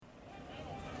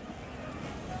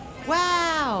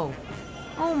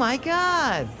Oh my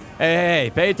God.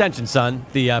 Hey, pay attention, son.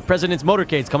 The president's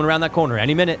motorcade's coming around that corner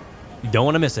any minute. You don't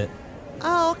want to miss it.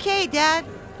 Oh, okay, Dad.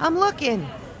 I'm looking.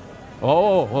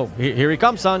 Oh, here he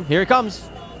comes, son. Here he comes.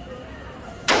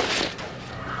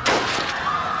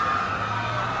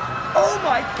 Oh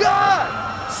my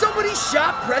God! Somebody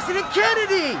shot President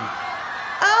Kennedy!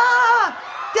 Ah!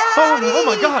 Daddy! Oh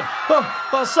my God.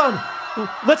 Son,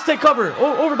 let's take cover.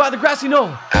 Over by the grassy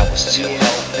knoll. I was too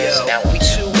hopeless, now we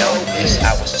too hopeless.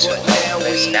 I was too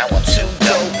hopeless, now I'm too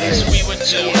dopeless. We were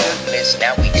too hopeless,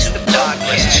 now we too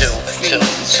dopeless. Too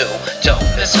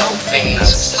dopeless, hope fiends. I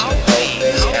was too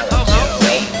hopeless, now I'm too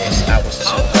hopeless. I was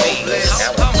too hopeless,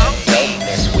 now I'm too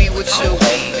dopeless. We were too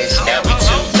hopeless, now we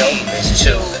too dopeless.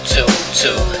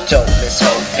 Too dopeless,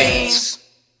 hope fiends.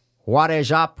 What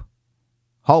is up,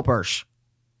 Hopers?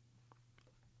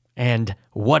 And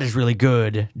what is really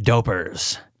good,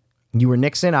 dopers? You were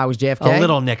Nixon, I was JFK? A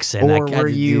little Nixon. Or were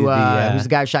you, who's the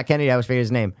guy who shot Kennedy? I always forget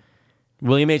his name.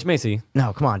 William H. Macy.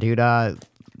 No, come on, dude.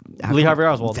 Lee Harvey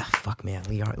Oswald. Fuck, man.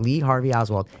 Lee Harvey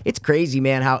Oswald. It's crazy,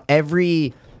 man, how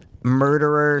every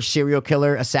murderer, serial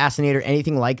killer, assassinator,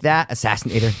 anything like that,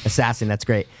 assassin, that's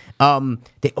great.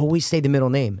 They always say the middle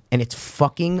name, and it's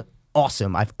fucking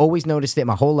awesome. I've always noticed it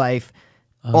my whole life.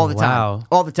 All the time.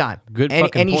 All the time. Good any,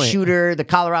 fucking any point. shooter, the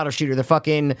Colorado shooter, the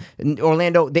fucking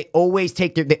Orlando, they always say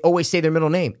their middle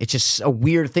name. It's just a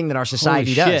weird thing that our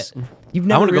society does. Shit. You've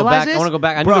never realized this? I want to go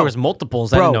back. I knew there was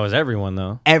multiples. I didn't know it was everyone,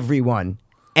 though. Everyone.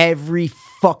 Every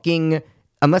fucking,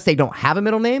 unless they don't have a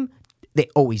middle name, they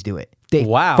always do it. They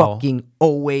fucking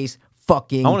always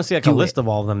fucking I want to see like a list of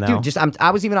all of them now. Dude,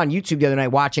 I was even on YouTube the other night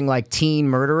watching like teen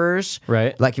murderers.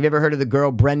 Right. Like, have you ever heard of the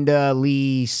girl Brenda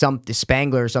Lee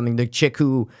Spangler or something? The chick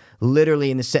who literally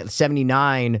in the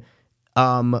 79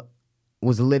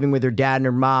 was living with her dad and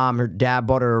her mom. Her dad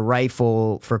bought her a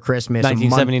rifle for Christmas.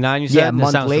 1979, you said? Yeah, a That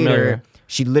month sounds later, familiar.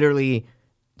 she literally...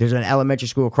 There's an elementary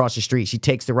school across the street. She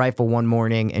takes the rifle one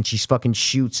morning and she fucking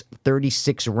shoots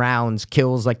 36 rounds,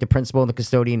 kills like the principal and the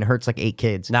custodian, hurts like 8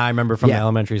 kids. Now I remember from the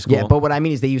elementary school. Yeah, but what I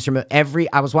mean is they use from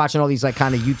I was watching all these like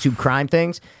kind of YouTube crime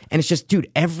things, and it's just, dude,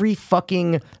 every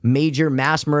fucking major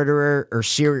mass murderer or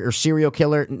serial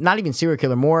killer, not even serial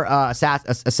killer, more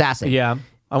assassin. Yeah.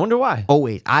 I wonder why.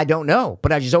 Always. I don't know,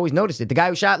 but I just always noticed it. The guy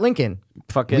who shot Lincoln.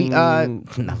 Fucking.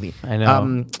 Not Lee. I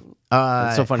know.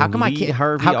 It's so funny. How come I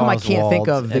can't think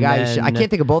of the guy who shot? I can't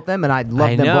think of both of them, and I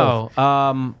love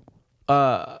them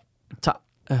both.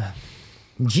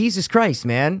 Jesus Christ,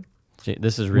 man. Gee,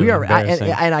 this is really embarrassing.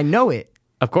 And I know it.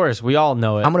 Of course, we all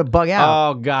know it. I'm gonna bug out.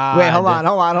 Oh God! Wait, hold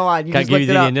on. You Can I just give you looked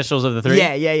it the up. initials of the 3?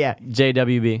 Yeah.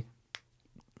 JWB.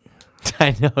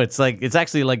 I know it's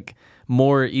actually like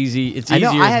more easy. It's easier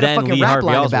I know. I had a than fucking Lee rap Harvey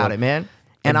line Oswald. about it, man.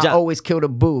 And I always killed a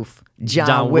booth.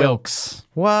 John Wilkes.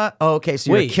 What? Oh, okay,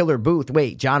 so you're a killer Booth.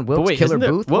 Wait, John Wilkes, killer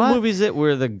Booth? What movie is it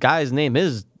where the guy's name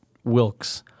is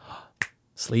Wilkes?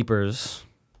 Sleepers.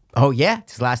 Oh, yeah,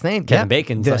 it's his last name. Kevin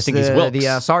Bacon. I think he's Wilkes.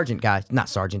 The sergeant guy. Not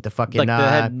sergeant, the fucking... Like the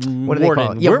head what do they call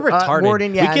warden. it? Yeah, We're retarded.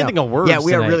 Warden, yeah, we can't think of words Yeah,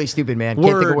 we tonight. are really stupid, man.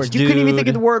 Can't think of words. You couldn't even think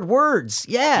of the word words.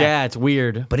 Yeah. Yeah, it's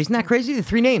weird. But isn't that crazy? The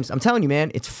 3 names. I'm telling you,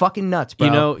 man, it's fucking nuts, bro.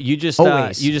 You know, you just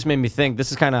made me think.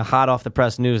 This is kind of hot off the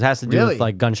press news. It has to do with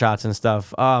like gunshots and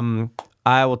stuff.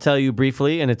 I will tell you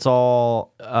briefly, and it's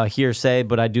all hearsay,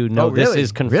 but I do know this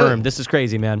is confirmed. Really? This is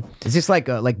crazy, man. Is this like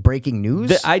breaking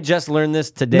news? I just learned this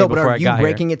today no, before but I got here. are you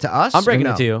breaking it to us? I'm breaking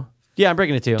it to you. Yeah, I'm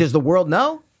breaking it to you. Does the world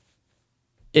know?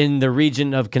 In the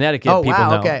region of Connecticut, Oh, people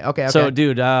wow. know. Okay. So,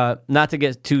 dude, not to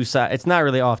get too it's not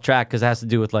really off track because it has to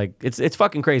do with like it's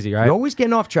fucking crazy, right? You're always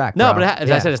getting off track, No, bro. but as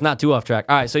I said, it's not too off track.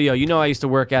 All right, so I used to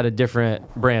work at a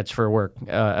different branch for work,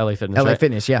 LA Fitness. LA right?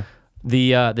 Fitness, yeah.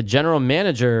 The general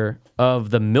manager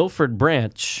of the Milford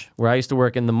branch, where I used to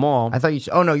work in the mall. I thought you.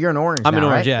 Oh no, you're in Orange. I'm now, in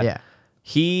Orange, right? yeah.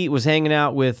 He was hanging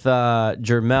out with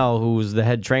Jermel, who was the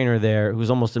head trainer there, who's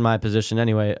almost in my position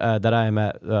anyway, that I am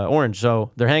at Orange.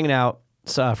 So they're hanging out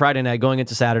Friday night, going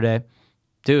into Saturday.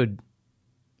 Dude,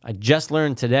 I just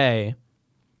learned today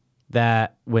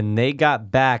that when they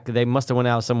got back, they must have went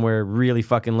out somewhere really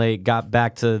fucking late, got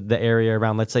back to the area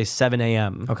around, let's say, 7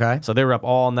 a.m. Okay. So they were up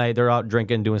all night. They're out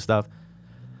drinking, doing stuff.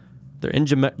 They're in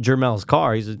Jermel's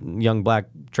car. He's a young black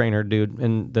trainer dude,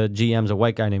 and the GM's a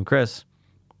white guy named Chris.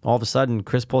 All of a sudden,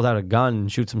 Chris pulls out a gun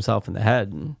and shoots himself in the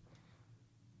head.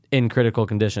 In critical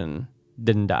condition.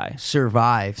 Didn't die.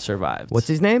 Survived. What's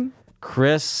his name?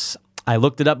 Chris. I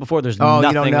looked it up before. There's Oh, nothing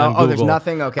you don't know? on Google. Oh, there's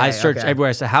nothing? Okay. I searched okay. everywhere.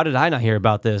 I said, how did I not hear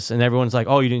about this? And everyone's like,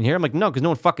 oh, you didn't hear? I'm like, no, because no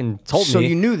one fucking told me. So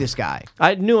you knew this guy?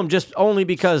 I knew him just only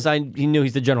because he knew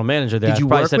he's the general manager there. Did you I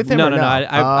probably work said, with him No, or no, no? no.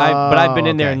 But I've been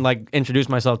in there okay. and like introduced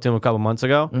myself to him a couple months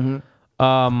ago. Mm-hmm.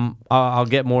 I'll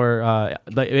get more.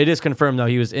 It is confirmed though.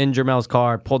 He was in Jermel's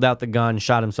car, pulled out the gun,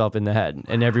 shot himself in the head,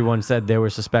 and everyone said they were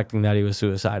suspecting that he was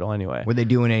suicidal. Anyway, Were they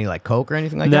doing any like coke or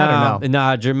anything like that? Or no.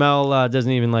 Nah. Jermel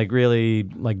doesn't even like really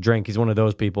like drink. He's one of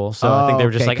those people. So I think they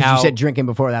were just okay, like 'cause out. you said drinking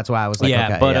before. That's why I was like, yeah,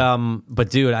 okay, but yeah. but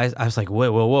dude, I was like,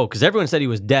 whoa, because everyone said he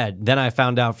was dead. Then I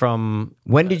found out from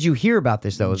When did you hear about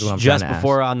this though? Is what I'm just trying to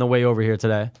before ask. on the way over here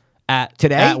today.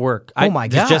 Today? At work. Oh my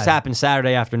This just God. happened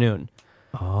Saturday afternoon.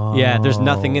 Oh. Yeah, there's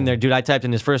nothing in there, dude. I typed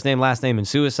in his first name, last name, and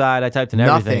suicide. I typed in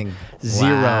everything. Nothing.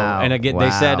 Zero. Wow. And again,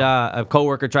 they said Wow. a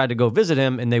coworker tried to go visit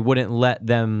him, and they wouldn't let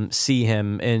them see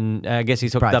him. And I guess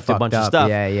he's hooked Probably up to a bunch of fucked stuff. up.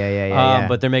 Yeah.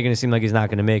 But they're making it seem like he's not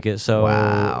going to make it. So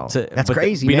Wow. That's but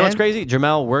crazy, You know man. what's crazy?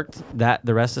 Jermel worked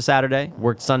the rest of Saturday,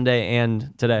 worked Sunday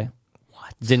and today.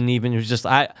 Didn't even. It was just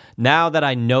now that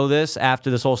I know this after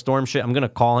this whole storm shit, I'm gonna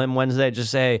call him Wednesday. Just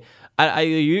say,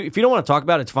 if you don't want to talk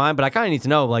about it, it's fine. But I kind of need to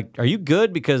know, like, are you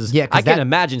good? Because Yeah, 'cause I can't that-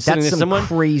 imagine sitting that's with some someone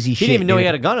crazy He shit, didn't even know he dude.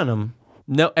 had a gun on him.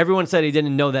 No, everyone said he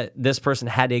didn't know that this person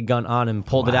had a gun on him.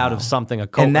 Pulled it out of something, a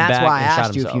coat, And that's bag, why I and shot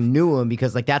asked you if himself. you knew him,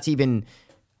 because like that's even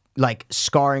like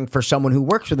scarring for someone who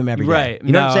works with him every day. Right.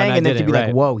 You know what I'm No, saying? and I And then to didn't, be like,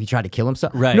 right. whoa, he tried to kill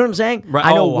himself. Right. You know what I'm saying? Right.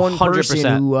 I know Oh, one person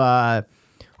 100%.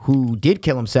 who did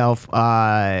kill himself,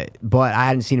 but I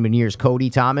hadn't seen him in years. Cody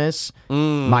Thomas.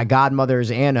 My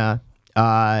godmother's Anna.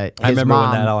 I remember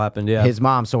when that all happened, yeah. His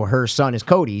mom, so her son is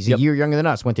Cody. He's a year younger than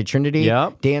us. Went to Trinity.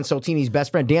 Yep. Dan Soltini's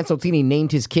best friend. Dan Soltini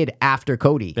named his kid after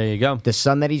Cody. There you go. The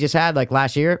son that he just had, like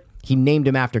last year, he named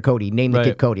him after Cody. He named the Right.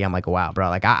 kid Cody. I'm like, wow, bro.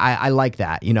 Like I like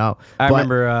that, you know. I But-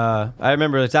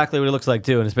 remember exactly what it looks like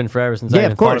too, and it's been forever since I Yeah,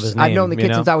 even of thought of course. his name. I've known the you kid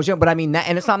know? since I was young, but I mean that,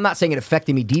 and I'm not saying it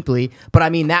affected me deeply, but I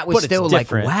mean that was But it's still like,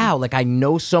 different. wow, like I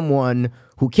know someone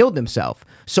who killed himself.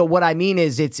 So what I mean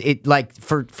is, it's like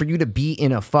for you to be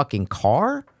in a fucking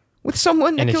car with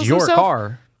someone that and kills it's your himself.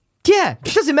 car. Yeah,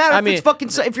 it doesn't matter I if mean, it's fucking.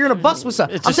 If you're in a bus with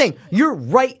someone, it's I'm just- saying you're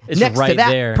right it's next to right that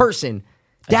there. person.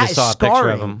 I That just is saw a picture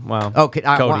scarring. of him. Wow. Okay,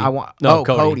 I Cody. want. No, Oh,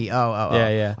 Cody. Cody. Oh.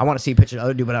 Yeah. I want to see a picture of the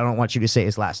other dude, but I don't want you to say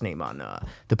his last name on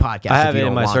the podcast. I if have you it in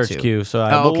don't my want search to. queue, so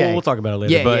Oh, we'll talk about it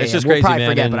later. Yeah, but yeah, it's just we'll crazy, probably man.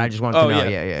 forget, and- but I just wanted to know.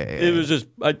 Yeah. It was just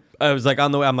I was like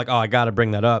on the way. I'm like, oh, I got to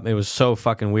bring that up. It was so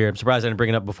fucking weird. I'm surprised I didn't bring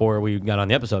it up before we got on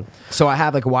the episode. So I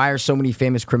have like, why are so many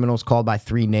famous criminals called by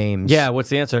three names? Yeah, what's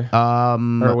the answer?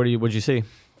 Or what'd you see?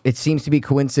 It seems to be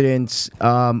coincidence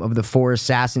of the four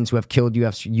assassins who have killed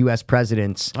U.S.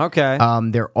 presidents. Okay.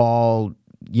 They're all,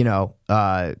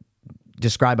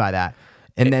 described by that.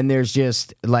 And then there's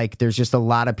just a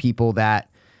lot of people that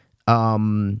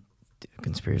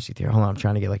conspiracy theory. Hold on, I'm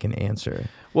trying to get like an answer.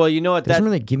 Well, you know what? It doesn't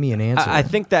really give me an answer. I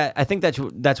think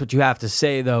that's what you have to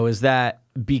say though, is that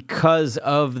because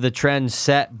of the trend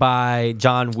set by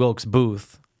John Wilkes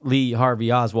Booth, Lee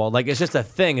Harvey Oswald, like it's just a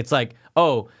thing. It's like,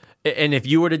 oh, and if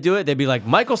you were to do it, they'd be like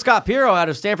Michael Scott Pirro out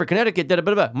of Stanford, Connecticut did a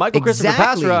bit of it. Michael Christopher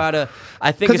Exactly. Pastro out of.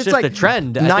 I think it's just like a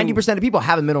trend. 90% of people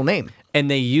have a middle name. And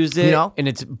they use it, You know? and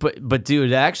it's but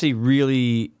dude, it actually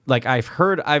really, like,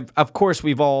 of course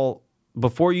we've all,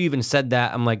 before you even said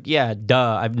that, I'm like, yeah,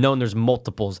 duh. I've known there's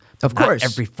multiples. Of Not course.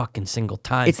 every fucking single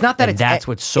time. It's not that And it's that's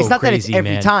what's so it's not crazy, that it's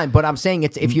every man. time, but I'm saying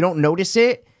it's if you don't notice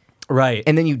it Right.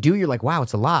 and then you do, you're like, wow,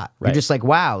 it's a lot. Right. You're just like,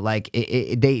 wow, like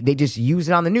they just use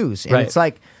it on the news, and Right. it's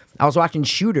like I was watching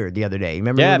Shooter the other day.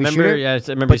 Remember? Yeah, the movie remember- Shooter? yeah,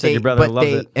 I remember you said your brother loves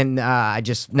it. And I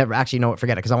just never actually know what.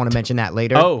 Forget it, because I want to mention that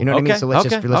later. Oh, you know what I mean. okay, So let's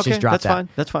okay, just drop that's that. fine,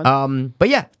 that's fine. But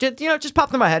yeah, just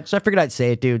popped in my head, so I figured I'd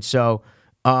say it, dude. So,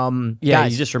 Yeah,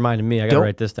 guys, you just reminded me. I gotta don't-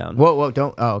 write this down. Whoa,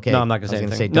 don't. Oh, okay. No, I'm not gonna I was say gonna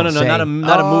anything. say, No, don't no, not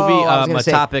a say. movie, I was gonna a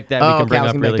say- topic that we can okay, bring I was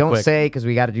up gonna be like, really don't quick. say, because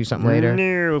we got to do something later.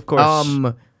 No, of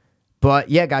course. But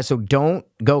yeah, guys, so don't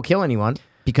go kill anyone,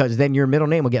 because then your middle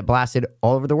name will get blasted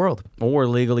all over the world. Or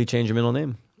legally change your middle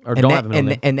name, or And don't then, have a middle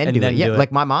name, and then do it. Yeah,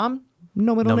 like my mom,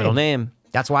 no middle no name. middle name.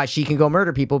 That's why she can go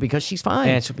murder people, because she's fine.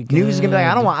 And she'll be News is gonna be like,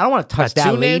 good. I don't want to touch A that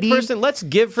two-named lady. person. Let's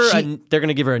give her. She- They're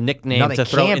gonna give her a nickname No, they to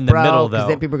throw can't, in the bro, middle, because though.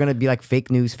 then people are gonna be like fake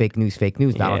news, Donald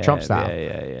Yeah, Trump style.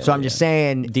 yeah, So I'm just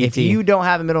saying, if DT. you don't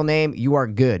have a middle name, you are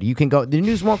good. You can go. The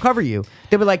news won't cover you.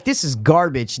 They'll be like, this is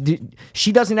garbage.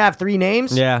 She doesn't have three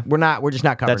names. Yeah. we're just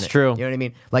not covering That's it. true. You know what I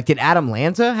mean? Like, did Adam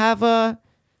Lanza have a?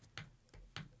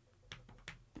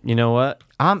 You know what?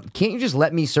 Can't you just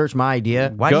let me search my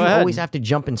idea? Why Go do you ahead. always have to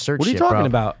jump and search? What are you shit, bro? talking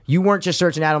about? You weren't just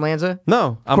searching Adam Lanza?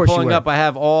 No, I'm course you pulling were. up. I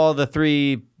have all the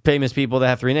three famous people that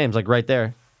have three names, like right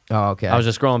there. Oh, okay. I was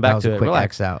just scrolling back that was to a it. quick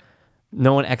Relax. X out.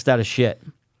 No one X'd out of shit.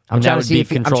 I'm And that trying to would see be if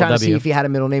Control W. he had a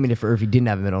middle name, and if he didn't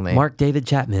have a middle name. Mark David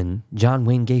Chapman, John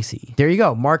Wayne Gacy. There you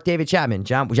go. Mark David Chapman.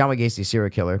 John Wayne Gacy,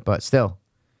 serial killer, but still.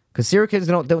 Because serial killers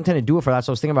don't tend to do it for that.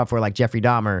 So I was thinking about for like Jeffrey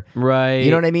Dahmer. Right. You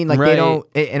know what I mean? Like right. they don't,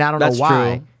 and I don't That's know why.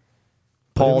 true.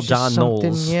 But it Paul was just John something-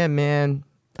 Knowles. Yeah, man.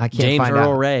 I can't James find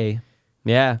Earl out. Ray.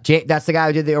 Yeah. That's the guy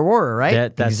who did the Aurora,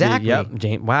 right? That's exactly. Yep.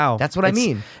 James. Wow. That's what I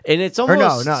mean. And it's Or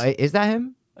almost. no, is that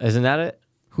him? Isn't that it?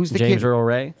 Who's the James kid? Earl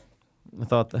Ray? I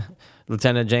thought the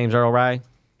Lieutenant James Earl Ray.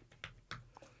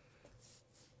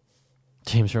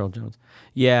 James Earl Jones.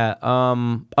 Yeah.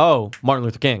 Martin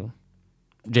Luther King.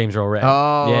 James Earl Ray.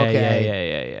 Oh, yeah,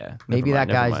 okay. Yeah. Maybe that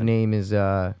guy's name is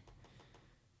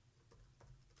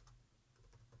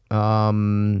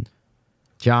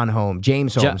John Holmes.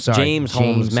 James Holmes, sorry. James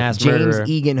Holmes, mass murderer. James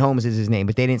Egan Holmes is his name,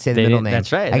 but they didn't say the middle name.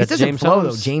 That's right. I guess That's it doesn't James flow,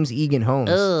 Holmes. though. James Egan Holmes.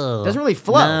 Ugh. Doesn't really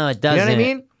flow. No, it doesn't. You know what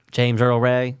I mean? James Earl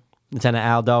Ray. Lieutenant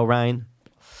Aldo Ryan.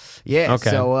 Yeah, Okay.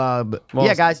 so, Well,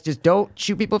 yeah, guys, just don't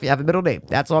shoot people if you have a middle name.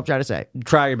 That's all I'm trying to say.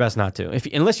 Try your best not to.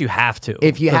 Unless you have to.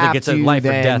 If you like have it's to, a life or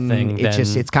death then thing,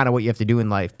 it's kind of what you have to do in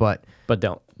life, but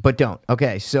don't. don't.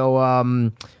 Okay, so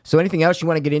so anything else you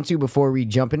want to get into before we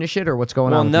jump into shit, or what's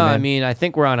going Well, on? with no, you, man? I mean, I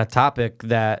think we're on a topic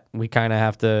that we kind of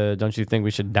have to. Don't you think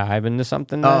we should dive into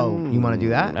something? Oh, then? you wanna do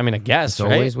that? I mean, I guess. That's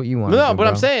right? always what you wanna No, do, but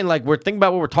I'm bro. saying, like, we're thinking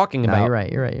about what we're talking No, about. you're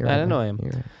right. You're right. You're right. I know I am.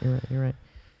 You're right.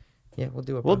 Yeah, we'll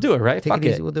do it. We'll bro. do it, right? Take Fuck it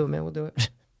easy. it. We'll do it, man. We'll do it.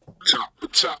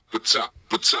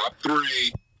 Top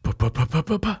three.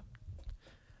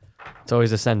 It's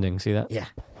always ascending. See that? Yeah.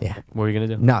 What are you gonna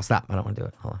do? No, stop. I don't want to do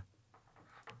it. Hold on.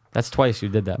 That's twice you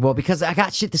did that. Well, because I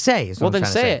got shit to say. Is what Well, I'm then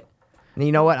trying to say it. And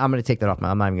you know what? I'm going to take that off.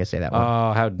 I'm not even going to say that one.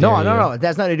 Oh, how dare you? No. It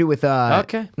has nothing to do with.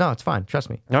 Okay. No, it's fine. Trust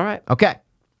me. All right. Okay.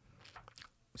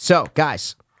 So,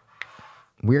 guys,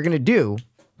 we're going to do,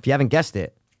 if you haven't guessed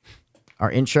it,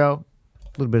 our intro,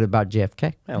 a little bit about JFK.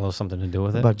 Had a little something to do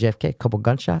with it. About JFK, a couple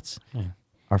gunshots. Yeah.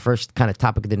 Our first kind of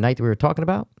topic of the night that we were talking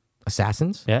about,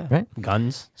 assassins. Yeah. Right?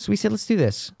 Guns. So we said, let's do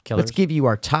this. Killers. Let's give you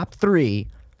our top 3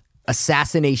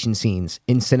 assassination scenes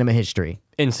in cinema history.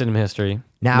 In cinema history.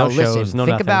 Now, no listen, shows, no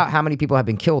think nothing. about how many people have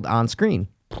been killed on screen.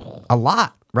 A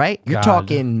lot, right? You're God.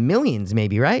 talking millions,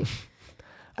 maybe, right?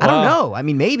 I don't know. I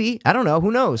mean, maybe. I don't know. Who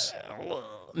knows?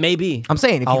 Maybe. I'm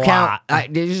saying if A you count, lot.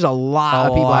 there's just a lot A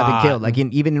of people have lot. been killed. Like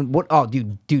even in what? Oh,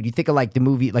 dude, you think of like the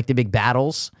movie, like the big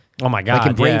battles, Oh my God.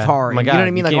 like in yeah. Braveheart. Oh my and God. you know what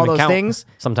I mean? Like can't all even those count things.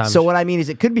 Sometimes. So what I mean is,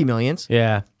 it could be millions.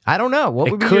 Yeah. I don't know. What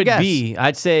It would be your could guess? be.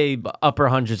 I'd say upper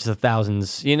hundreds of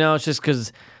thousands. You know, it's just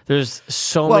because there's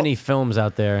so Well, many films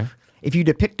out there. If you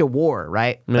depict a war,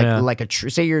 right? Yeah. Like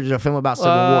say you're a film about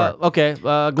Civil War. Okay.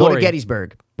 Go Glory. to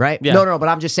Gettysburg, right? Yeah. No, but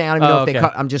I'm just saying, I don't even know if they okay.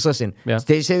 cut. I'm just listening. Yeah.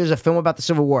 They say there's a film about the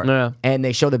Civil War, Yeah. and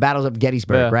they show the battles of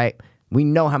Gettysburg, Yeah. right? We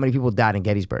know how many people died in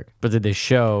Gettysburg, But did they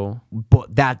show?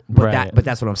 but that's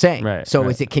what I'm saying. Right, So right.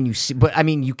 is it? Can you see? But I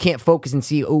mean, you can't focus and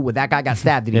see. Oh, well, that guy got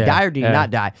stabbed. Did he Yeah, die or did he yeah. not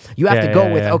die? You have Yeah, to go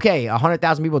yeah, with yeah. okay,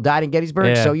 100,000 people died in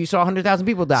Gettysburg, Yeah. so you saw 100,000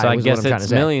 people die. So I was guess what I'm trying to it's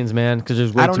say. millions, man, because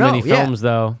there's way I don't too many know, yeah. films,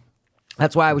 though.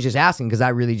 That's why I was just asking because I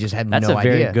really just had That's no a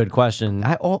very idea. good question.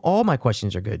 All my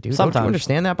questions are good, dude. Don't Sometimes. you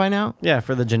understand that by now? Yeah,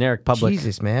 for the generic public.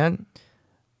 Jesus, man.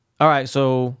 All right,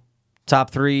 so top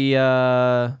 3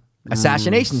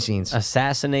 Assassination scenes.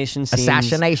 assassination scenes.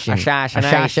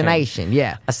 Assassination.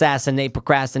 Yeah. Assassinate,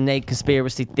 procrastinate,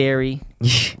 conspiracy theory.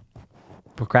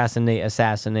 Procrastinate,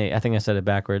 assassinate. I think I said it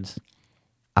backwards.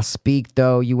 I speak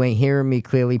though, you ain't hearing me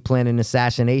clearly planning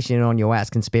assassination on your ass.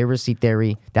 Conspiracy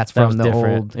theory. That's That from was the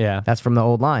different, old. yeah. That's from the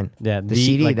old line. Yeah, the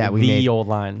CD like that we the made. old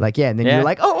line. Like and then Yeah. you're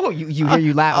like, oh, you hear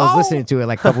you laugh. I was listening to it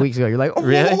like a couple weeks ago. You're like, oh,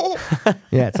 Really?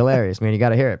 yeah, it's hilarious, man. You got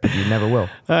to hear it, but you never will. All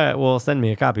right, well, send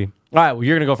me a copy. All right, well,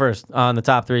 you're gonna go first on the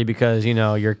top 3 because you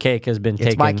know your cake has been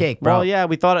taken. my cake, bro. Well, yeah,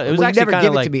 we thought it was Well, you actually never kind give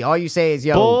of it like to me. All you say is,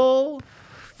 yo, bull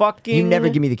fucking. you never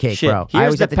give me the cake, shit. bro. I Here's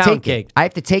always the have to pound take it. cake. I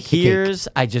have to take the cake. Here's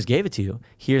I just gave it to you.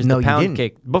 Here's No, the you pound didn't.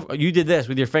 cake. You did this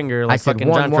with your finger like I said fucking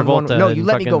one. John Travolta. No, and you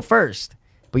let me fucking- go first,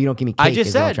 but you don't give me cake. I just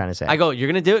is what I'm said. trying to say. I go. You're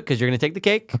gonna do it because you're gonna take the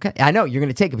cake. Okay, I know you're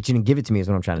gonna take it, but you didn't give it to me. Is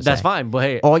what I'm trying to say. That's fine. But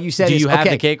hey, All you said do is, you have okay,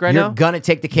 the cake right you're now? gonna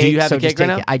take the cake. Do you have so the just cake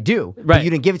right take now? it. I do, Right. but you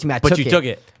didn't give it to me. I But took you it. took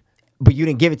it. But you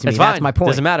didn't give it to me. That's That's fine. my point.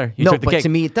 Doesn't matter. You no, took the but cake. to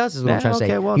me it does. Is what I'm Nah, trying to say.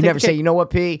 okay, well, you take never the say, cake. you know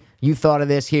what, P? You thought of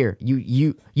this. Here,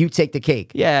 you take the cake.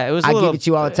 Yeah, it was. I a little, give it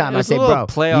to you all the time. It I was say, a little bro,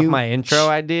 play off you- my intro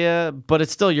idea, but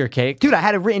it's still your cake. Dude, I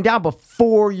had it written down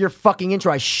before your fucking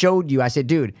intro. I showed you. I said,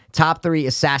 dude, top 3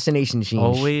 assassination scenes.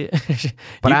 Always.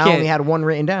 But You I can't- only had one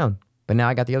written down. But now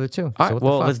I got the other 2. All so right, what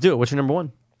well, the fuck? let's do it. What's your number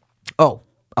 1? Oh,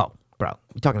 bro,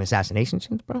 you talking assassination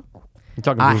scenes, bro? You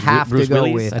talking I Bruce, have Bruce to go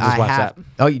Willis? with. I just watched have. that.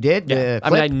 Oh, you did? Yeah. The I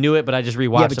mean, I clip? knew it, but I just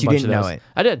rewatched Yeah, but a you bunch didn't of know those. it.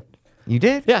 I did. You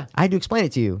did? Yeah. I had to explain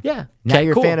it to you. Yeah. Now Okay,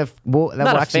 you're cool. a fan of. Well, we'll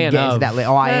Not a actually fan get into of. that later.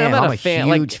 Oh, I Yeah, I'm am. not I'm a a fan,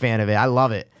 like- huge fan of it. I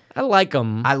love it. I like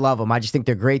them. I love them. I just think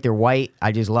they're great. They're white.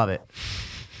 I just love it.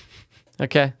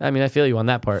 Okay. I mean, I feel you on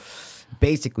that part.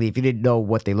 Basically, if you didn't know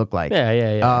what they look like,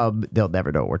 Yeah. they'll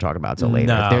never know what we're talking about until later.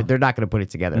 No. They're not going to put it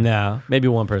together. No, maybe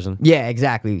one person. Yeah,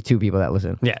 exactly. 2 people that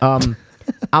listen. Yeah. I'm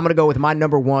gonna go with my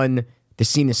number 1. The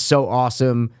scene is so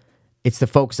awesome. It's the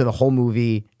focus of the whole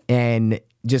movie, and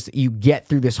just you get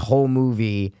through this whole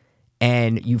movie,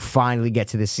 and you finally get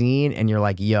to the scene, and you're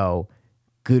like, yo,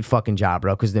 good fucking job,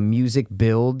 bro, because the music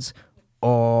builds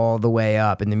all the way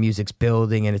up, and the music's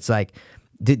building, and it's like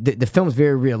the film's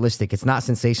very realistic. It's not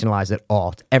sensationalized at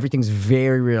all. Everything's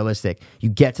very realistic. You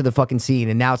get to the fucking scene,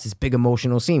 and now it's this big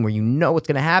emotional scene where you know what's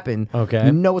gonna happen. Okay.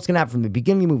 You know what's gonna happen from the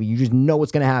beginning of the movie. You just know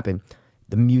what's gonna happen.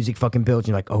 The music fucking builds.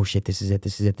 You're like, oh shit, this is it.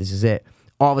 This is it. This is it.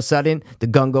 All of a sudden, the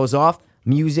gun goes off.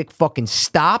 Music fucking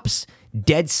stops,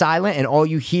 dead silent, and all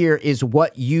you hear is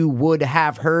what you would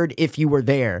have heard if you were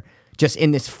there. Just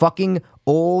in this fucking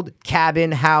old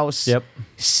cabin house,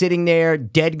 sitting there,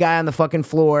 dead guy on the fucking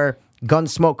floor, gun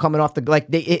smoke coming off the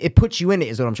it puts you in it,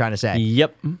 is what I'm trying to say.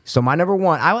 Yep. So my number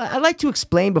one, I like to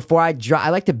explain before I drop. I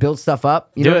like to build stuff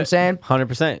up. You know what I'm saying?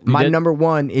 100%. My number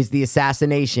one is the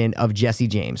assassination of Jesse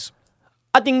James.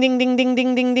 Ding ding ding ding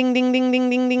ding ding ding ding ding ding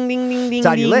ding ding ding ding It's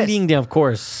on your list. ding. Of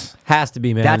course, has to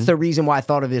be, man. That's the reason why I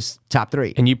thought of this top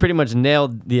 3. And you pretty much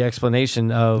nailed the explanation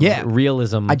of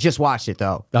realism. I just watched it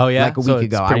though. Oh yeah, like a So week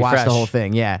it's ago. I pretty watched fresh. the whole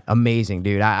thing. Yeah, amazing,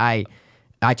 dude.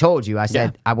 I told you. I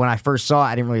said when I first saw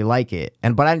it, I didn't really like it,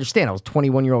 but I understand. I was a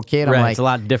 21-year-old kid. I'm Right, like, it's a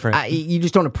lot different. You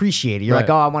just don't appreciate it. You're Right. like,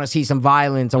 oh, I want to see some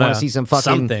violence. I want to see some fucking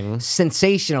something.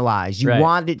 sensationalized. You Right.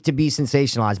 want it to be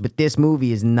sensationalized, but this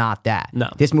movie is not that. No.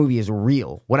 This movie is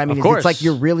real. What I mean Of is, course. it's like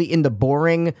you're really in the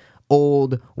boring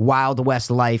old Wild West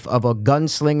life of a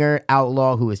gunslinger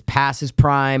outlaw who is past his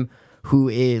prime. Who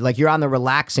is like, you're on the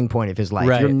relaxing point of his life.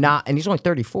 Right. You're not, and he's only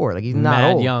 34. Like, he's not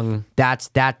Mad old. young. That's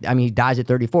that. I mean, he dies at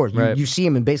 34. Right. You see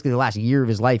him in basically the last year of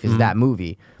his life is that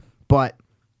movie, but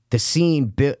the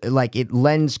scene, like, it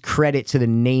lends credit to the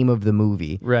name of the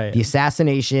movie. Right. The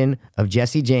assassination of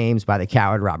Jesse James by the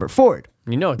coward Robert Ford.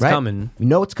 You know it's Right? coming. You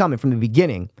know it's coming from the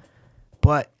beginning,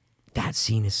 but that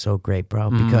scene is so great, bro,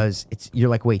 because you're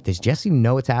like, wait, does Jesse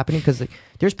know it's happening? Because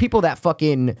there's people that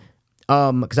fucking.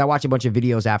 Because I watched a bunch of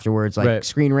videos afterwards, like Right.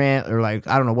 Screen Rant, or like,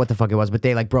 I don't know what the fuck it was, but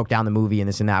they like broke down the movie and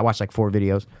this and that. I watched like 4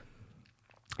 videos.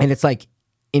 And it's like,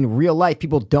 in real life,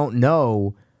 people don't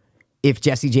know if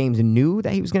Jesse James knew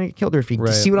that he was going to get killed, or if he,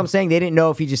 Right. see what I'm saying? They didn't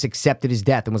know if he just accepted his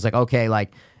death and was like, okay,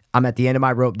 like, I'm at the end of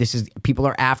my rope. People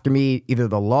are after me. Either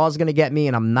the law's going to get me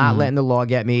and I'm not letting the law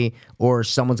get me, or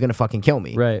someone's going to fucking kill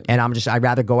me. Right. And I'd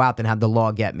rather go out than have the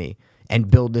law get me and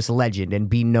build this legend and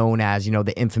be known as,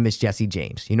 the infamous Jesse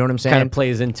James. You know what I'm saying? Kind of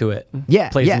plays into it. Yeah,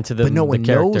 plays yeah. into the but no one the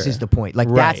character. knows is the point. Like,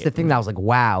 Right. that's the thing that I was like,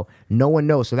 wow, no one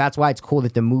knows. So that's why it's cool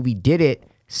that the movie did it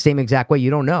same exact way. You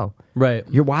don't know. Right.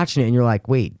 You're watching it and you're like,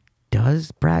 wait,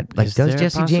 does Is there a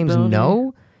Jesse James possibility?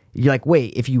 know? You're like,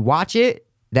 wait, if you watch it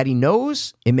that he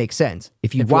knows, it makes sense.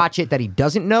 If you watch it that he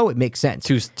doesn't know, it makes sense.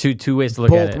 Two ways to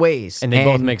look at it. Both ways. And they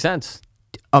both And- make sense.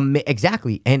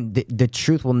 Exactly. And the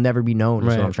truth will never be known, is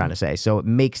what Right. I'm trying to say. So it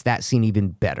makes that scene even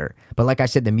better. But like I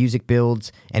said, the music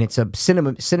builds, and it's a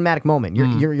cinematic moment.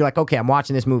 You're like, okay, I'm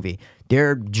watching this movie.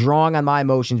 They're drawing on my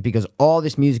emotions because all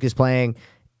this music is playing,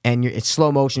 and it's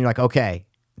slow motion. You're like, okay,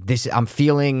 I'm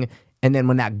feeling. And then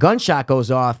when that gunshot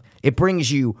goes off, it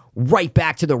brings you right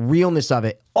back to the realness of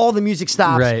it. All the music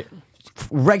stops. Right.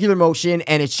 Regular motion,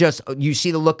 and it's just, you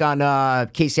see the look on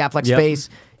Casey Affleck's Yep. face,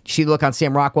 you see the look on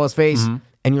Sam Rockwell's face,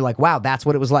 and you're like, wow, that's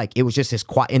what it was like. It was just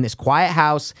in this quiet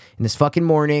house, in this fucking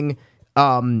morning,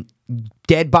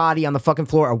 dead body on the fucking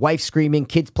floor, a wife screaming,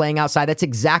 kids playing outside. That's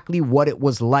exactly what it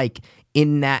was like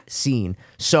in that scene.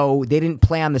 So they didn't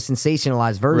play on the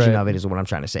sensationalized version Right. of it, is what I'm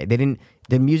trying to say.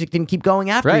 The music didn't keep going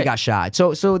after he Right. got shot.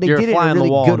 So they You're a did it in fly a on the really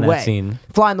wall good in that way. scene.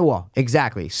 Fly on the wall,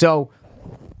 exactly. So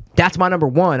that's my number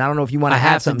one. I don't know if you want I to add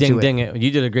have to something ding to it. it. You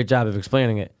did a great job of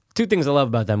explaining it. 2 things I love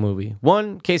about that movie.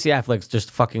 1, Casey Affleck's just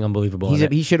fucking unbelievable. in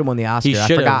it. He should have won the Oscar. He I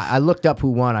should've. forgot. I looked up who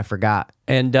won. I forgot.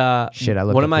 And Shit, I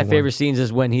looked one up of my who won. favorite scenes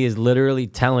is when he is literally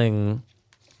telling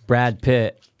Brad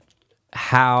Pitt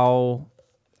how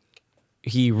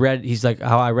he's like,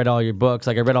 how I read all your books,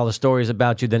 like I read all the stories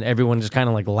about you, then everyone just kind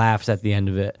of like laughs at the end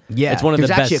of it. Yeah, it's one of the there's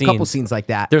best actually scenes. a couple scenes like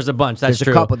that. There's a bunch. That's There's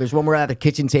true. a couple. There's one where we're at the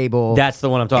kitchen table. That's the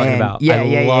one I'm talking And- about. yeah, I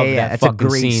yeah, love yeah, yeah. that That's a fucking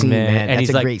great scene, man. And That's he's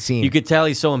a like, great scene. you could tell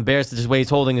he's so embarrassed at just way he's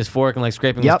holding his fork and like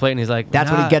scraping his plate, and he's like,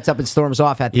 that's when "Nah." he gets up and storms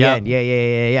off at the Yep. end.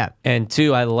 Yeah. And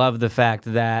 2, I love the fact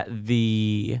that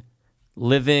the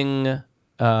living.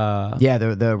 Yeah,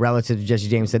 the relative of Jesse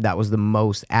James said that was the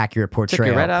most accurate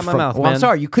portrayal. it right out of my mouth, Well, I'm man.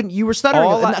 sorry, you were stuttering.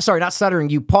 All I- Sorry, not stuttering.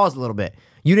 You paused a little bit.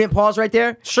 You didn't pause right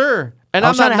there? Sure. And I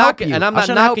I'm was trying not to help knocking. you. And I'm I was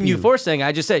not trying to help knocking you you. for saying.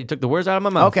 I just said you took the words out of my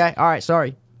mouth. Okay, all right,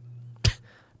 sorry.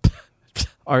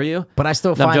 Are you? But I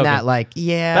still No, I'm find that joking. like,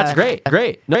 yeah. That's great.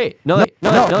 No,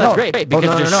 that's great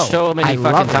because there's so many I fucking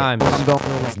love it. times. I'm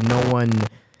going with no one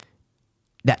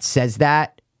that says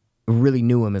that really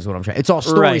knew him is what I'm trying. It's all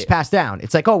stories Right. passed down.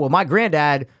 It's like, oh well, my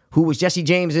granddad, who was Jesse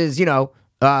James's,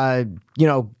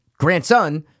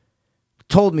 grandson,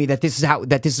 told me that this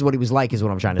is what he was like, is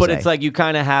what I'm trying to say. But it's like you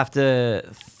kind of have to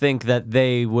think that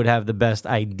they would have the best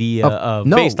idea of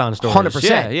based on stories.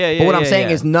 100%. Yeah. But what I'm saying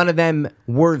is none of them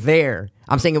were there.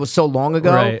 I'm saying it was so long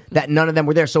ago Right. that none of them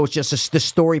were there. So it's just the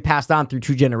story passed on through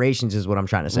 2 generations is what I'm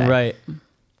trying to say.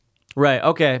 Right.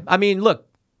 Okay. I mean, look,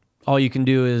 all you can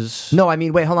do is No, I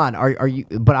mean, wait, hold on. Are you?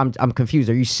 But I'm confused.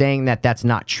 Are you saying that that's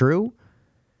not true?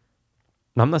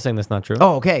 I'm not saying that's not true.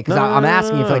 Oh, okay. Because I'm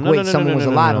asking if someone was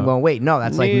alive. I'm No. going, wait, no,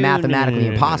 that's like mathematically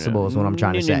No. impossible. Is what I'm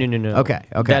trying to say. No. Okay.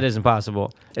 That is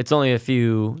impossible. It's only a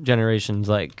few generations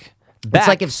back. It's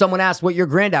like if someone asked what your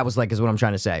granddad was like, is what I'm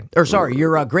trying to say. Or sorry,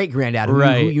 your great granddad, who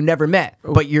Right. you never met,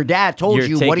 but your dad told You're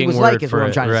you what he taking was word like, is for what I'm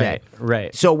it. trying to say.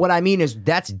 Right. So what I mean is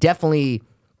that's definitely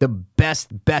the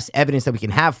best evidence that we can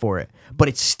have for it. But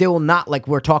it's still not like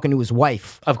we're talking to his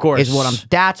wife. Of course. Is what I'm.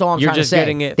 That's all I'm You're trying to just say.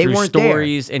 getting it They through weren't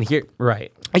stories and here.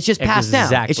 Right. It's just passed down.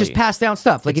 Exactly. It's just passed down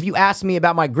stuff. Like if you ask me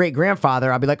about my great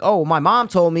grandfather, I'll be like, oh, my mom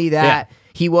told me that. Yeah.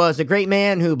 He was a great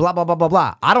man who blah, blah, blah, blah,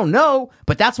 blah. I don't know,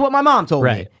 but that's what my mom told me.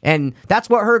 Right. And that's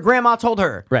what her grandma told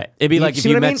her. Right. It'd be like if see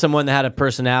you what I met mean? someone that had a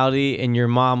personality and your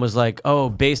mom was like, oh,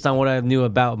 based on what I knew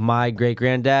about my great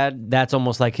granddad, that's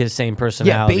almost like his same Yeah,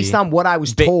 personality. based on what I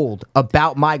was told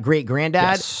about my great granddad,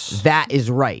 Yes. that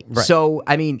is right. So,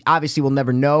 I mean, obviously we'll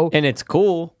never know. And it's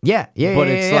cool. Yeah. But yeah,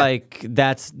 it's yeah. like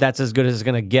that's as good as it's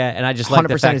gonna get. And I just like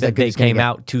the 100% fact is that as good they as it's gonna came get.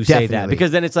 out to say that. Definitely.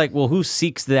 Because then it's like, well, who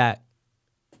seeks that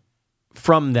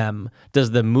from them?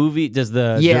 Does the movie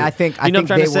Yeah, I think you know what I'm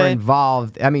trying they to were say?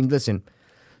 involved. I mean, listen,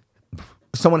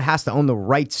 someone has to own the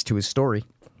rights to his story.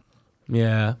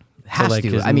 Yeah. Has so like to.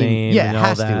 his I mean, name yeah, and it all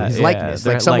has to. that. His Yeah, likeness,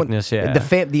 their like someone, likeness, yeah.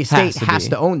 the estate has be.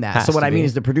 to own that. Has So what to I mean be.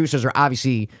 is the producers are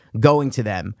obviously going to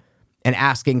them and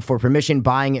asking for permission,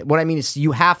 buying it. What I mean is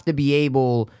you have to be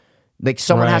able. Like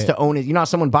someone has Right. to own it. You know how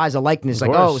someone buys a likeness, Of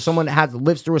like, oh, course. someone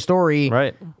lives through a story,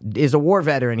 Right. is a war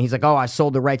veteran. He's like, oh, I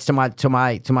sold the rights to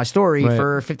my story Right.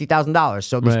 for $50,000,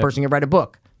 so this Right. person can write a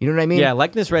book. You know what I mean? Yeah,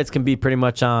 likeness rights can be pretty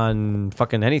much on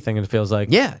fucking anything. It feels like.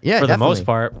 Yeah, For the most definitely.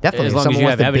 part, Definitely. As If long as someone you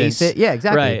wants have to base evidence. it- yeah,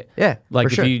 exactly. Right. Yeah, Like for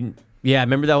if sure. you. Yeah,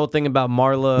 remember that whole thing about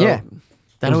Marla? Yeah.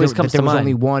 That always comes to there was mind.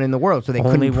 only one in the world, so they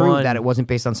Only couldn't prove one. that it wasn't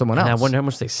based on someone else. And I wonder how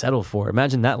much they settled for.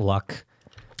 Imagine that luck.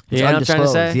 It's You know what I'm trying to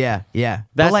undisclosed. say? Yeah, yeah.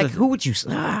 That's But like, the- who would you?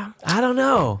 I don't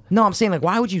know. No, I'm saying like,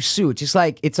 why would you sue? It's just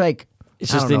like It's I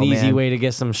just don't an know, easy man. way to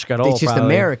get some shkadol. It's just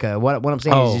probably. America. What I'm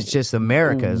saying Oh, is it's just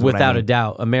America. Is what I Without mean. a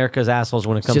doubt, America's assholes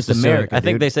when it comes just to suing. America, I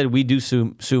think dude. they said we do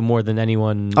sue more than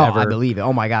anyone Oh, ever. I believe it.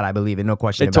 Oh my God, I believe it. No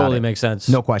question. It about totally it. makes sense.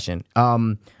 No question. All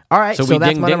right, So so we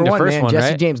that's ding my number the one, first man. one, Jesse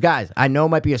right? James, guys. I know it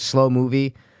might be a slow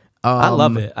movie. I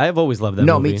love it. I've always loved that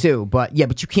No, movie. me too. But yeah,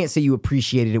 but you can't say you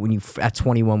appreciated it when you at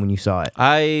 21 when you saw it.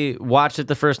 I watched it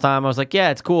the first time. I was like,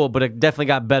 yeah, it's cool, but it definitely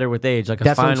got better with age, like a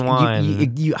That's fine what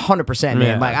wine. You 100%, man.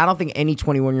 Yeah. Like I don't think any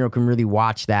 21-year-old can really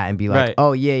watch that and be like, Right.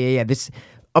 "Oh yeah. This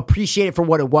appreciate it for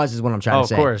what it was," is what I'm trying Oh, to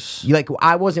say. of course. You like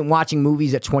I wasn't watching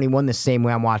movies at 21 the same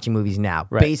way I'm watching movies now.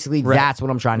 Right. Basically, Right. that's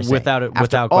what I'm trying to say. Without it- After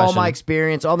without all question. my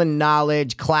experience, all the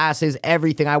knowledge, classes,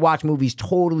 everything, I watch movies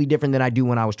totally different than I do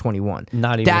when I was 21.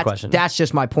 Not even a question. That's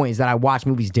just my point. Is that I watch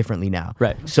movies differently now.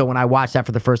 Right. So when I watched that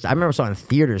for the first, I remember I saw it in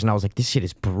theaters and I was like, "This shit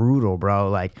is brutal, bro."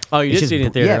 Like, Oh, you it's did just see it in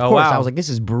br- theater. Yeah, of Oh, course. wow. I was like, "This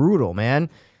is brutal, man."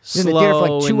 In the theater for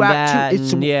Slow like 2 and hours. that,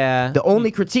 It's and yeah. The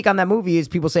only critique on that movie is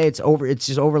people say it's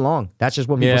just over long. That's just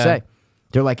what people Yeah. say.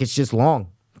 They're like, it's just long.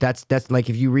 That's like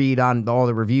if you read on all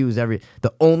the reviews, the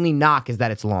only knock is that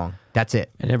it's long. That's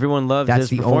it. And everyone loved That's his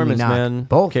the only performance, knock. man.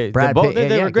 Both. Brad both Pitt,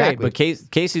 they yeah, were great, exactly.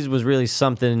 but Casey's was really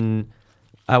something.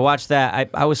 I watched that.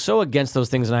 I was so against those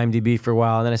things on IMDb for a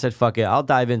while, and then I said, "Fuck it, I'll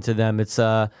dive into them." It's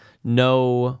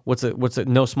no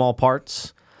small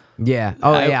parts. Yeah.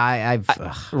 Oh yeah. I've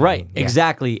Right, yeah.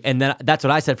 exactly. And then that's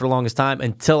what I said for the longest time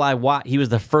until he was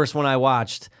the first one I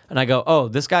watched, and I go, "Oh,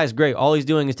 this guy's great. All he's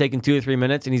doing is taking 2 or 3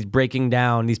 minutes, and he's breaking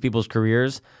down these people's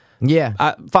careers." Yeah.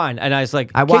 Fine. And I was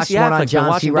like, I watched Casey one on Affleck's been John C.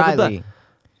 watching blah, blah, blah. Riley.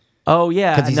 Oh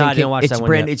yeah, Because no, I didn't watch that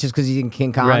one yet. It's just because he's in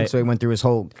King Kong, Right. so he went through his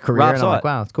whole career. Rob and I'm saw like, it.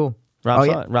 wow, it's cool. Rob oh,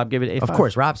 saw yeah. it. Rob gave it an 8.5. Of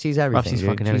course, Rob sees everything. sees dude.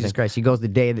 fucking Jesus everything. Christ, he goes the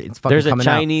day that it's fucking There's a coming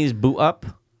out. Chinese boot up.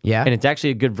 Yeah. And it's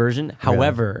actually a good version.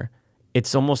 However,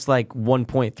 it's almost like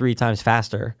 1.3 times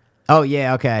faster. Oh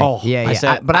yeah, okay. Oh, yeah, I yeah.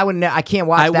 said- But I wouldn't. I can't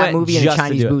watch I that went movie in a just to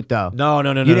Chinese do it. boot though. No.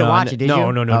 You didn't watch it, did No,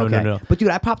 you? no. Okay. But dude,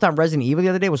 I popped on Resident Evil the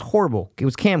other day. It was horrible. It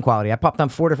was cam quality. I popped on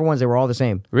 4 different ones. They were all the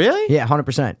same. Really? Yeah,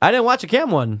 100%. I didn't watch a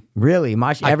cam one. Really,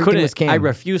 I everything couldn't. was cam. I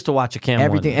refused to watch a cam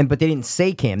everything, one. but they didn't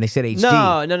say cam. They said HD.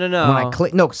 No. When I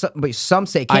click, no, but some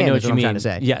say cam. I know is what you I'm mean. trying to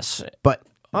say. Yes. But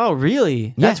Oh,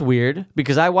 really? Yeah. That's weird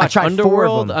because I watched tried 4 of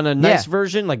Underworld them. on a nice Yeah.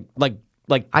 version, like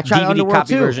like I tried DVD Underworld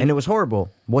copy too, version. and it was horrible.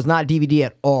 Was not DVD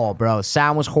at all, bro.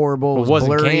 Sound was horrible. It It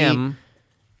wasn't blurry. Cam.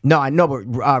 No, I know, but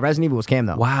Resident Evil was Cam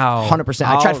though. Wow. 100%.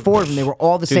 I tried 4 of them. They were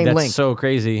all the Dude, same that's length. so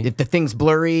crazy. If the thing's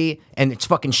blurry and it's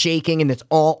fucking shaking and it's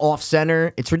all off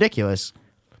center, it's ridiculous.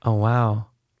 Oh wow.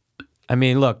 I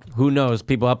mean, look, who knows?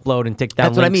 People upload and take down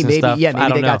That's what I links mean. and Maybe, stuff. yeah, maybe I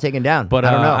don't they know. got taken down. But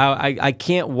I don't know. I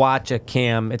can't watch a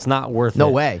Cam. It's not worth it. No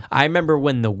way. I remember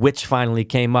when The Witch finally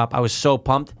came up. I was so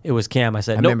pumped. It was Cam. I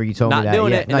said, I nope, remember you told me not that,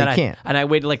 doing yeah. it. No, and you then can't. And I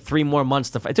waited like 3 more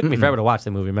months to. It took me forever to watch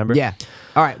the movie. Remember? Yeah.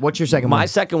 All right. What's your second My one?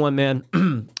 second one, man.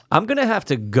 I'm gonna have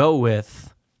to go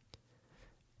with.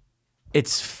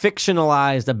 It's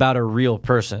fictionalized about a real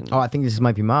person. Oh, I think this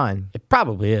might be mine. It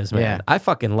probably is, man. Yeah. I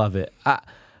fucking love it.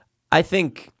 I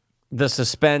think the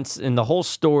suspense and the whole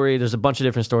story, there's a bunch of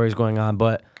different stories going on,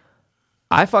 but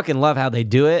I fucking love how they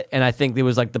do it, and I think it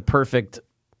was like the perfect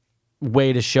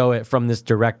way to show it from this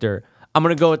director. I'm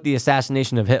going to go with the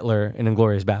assassination of Hitler in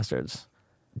Inglourious Bastards.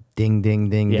 Ding, ding,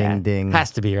 ding, Yeah. ding, ding.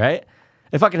 Has to be, right?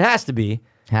 It fucking has to be.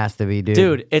 Has to be, dude.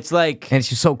 Dude, it's like... And it's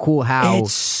just so cool how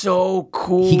it's so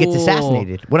cool. he gets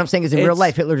assassinated. What I'm saying is, in real It's-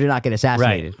 life, Hitler did not get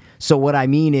assassinated. So what I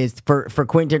mean is, for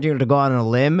Quentin Tarantino to go out on a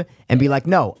limb and be like,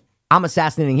 "No, I'm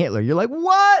assassinating Hitler," you're like,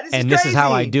 "What? This is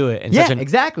how I crazy." do it in Yeah, such an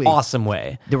exactly. awesome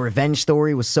way. The revenge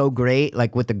story was so great,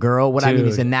 like with the girl. What I mean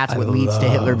is, Dude, and that's I what leads to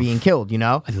Hitler being killed. You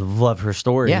know, I love her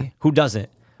story. Yeah. Who doesn't?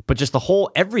 But just the whole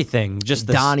everything, just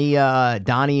the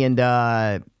Donnie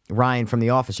and Ryan from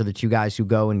The Office are the two guys who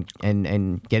go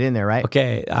and get in there, right?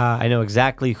 Okay, I know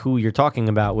exactly who you're talking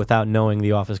about without knowing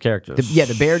the Office characters.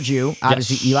 The Bear Jew,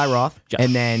 obviously Eli Roth, Yes.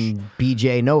 and then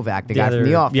B.J. Novak, the guy from other-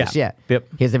 The Office. yeah. Yep.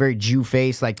 He has the very Jew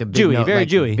face, like the big Jewy, very like,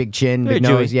 Jewy. big chin, Very big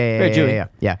nose. Jewy. Yeah, Very yeah, Jewy.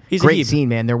 yeah. He's a Great Hebrew. scene,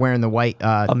 man. They're wearing the white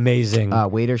Amazing.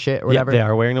 waiter shit or Yep, whatever. they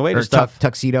are wearing the waiter or stuff.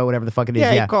 tuxedo, whatever the fuck it is.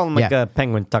 yeah, Yeah, you call him like yeah. a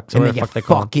penguin tux, or And they whatever the get fuck they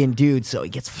call him. fucking dude, so he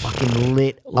gets fucking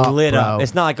lit up, Lit bro. up.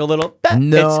 It's not like a little.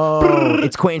 No,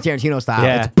 it's Quentin Tarantino style.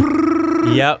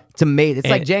 Yeah. It's amazing. It's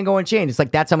like And- Django Unchained. It's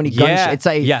like that's how many gunshots. Yeah, It's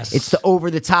like yes. it's the over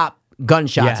the top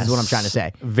gunshots Yes. is what I'm trying to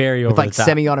say. Very with over like the top.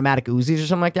 semi-automatic Uzis or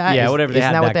something like that. Yeah, whatever they isn't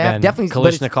had that what back they have? then. Definitely,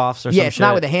 but it's- Kalashnikovs or yeah, some it's not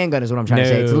shit. with a handgun, is what I'm trying to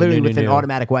say. It's literally with an no.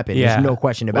 automatic weapon. There's no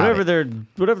question about whatever it.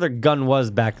 Whatever their gun was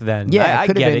back then. Yeah, it I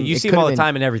could've get been- it. You it see them all the could've been-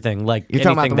 time and everything. Like You're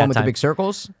talking about anything the one that with time. the big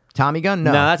circles? Tommy gun?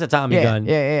 No, No, that's a Tommy yeah, gun.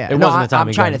 Yeah. It no, wasn't a Tommy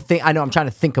I'm trying gun. to think. I know. I'm trying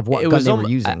to think of what gun they were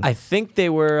using. I think they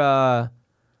were.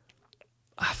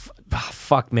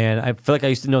 Fuck, man. I feel like I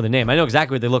used to know the name. I know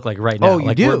exactly what they look like right now. Oh, you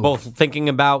like do? We're both thinking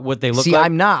about what they look See, like.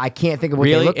 I'm not. I can't think of what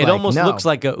really. they look like. It almost No. looks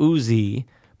like a Uzi,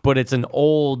 but it's an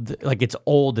old. Like it's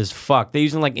old as fuck. They're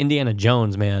using like Indiana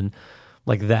Jones, man,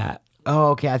 like that. Oh,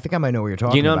 okay. I think I might know what you're talking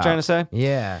about. Do you know what I'm trying to say?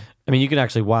 Yeah. I mean, you can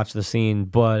actually watch the scene,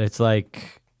 but it's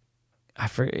like,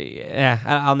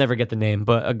 I'll never get the name,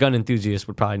 but a gun enthusiast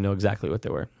would probably know exactly what they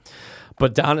were.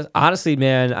 But honestly,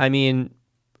 man, I mean,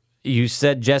 you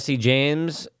said Jesse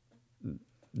James.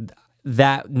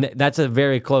 That's a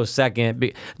very close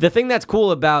second. The thing that's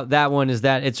cool about that one is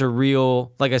that it's a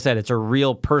real, like I said, it's a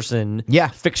real person. Yeah.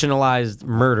 Fictionalized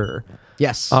murder.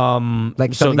 Yes. so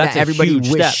Like something that's that a everybody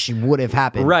huge wish step. would have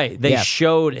happened. Right. They Yeah.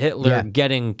 showed Hitler Yeah.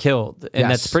 getting killed, and Yes.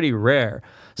 that's pretty rare.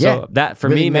 So Yeah. that for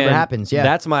Really me, never man, happens, yeah.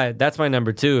 that's my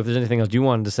number 2. If there's anything else you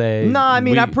wanted to say, No, I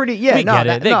mean, I'm pretty. Yeah, we no, get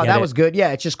that, it. They no, get that it. was good. Yeah,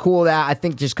 it's just cool that I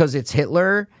think just because it's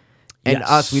Hitler and Yes.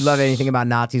 us, we love anything about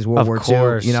Nazis, World Of War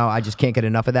course. II. You know, I just can't get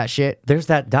enough of that shit. There's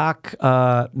that doc.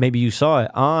 Maybe you saw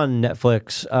it on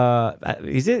Netflix.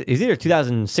 Is it either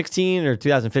 2016 or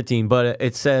 2015? But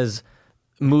it says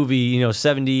movie.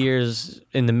 70 years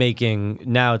in the making.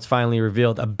 Now it's finally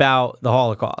revealed about the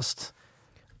Holocaust.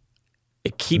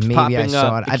 It keeps Maybe popping I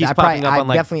saw up. it. It keeps I popping up on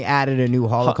like definitely added a new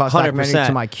Holocaust documentary 100%.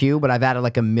 to my queue, but I've added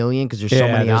like a million because there's so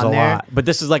many there's on a there. lot. But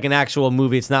this is like an actual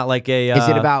movie. It's not like a.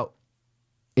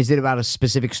 Is it about a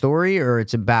specific story, or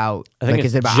it's about I think like it's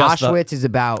is it about just the- Auschwitz? Is it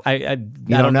about I don't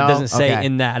don't know. know? It doesn't say Okay.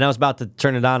 in that. And I was about to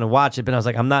turn it on and watch it, but I was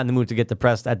like, I'm not in the mood to get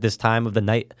depressed at this time of the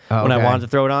night Oh, when I okay. wanted to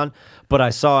throw it on. But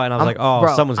I saw it and I was like, oh,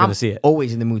 Bro, someone's I'm gonna see it.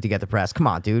 Always in the mood to get depressed. Come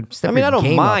on, dude. Step I mean, your I don't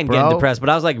game mind up, getting bro. depressed, but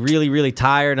I was like really, really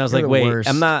tired, and I was You're like, the wait, worst.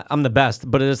 I'm the best,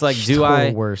 but it's like, do Total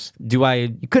I? worst. Do I?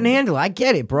 You couldn't handle it. I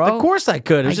get it, bro. Of course I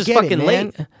could. It was I just get it, fucking man.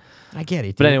 late. I get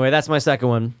it. But dude. anyway, that's my second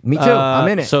one. Me too. I'm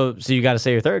in it. So you got to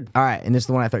say your third. All right, and this is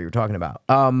the one I thought you were talking about.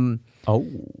 Oh.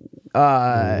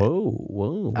 Whoa.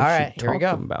 What all right, you here we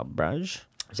go. talking about, Braj?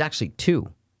 There's actually 2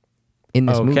 in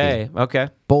this Okay. movie. Okay.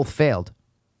 Both failed,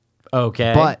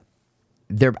 Okay. but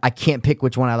I can't pick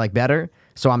which one I like better,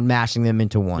 so I'm mashing them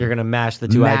into one. you're gonna mash the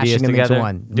two mashing ideas them together. into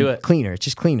one. Do it. Cleaner. It's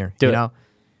just cleaner. Do you it. know.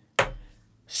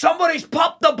 Somebody's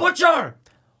popped the butcher!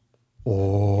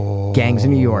 Gangs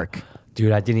in New York.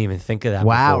 Dude, I didn't even think of that.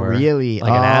 Wow, before. really? Like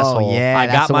an Oh, asshole. yeah, I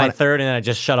that's got the my one- third, and then I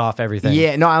just shut off everything.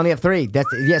 Yeah, no, I only have 3.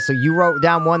 So you wrote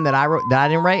down one that I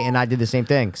didn't write, and I did the same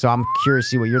thing. So I'm curious to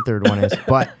see what your third one is.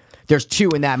 But there's 2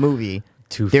 in that movie.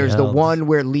 There's the failed. one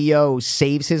where Leo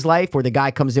saves his life, where the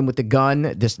guy comes in with the gun.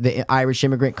 The Irish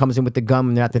immigrant comes in with the gun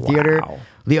when they're at the theater.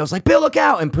 Leo's like, Bill, look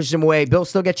out, and pushes him away. Bill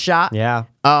still gets shot. Yeah.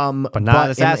 But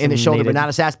not in the shoulder, but assassinated. not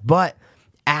assassinated. But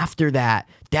after that,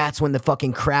 that's when the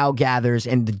fucking crowd gathers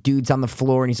and the dude's on the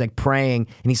floor and he's like praying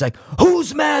and he's like,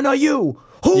 "Whose man are you?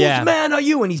 Whose Yeah. man are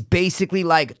you?" And he's basically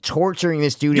like torturing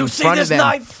this dude in see front this of them.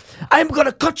 knife? I'm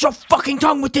gonna cut your fucking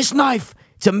tongue with this knife.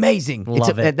 It's amazing.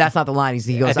 Love it. That's not the line.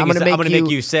 He goes, I think "I'm gonna it's, make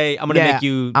you say. I'm gonna Yeah, make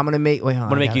you. I'm gonna make. Wait, hold I'm on,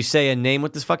 gonna I make got you it. say a name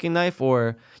with this fucking knife,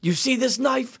 or you see this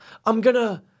knife? I'm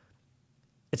gonna.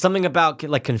 It's something about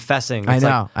like confessing. I It's know.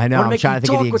 like, I know. wanna I'm make trying you to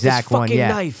think of talk the with this exact one. fucking Yeah.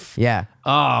 Knife. Yeah.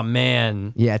 Oh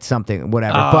man. Yeah, it's something,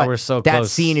 whatever. Oh, but we're so that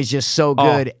close. scene is just so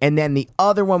good. And then the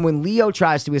other one when Leo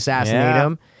tries to assassinate Yeah.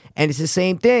 him, and it's the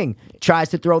same thing. Tries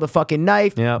to throw the fucking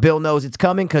knife. Yep. Bill knows it's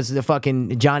coming because the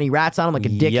fucking Johnny rats on him like a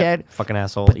dickhead. Yep. Fucking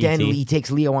asshole. But then E.T. he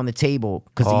takes Leo on the table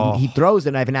because Oh. he throws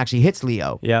the knife and actually hits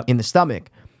Leo Yep. in the stomach.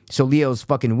 So Leo's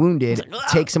fucking wounded,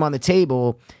 takes him on the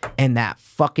table, and that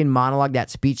fucking monologue, that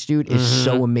speech, dude, is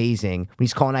so amazing. When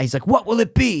he's calling out, he's like, "What will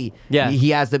it be?" Yeah.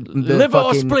 he has the Liver or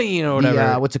fucking, spleen or the,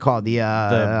 whatever. what's it called?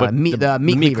 The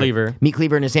meat cleaver. meat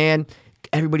cleaver in his hand.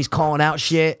 Everybody's calling out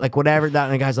shit, like whatever.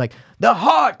 And the guy's like, the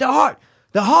heart.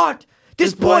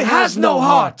 This boy has no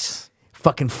heart.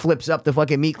 Fucking flips up the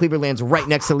fucking meat cleaver, lands right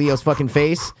next to Leo's fucking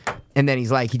face. And then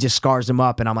he's like, he just scars him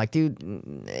up. And I'm like, dude,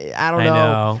 I don't I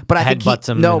know. But I think Headbutts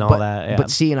him no, and all but, that, yeah. But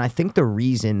see, and I think the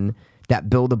reason that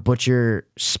Bill the Butcher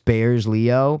spares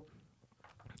Leo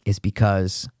is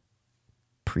because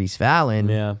Priest Fallon.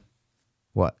 Yeah.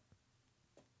 What?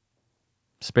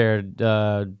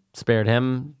 Spared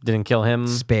him. Didn't kill him.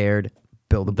 Spared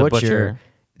Bill the The Butcher. Butcher.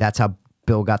 That's how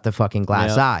Bill got the fucking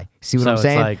glass Yep. eye. See what So I'm it's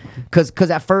saying? like-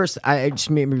 Because at first I just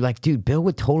made me like, dude, Bill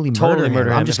would totally murder him.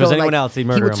 murder I'm him. just If it was going anyone like, else, he'd he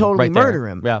murder would him totally right there. murder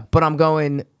him. Yeah. But I'm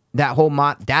going that whole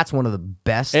that's one of the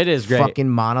best. It is great. Fucking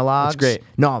monologues. It's great.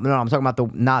 No, I'm talking about the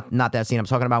not that scene. I'm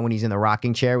talking about when he's in the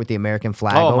rocking chair with the American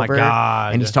flag Oh, over, my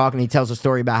God. and he's talking. He tells a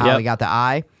story about how Yep. he got the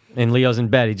eye. And Leo's in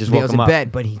bed. He just Leo's woke in him up.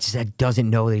 bed, but he just doesn't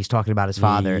know that he's talking about his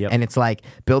father. Yep. And it's like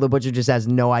Bill the Butcher just has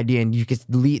no idea. And you could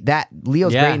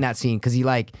Leo's Yeah. great in that scene because he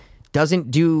like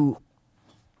doesn't do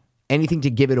anything to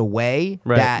give it away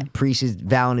Right. that Priest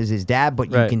Vallon is his dad, but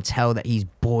you Right. can tell that he's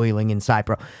boiling inside,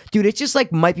 bro. Dude, it's just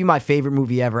like might be my favorite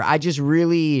movie ever. I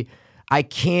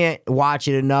can't watch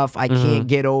it enough. I Mm-hmm. can't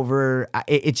get over.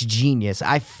 It's genius.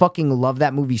 I fucking love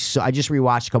that movie. So I just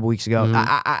rewatched a couple weeks ago. Mm-hmm.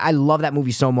 I love that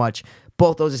movie so much.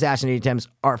 Both those assassination attempts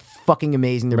are fucking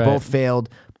amazing. They're Right. both failed,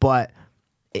 but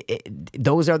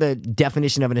those are the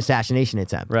definition of an assassination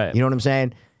attempt. Right. You know what I'm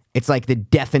saying? It's like the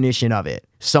definition of it.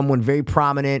 Someone very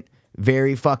prominent,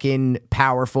 very fucking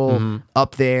powerful, Mm-hmm.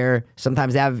 up there.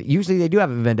 Sometimes usually they do have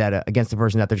a vendetta against the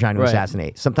person that they're trying to Right.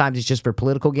 assassinate. Sometimes it's just for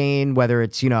political gain, whether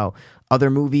it's, other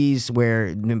movies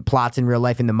where plots in real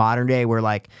life in the modern day where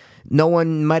like no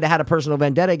one might have had a personal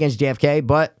vendetta against JFK,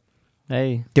 but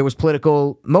Hey, there was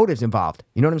political motives involved.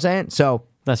 You know what I'm saying? So,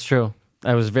 that's true.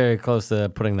 I was very close to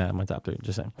putting that in my top 3.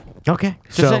 Just saying. okay.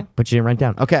 saying. But you didn't write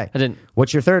down. Okay. I didn't.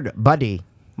 What's your third, buddy?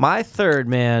 My third,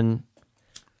 man.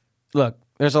 Look,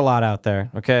 there's a lot out there,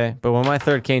 okay? But when my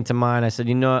third came to mind, I said,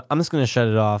 you know what? I'm just going to shut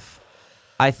it off.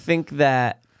 I think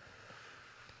that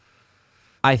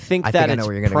I know it's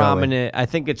where you're gonna go with. prominent. I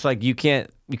think it's like you can't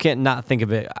not think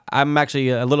of it. I'm actually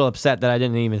a little upset that I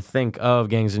didn't even think of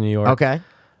Gangs of New York. Okay.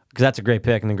 Because that's a great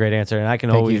pick and a great answer, and I can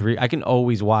Thank always you. I can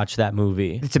always watch that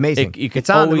movie. It's amazing. You can It's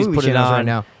on the always movie put it channels on right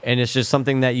now. and it's just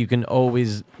something that you can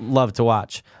always love to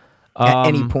watch. At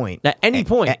any point. At any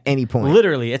point. At any point.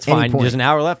 Literally, it's Any fine. point. There's an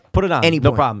hour left. Put it on. Any no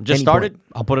point. problem. Just Any started. point.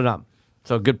 I'll put it on.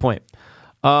 So good point.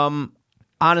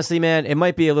 Honestly, man, it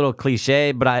might be a little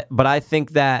cliche, but I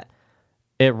think that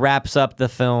it wraps up the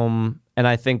film, and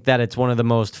I think that it's one of the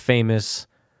most famous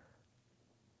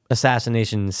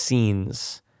assassination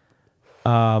scenes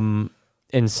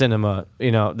in cinema.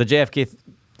 The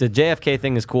JFK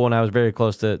thing is cool, and I was very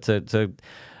close to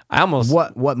I almost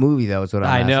What movie though is what I'm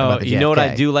I asking know. about the You know what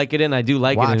I JFK. do like it in? I do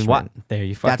like it in Watchmen. there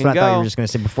you fucking That's what go. I thought you were just going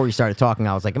to say before you started talking.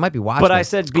 I was like, it might be Watchmen. But I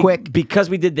said It's quick. because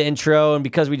we did the intro and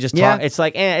because we just Yeah. talked. It's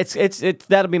like it's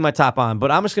that'll be my top on.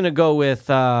 But I'm just gonna go with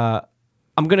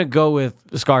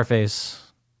Scarface.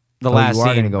 The last you are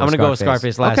scene. gonna go I'm with gonna go with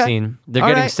Scarface. Scarface last Okay. scene. They're All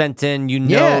getting right. sent in.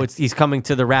 Yeah. He's coming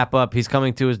to the wrap up. He's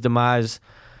coming to his demise.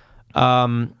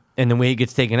 And the way he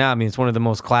gets taken out, I mean, it's one of the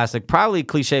most classic, probably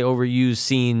cliche, overused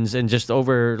scenes, and just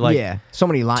over like yeah, so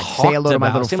many lines. talked Say hello to my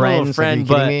about. little Say friends. little friend,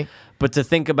 Like, are you kidding me? But to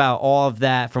think about all of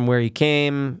that from where he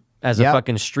came as a Yep.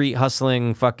 fucking street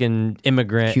hustling fucking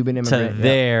immigrant, Cuban immigrant, to yep.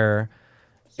 there,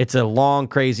 it's a long,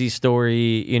 crazy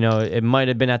story. You know, it might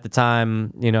have been at the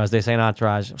time, you know, as they say in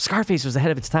Entourage, Scarface was ahead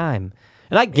of its time.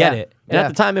 And I get Yeah. it. And Yeah. at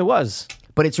the time it was.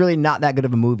 But it's really not that good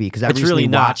of a movie because I It's recently really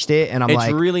not. watched it and I'm It's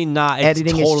like, really not. It's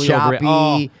editing totally is choppy.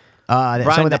 over- some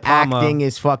Brian of the De Palma. acting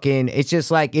is fucking. It's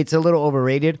just like it's a little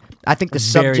overrated. I think the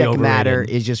Very subject matter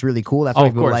overrated. is just really cool. That's Oh, why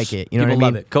of people course. like it. You know People what I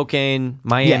love mean? it. Cocaine,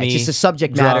 Miami. Yeah, it's just a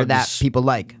subject matter that drugs, people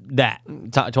like. That.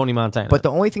 Tony Montana. But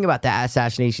the only thing about that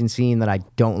assassination scene that I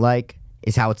don't like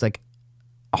is how it's like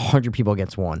 100 people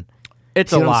against one.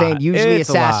 it's See a what lot. I'm saying? Usually It's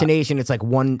a lot. assassination, it's like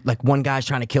one guy's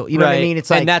trying to kill. You know what I Right. mean? It's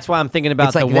like, and that's why I'm thinking about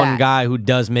it's the like one that. guy who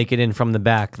does make it in from the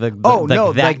back. That no,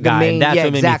 guy. like the main- That's yeah,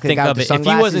 what made exactly, me the think guy of with it. the If he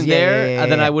wasn't sunglasses, yeah, there, yeah, yeah,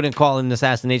 then yeah. I wouldn't call it an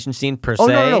assassination scene per Oh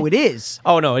se. no, it is.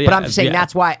 Oh no, yeah. But I'm just saying yeah.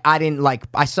 that's why I didn't like.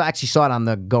 Actually saw it on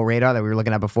the Go radar that we were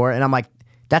looking at before, and I'm like,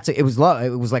 it was low. It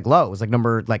was like low. It was like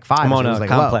number 5. I'm or on something. It a was like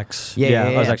Complex. Low. Yeah,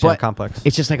 I was actually on But Complex.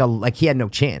 It's just like he had no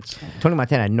chance. Tony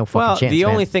Montana had no fucking Well, chance. the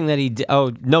man. only thing that he did,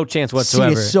 no chance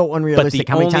whatsoever. so unrealistic. But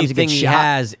the How many only times he thing gets he shot?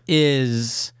 has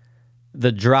is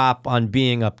the drop on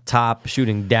being up top,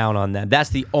 shooting down on them. That's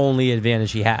the only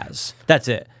advantage he has. That's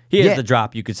it. He has Yeah. the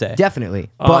drop, you could say. Definitely,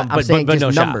 but I'm saying but just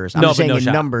no shot. numbers. No, I'm just but saying no in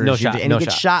shot. numbers. No shot. And No he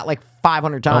gets shot. shot like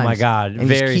 500 times. Oh my God, and he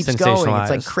very just keeps going. It's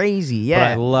like sensationalized. crazy.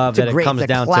 Yeah, I love it's a that it great, comes it's a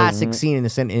down to classic scene in the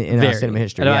cinema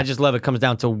history. And Yeah. I just love it comes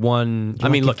down to one. I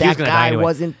mean, Like, look, if he was that gonna die guy anyway.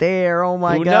 wasn't there. Oh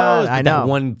my Who god, knows? I But know. that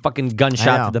one fucking I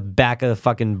gunshot know. to the back of the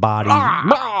fucking body.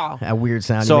 That weird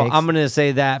sound. So he makes. I'm gonna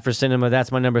say that for cinema. That's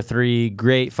my number 3.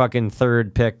 Great fucking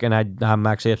third pick, and I'm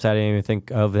actually upset I didn't even think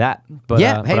of that. But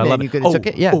Yeah, hey, but I man, love you it. could've took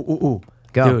it. Yeah. Ooh.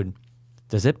 Go. Dude.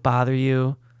 Does it bother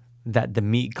you that the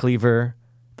meat cleaver,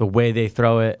 the way they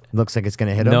throw it, Looks like it's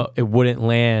gonna hit him. no, it wouldn't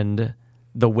land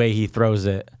the way he throws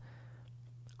it?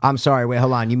 I'm sorry. Wait,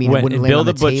 hold on. You mean it When wouldn't land Bill on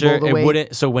the the Butcher, table the way? it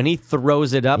wouldn't. So when he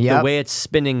throws it up, the Yep. way it's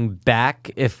spinning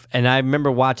back, and I remember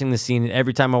watching the scene, and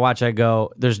every time I watch, I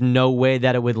go, "There's no way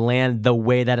that it would land the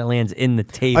way that it lands in the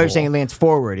table." Oh, you're saying it lands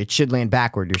forward. It should land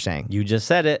backward. You're saying. You just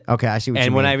said it. Okay, I see what you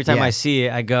and mean. every time Yeah. I see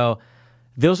it, I go,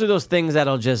 "Those are those things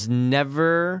that'll just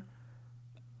never."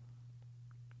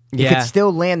 It could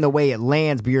still land the way it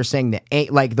lands, but you're saying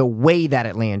the way that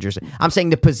it lands. I'm saying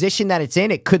the position that it's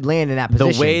in, it could land in that the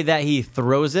position. way that he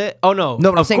throws it. Oh no,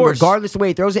 No, but I'm of saying course, regardless of the way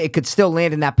he throws it, it could still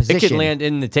land in that position. it could land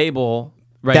in the table.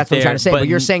 Right That's what I'm there, trying to say, but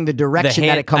you're saying the direction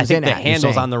that it comes I think in the at, you're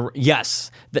handle's saying. on the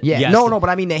yes. Yeah, yes. no, but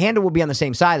I mean the handle will be on the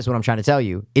same side. Is what I'm trying to tell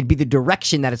you. It'd be the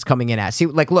direction that it's coming in at. See,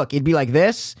 like, look, it'd be like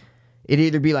this. It'd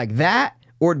either be like that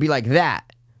or it'd be like that.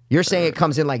 You're saying it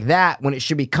comes in like that when it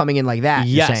should be coming in like that.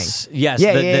 You're Yes, saying. yes.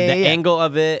 Yeah, the yeah. angle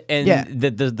of it and Yeah.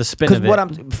 the spin Because of it.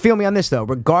 what feel me on this though.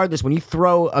 Regardless, when you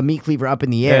throw a meat cleaver up in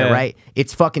the air, Yeah. right?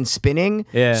 It's fucking spinning.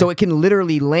 Yeah. So it can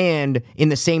literally land in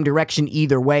the same direction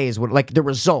either way. Is what like the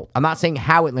result. I'm not saying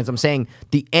how it lands. I'm saying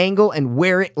the angle and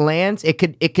where it lands. It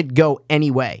could go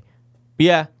any way.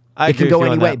 yeah, I It can agree go with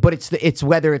you on any way. that. But it's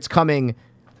whether it's coming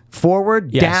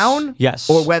forward, Yes. down, Yes.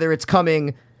 or whether it's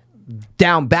coming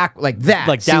down back like that.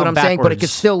 Like See down what I'm saying? But it could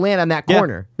backwards. still land on that Yeah.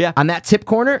 corner. Yeah. On that tip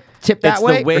corner, tip that it's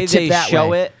way, the way or tip they that show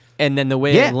way. it, and then the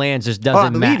way Yeah. it lands just Oh, I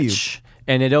doesn't believe you. match.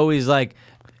 And it always like,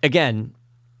 again,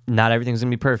 not everything's gonna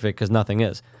be perfect because nothing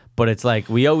is. But it's like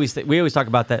we always talk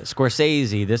about that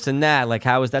Scorsese, this and that. Like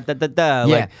how is that? Yeah.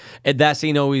 Like and that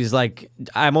scene always like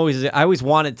I always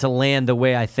want it to land the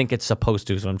way I think it's supposed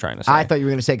to. Is what I'm trying to say. I thought you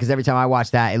were gonna say because every time I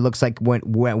watch that, it looks like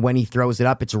when he throws it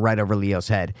up, it's right over Leo's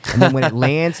head, and then when it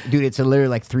lands, dude, it's literally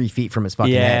like 3 feet from his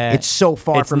fucking Yeah. head. It's so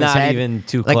far It's from his not head, even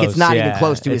too like it's close. not even Yeah.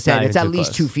 close to his It's not head. It's even at too least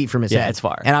close. 2 feet from his Yeah, head. it's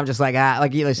far. And I'm just like,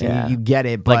 listen, Yeah. you get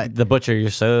it, but like the butcher, you're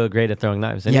so great at throwing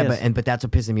knives. And yeah, he is. but that's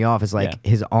what pissing me off is like Yeah.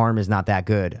 his arm is not that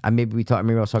good. Maybe I was talking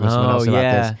to someone Oh, else about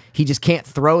yeah. this. He just can't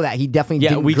throw that. He definitely Yeah,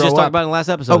 didn't we grow just up. talked about it in the last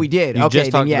episode. Oh, we did. You Okay,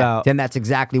 just then talked yeah, about then that's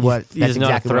exactly what he doesn't know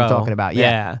how to I'm throw. talking about.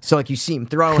 Yeah. So like you see him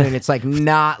throwing, and it's like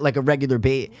not like a regular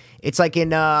bait. It's like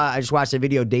in I just watched a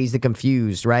video, Dazed and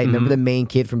Confused. Right? Remember the main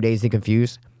kid from Dazed and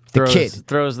Confused? The kid.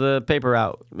 throws the paper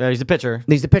out. He's a pitcher.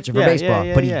 He's the pitcher for Yeah, baseball,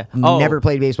 yeah, but he yeah. Oh, never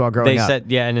played baseball growing They up.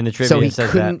 said and in the trivia so he it says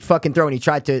couldn't that. fucking throw, and he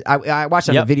tried to. I watched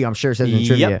it on Yep. the video. I'm sure it says in the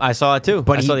trivia. Yep, I saw it too.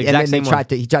 But I saw the and exact then same they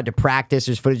one. he tried to practice.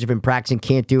 There's footage of him practicing.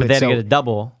 Can't do it. But they had so to get a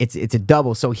double. It's a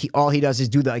double. So all he does is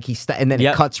do the and then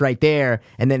Yep. it cuts right there,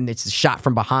 and then it's a shot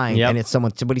from behind, Yep. and it's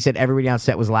someone. But he said everybody on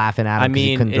set was laughing at him. I 'cause he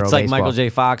mean, couldn't throw it's like baseball. Michael J.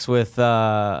 Fox with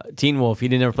Teen Wolf. He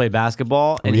didn't ever play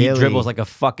basketball, and he Really? dribbles like a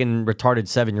fucking retarded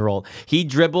 7-year-old. He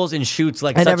dribbles and shoots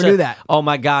like I such never knew that. Oh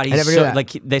my god, he's never knew so that.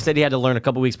 like they said he had to learn a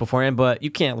couple weeks beforehand, but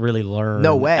you can't really learn.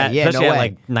 No way. Yeah, especially no at way.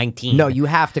 like 19. No, you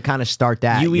have to kind of start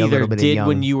that. you a either little bit did young.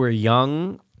 when you were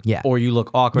young, Yeah. or you look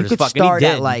awkward You as could fuck. And he start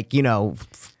did. at like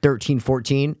 13,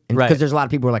 14. And Right. because there's a lot of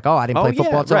people who are like, oh, I didn't play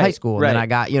football until high school. And then I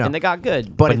got, and they got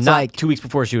good. But But it's not like- 2 weeks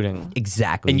before shooting.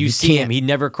 Exactly. And you see him, can't- he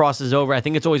never crosses over. I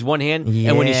think it's always one hand.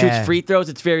 And when he shoots Yeah. free throws,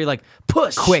 it's very like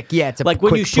push. Quick, yeah, it's a like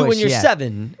when you quick shoot when push, you're yeah.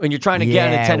 7, when you're trying to get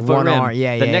on a Yeah, 10-foot one rim. arm,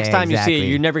 yeah, the yeah, next time you see it, exactly.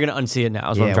 you're never going to unsee it now,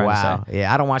 is what I'm Yeah, trying wow. to say.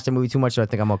 Yeah, I don't watch the movie too much, so I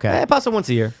think I'm okay. It pops up once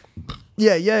a year.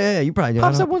 Yeah. You probably do.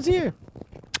 Pops up once a year.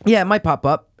 Yeah, it might pop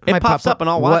up. It might pops pop up and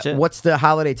I'll watch it. What's the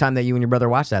holiday time that you and your brother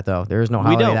watch that, though? There is no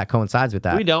holiday don't. that coincides with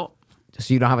that. We don't.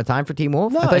 So you don't have a time for Teen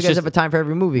Wolf? No, I thought you it's guys just- have a time for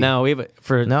every movie. No, we have it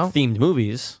for No? themed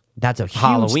movies. That's a huge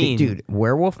Halloween. dude.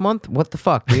 Werewolf month? What the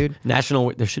fuck, dude? There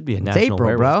should be a National April,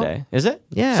 Werewolf bro. Day. Is it?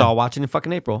 Yeah. So I'll watch it in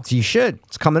fucking April. So you should.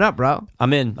 It's coming up, bro.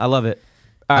 I'm in. I love it.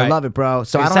 All I right. love it, bro.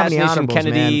 So I don't have any Assassination honorables,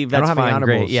 Kennedy, man. I don't that's have any fine.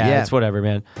 Great. honorables. Yeah, it's whatever,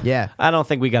 man. Yeah. I don't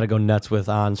think we got to go nuts with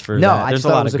ons for No, that. I There's just a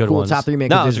thought lot it was of a good cool ones. top 3 man.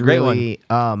 No, because it's a there's great one.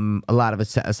 really a lot of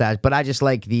assassins. But I just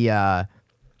like the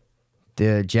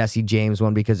Jesse James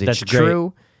one because it's That's great.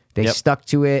 true. They Yep. stuck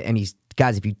to it, and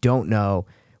guys, if you don't know,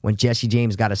 when Jesse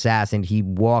James got assassinated, he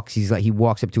walks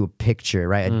up to a picture,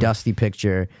 right, a dusty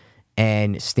picture,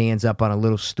 and stands up on a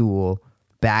little stool,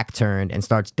 back turned, and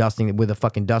starts dusting it with a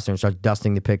fucking duster and starts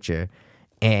dusting the picture.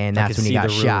 And I that's can when he see got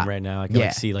the room shot. right now. I can,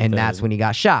 like, see, like, and the- that's when he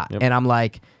got shot. Yep. And I'm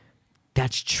like,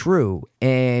 that's true.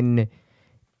 And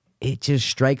it just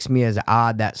strikes me as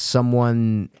odd that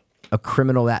a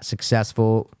criminal that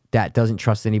successful, that doesn't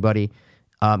trust anybody,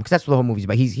 because that's what the whole movie's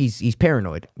about. He's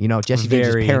paranoid. You know, Jesse James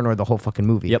Very. is paranoid the whole fucking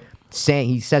movie. Yep.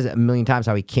 He says it a million times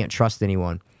how he can't trust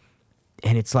anyone,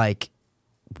 and it's like,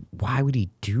 why would he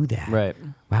do that? Right.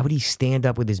 Why would he stand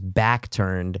up with his back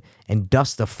turned and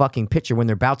dust the fucking picture when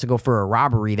they're about to go for a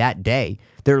robbery that day?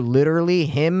 They're literally,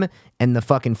 him and the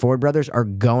fucking Ford brothers are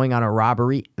going on a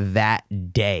robbery that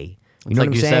day. You It's know like what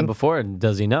I'm you saying? said before,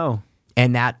 does he know?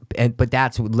 But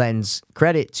that's what lends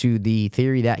credit to the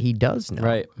theory that he does know.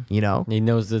 Right. You know? He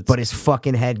knows that. But his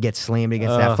fucking head gets slammed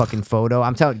against that fucking photo.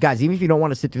 I'm telling you, guys, even if you don't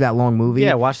want to sit through that long movie,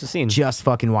 Yeah, watch the scene. Just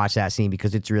fucking watch that scene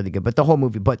because it's really good. But the whole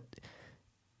movie,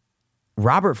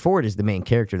 Robert Ford is the main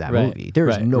character of that Right, movie. There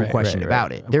is right, no right, question right,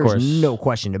 about right. it. Of There course. is no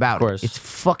question about Of course. it. It's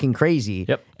fucking crazy.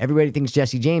 Yep. Everybody thinks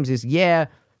Jesse James is,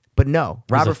 but no.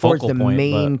 He's a Robert Ford's focal the point,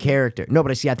 main but- character. No,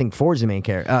 but I think Ford's the main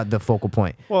character, the focal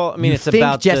point. Well, I mean, You it's think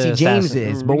about Jesse the James assassin-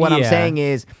 is, but what I'm yeah. saying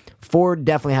is Ford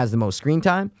definitely has the most screen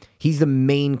time. He's the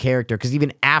main character because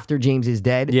even after James is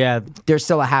dead, Yeah. there's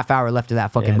still a half hour left of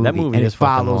that fucking Yeah, movie, that movie and is it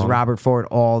fucking follows long. Robert Ford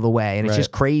all the way, and it's Right.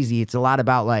 just crazy. It's a lot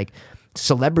about like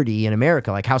celebrity in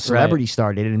America, like how celebrity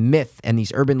started, and myth, and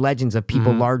these urban legends of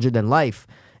people larger than life.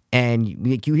 And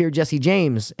you hear Jesse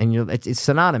James, and it's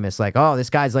synonymous. Like, oh, this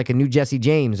guy's like a new Jesse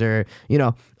James, or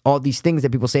all these things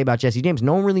that people say about Jesse James.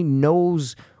 No one really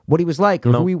knows what he was like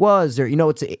or who he was, or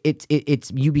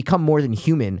it's you become more than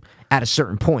human at a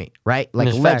certain point, right? Like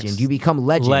There's legend, facts. you become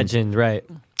legend. Legend, right?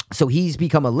 So he's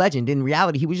become a legend. In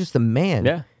reality, he was just a man.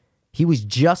 Yeah. He was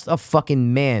just a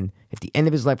fucking man. At the end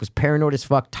of his life, was paranoid as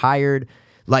fuck, tired,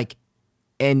 like,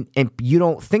 and you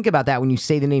don't think about that when you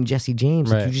say the name Jesse James.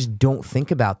 Like, Right. you just don't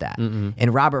think about that.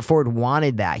 And Robert Ford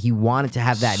wanted that. He wanted to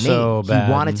have that So name. bad.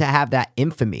 He wanted to have that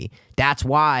infamy. That's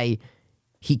why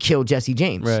he killed Jesse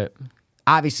James. Right.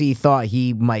 Obviously, he thought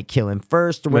he might kill him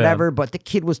first or whatever, but the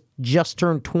kid was just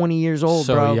turned 20 years old,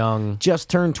 So bro. young. Just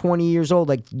turned 20 years old.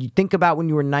 Like, you think about when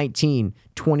you were 19,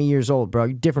 20 years old, bro.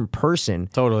 You're a different person.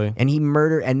 Totally. And he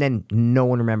murdered, and then no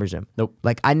one remembers him. Nope.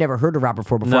 Like, I never heard of Robert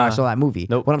Ford before I Nah. saw that movie.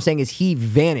 Nope. What I'm saying is he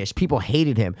vanished. People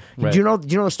hated him. Right. Do you know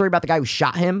the story about the guy who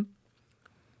shot him?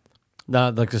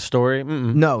 Not like the story.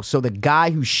 Mm-mm. No. So the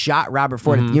guy who shot Robert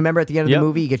Ford, you remember at the end of Yep. the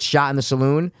movie, he gets shot in the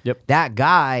saloon? Yep. That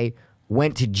guy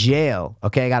went to jail,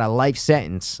 okay, got a life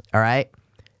sentence, all right?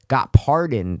 Got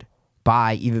pardoned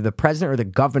by either the president or the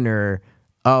governor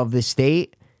of the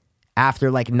state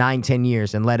after like 9-10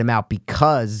 years and let him out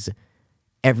because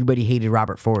everybody hated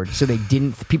Robert Ford. So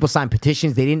people signed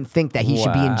petitions. They didn't think that he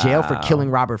should be in jail for Wow. killing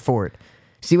Robert Ford.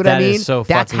 See what I That mean? is so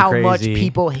That's fucking how much crazy.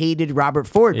 people hated Robert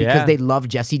Ford because Yeah. they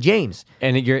loved Jesse James.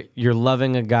 And you're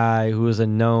loving a guy who is a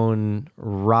known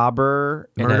robber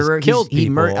and Murderer. has killed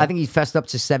people. I think he fessed up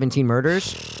to 17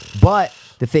 murders. But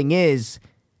the thing is,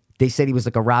 they said he was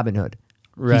like a Robin Hood.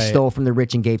 Right. He stole from the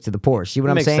rich and gave to the poor. See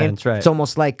what I'm Makes saying? sense, right. It's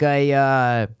almost like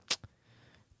I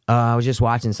was just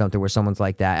watching something where someone's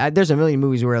like that. There's a million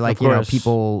movies where like, Of course.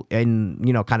 people in,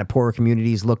 kind of poorer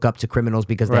communities look up to criminals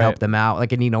because they Right. help them out,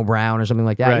 like a Nino Brown or something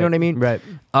like that. You know what I mean? Right.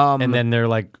 Um, and then they're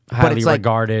like highly it's like-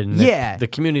 regarded. And yeah. the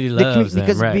community The commu- loves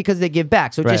them. Right. because they give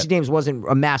back. So Right. Jesse James wasn't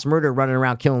a mass murderer running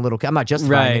around killing little kids. I'm not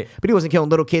justifying Right. it, but he wasn't killing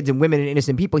little kids and women and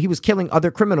innocent people. He was killing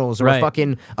other criminals or Right.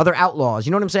 fucking other outlaws.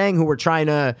 You know what I'm saying? Who were trying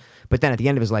to. But then at the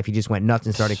end of his life, he just went nuts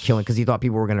and started killing because he thought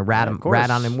people were going to rat of course.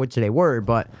 on him, which they were.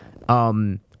 But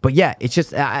But yeah, it's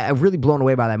just I'm really blown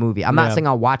away by that movie. I'm not Yeah. saying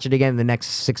I'll watch it again in the next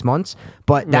 6 months,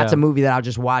 but that's Yeah. a movie that I'll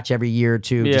just watch every year or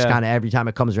two. Just Yeah. kind of every time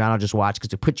it comes around, I'll just watch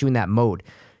because it puts you in that mode.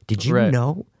 Did you Right.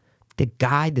 know the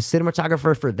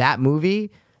cinematographer for that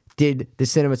movie did the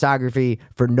cinematography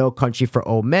for No Country for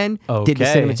Old Men, did the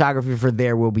Okay. cinematography for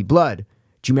There Will Be Blood.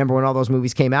 Do you remember when all those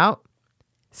movies came out?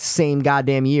 Same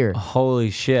goddamn year. Holy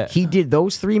shit. He did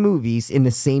those 3 movies in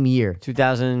the same year.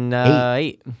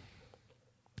 2008.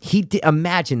 He did,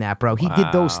 imagine that, bro. He did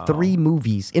those 3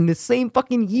 movies in the same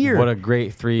fucking year. What a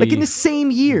great 3. like in the same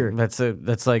year. That's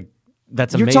amazing.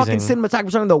 You're talking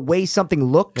cinematography, talking the way something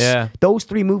looks. Yeah. Those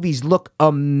 3 movies look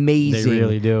amazing. They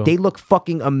really do. They look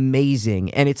fucking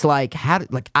amazing. And it's like,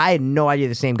 I had no idea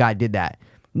the same guy did that.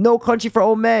 No Country for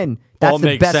Old Men. That's All the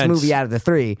makes best sense. movie out of the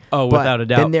 3. Oh, But without a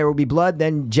doubt. Then There Will Be Blood.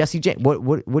 Then Jesse James. What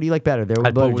do you like better? There Will Be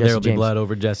I'd Blood put or There Jesse Will Be James? Blood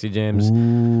over Jesse James.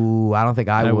 Ooh, I don't think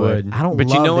I would. I don't But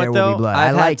love you know There what Will though? Be Blood. I'd I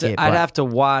have like to, it. I'd but- have to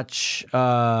watch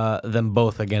them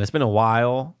both again. It's been a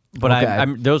while, but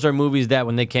Okay. those are movies that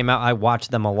when they came out, I watched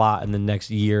them a lot in the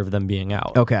next year of them being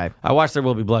out. Okay. I watched There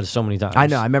Will Be Blood so many times. I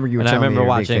know. I remember you were and I telling me remember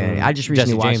you're a big watching. fan. I just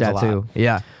recently Jesse watched James a that lot. too.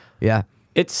 Yeah. Yeah.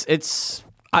 It's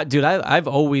dude. I've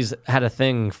always had a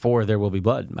thing for There Will Be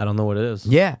Blood. I don't know what it is.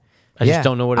 Yeah. I just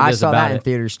don't know what it I is saw about that in it.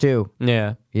 theaters too.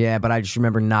 Yeah. Yeah, but I just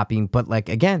remember not being. But like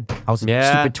again, I was a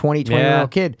Yeah, stupid 20-year yeah.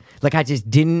 old kid. Like I just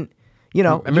didn't. You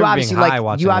know, I remember you being obviously high like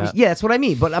watching you obviously that. yeah, that's what I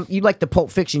mean. But you like the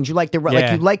Pulp Fictions, you like like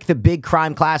Yeah. you like the big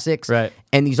crime classics, Right.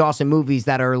 And these awesome movies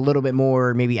that are a little bit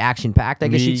more maybe action packed, I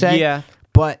guess you'd say. Yeah.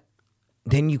 But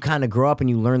then you kind of grow up and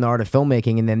you learn the art of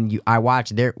filmmaking, and then I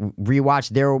rewatched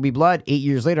There Will Be Blood 8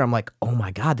 years later. I'm like, oh my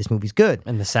god, this movie's good.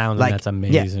 And the sound, Like, that's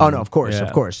amazing. Yeah. Oh no, of course, Yeah.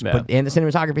 of course. Yeah. But and the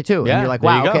cinematography too. Yeah, And you're like,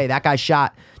 there you wow, go. okay, that guy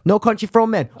shot No Country for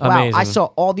Old Men. Wow, I Amazing. saw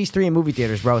all these 3 in movie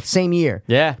theaters, bro. Same year.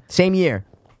 Yeah. Same year.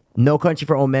 No Country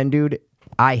for Old Men, dude.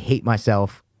 I hate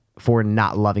myself for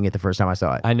not loving it the first time I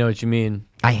saw it. I know what you mean.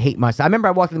 I hate myself. I remember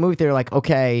I walked in the movie theater like,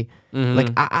 okay, Mm-hmm. like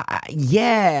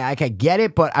yeah, I could get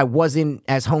it, but I wasn't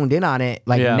as honed in on it.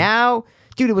 Like Yeah. now,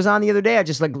 dude, it was on the other day. I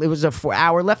just like it was a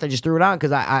 4-hour left. I just threw it on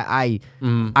because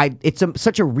it's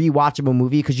such a rewatchable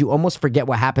movie because you almost forget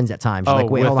what happens at times. You're Oh, like,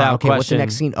 wait, hold on, without okay, what's the question.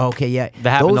 next scene? Okay, yeah, That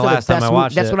happened the are last time best I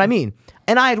watched That's it. what I mean.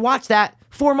 And I had watched that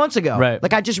 4 months ago. Right.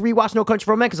 Like I just rewatched No Country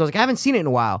for Old Men because I was like, I haven't seen it in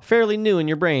a while. Fairly new in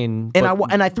your brain. And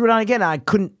but- I threw it on again. And I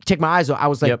couldn't take my eyes off. I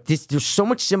was like, Yep. there's so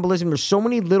much symbolism. There's so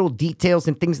many little details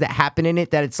and things that happen in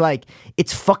it that it's like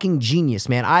it's fucking genius,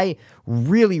 man. I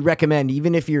really recommend,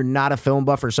 even if you're not a film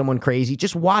buff or someone crazy,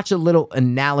 just watch a little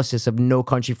analysis of No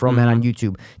Country for Old Men on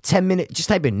YouTube. 10-minute, just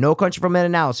type in No Country for Old Men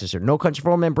analysis or No Country for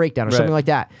Old Men breakdown or something Right. like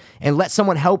that, and let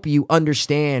someone help you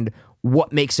understand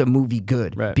what makes a movie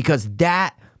good. Right. Because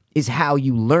that is how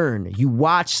you learn. You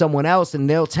watch someone else and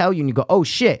they'll tell you and you go, oh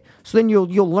shit. So then you'll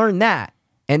learn that.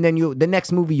 And then the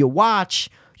next movie you'll watch,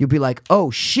 you'll be like, oh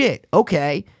shit,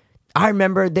 okay. I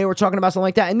remember they were talking about something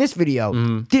like that in this video.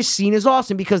 This scene is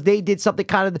awesome because they did something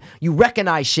kind of, you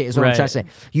recognize shit is what I'm Right. trying to say.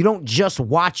 You don't just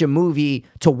watch a movie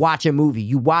to watch a movie.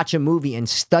 You watch a movie and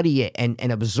study it and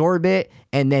absorb it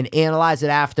and then analyze it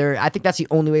after. I think that's the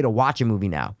only way to watch a movie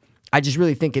now. I just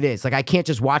really think it is. Like I can't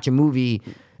just watch a movie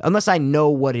unless I know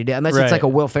what it is, unless it's Right. like a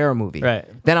Will Ferrell movie. Right.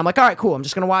 Then I'm like, all right, cool. I'm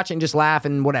just gonna watch it and just laugh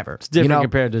and whatever. It's different you know?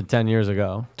 compared to 10 years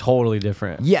ago. Totally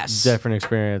different. Yes. Different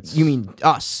experience. You mean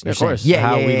us? you're Of course. saying. Yeah,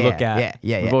 how yeah, we yeah, look yeah, at.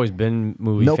 Yeah, yeah. We've always been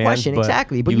movie No fans. question, but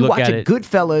exactly. But you look watch at a it-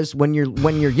 Goodfellas when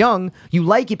you're young, you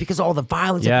like it because of all the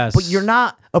violence. Yes. But you're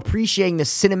not appreciating the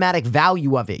cinematic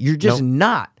value of it. You're just Nope.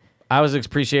 not. I was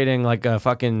appreciating like a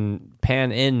fucking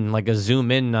pan in, like a zoom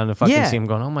in on a fucking Yeah. scene. I'm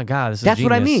going, oh my god, this is That's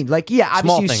what I genius. mean. Like, yeah, obviously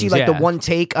Small you see things, like the yeah. one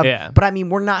take of, Yeah. but I mean,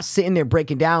 we're not sitting there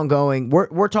breaking down going,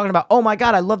 we're talking about, oh my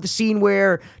God, I love the scene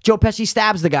where Joe Pesci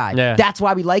stabs the guy. Yeah. That's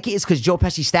why we like it, is because Joe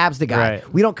Pesci stabs the guy.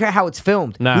 Right. We don't care how it's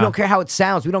filmed. Nah. We don't care how it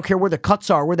sounds. We don't care where the cuts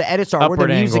are, where the edits are, where Upward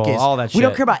the music angle, is. all that We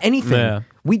don't shit. care about anything. Yeah.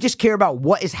 We just care about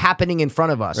what is happening in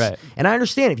front of us. Right. And I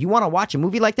understand if you want to watch a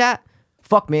movie like that,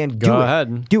 fuck man, do Go it.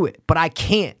 ahead. Do it. But I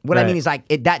can't. What I Right. mean is like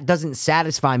that doesn't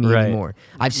satisfy me Right. anymore.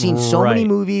 I've seen so many Right.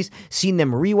 movies, seen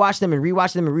them, rewatch them and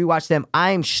rewatch them and rewatch them.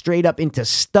 I'm straight up into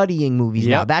studying movies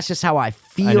now. Yep. That's just how I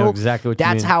feel. I know exactly what you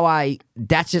that's mean. how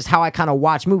that's just how I kind of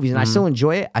watch movies. And I still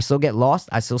enjoy it. I still get lost.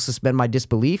 I still suspend my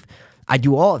disbelief. I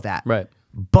do all of that. Right.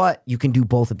 But you can do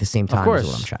both at the same time, is course.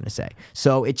 what I'm trying to say.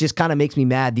 So it just kind of makes me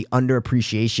mad, the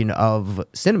underappreciation of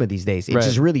cinema these days. It Right.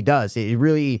 just really does. It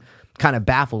really kind of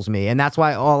baffles me. And that's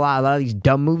why a lot of these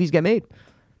dumb movies get made.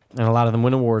 And a lot of them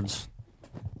win awards.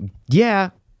 Yeah,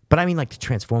 But I mean, like the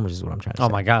Transformers is what I'm trying to say. Oh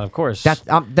my god, of course. That's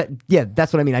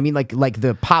what I mean. I mean, like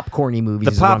the popcorny movies.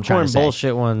 the is what I'm trying popcorn to say.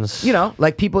 bullshit ones. You know,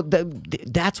 like people.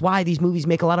 That's why these movies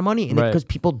make a lot of money, and Right. because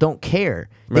people don't care.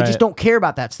 They Right. just don't care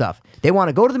about that stuff. They want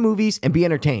to go to the movies and be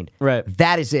entertained. Right.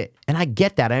 That is it, and I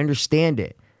get that. I understand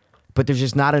it, but there's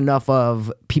just not enough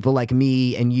of people like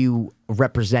me and you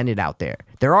represented out there.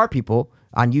 There are people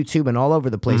on YouTube and all over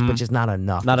the place, but just not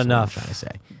enough. Not is what I'm enough. trying to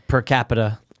say. per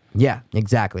capita. Yeah,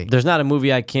 exactly. There's not a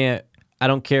movie I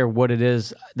don't care what it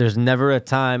is. There's never a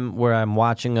time where I'm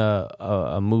watching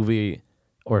a movie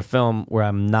or film where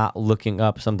I'm not looking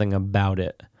up something about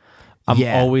it. I'm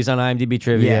Yeah. always on IMDb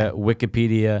trivia, Yeah.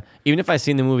 Wikipedia. Even if I've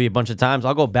seen the movie a bunch of times,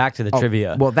 I'll go back to the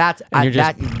trivia. Well, that's And you're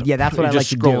just- that's what you're I like just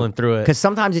to do. scrolling through it. Because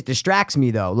sometimes it distracts me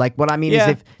though. Like what I mean Yeah.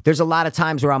 is if there's a lot of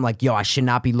times where I'm like, yo, I should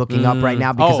not be looking up right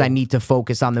now because Oh. I need to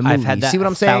focus on the movie. I've had You that see what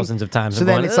I'm saying? thousands of times. So I'm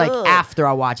then going, it's like "Ugh." after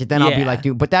I watch it, then I'll be Yeah. like,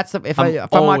 dude. But that's if I'm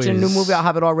I'm watching a new always- movie, I'll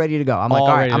have it all ready to go. I'm like, all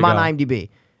all right, ready I'm to on go. IMDb.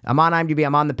 I'm on IMDb.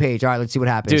 I'm on the page. All right, let's see what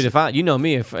happens. Dude, you know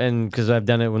me, because I've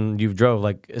done it when you drove.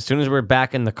 Like as soon as we're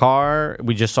back in the car,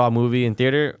 we just saw a movie in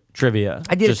theater. Trivia.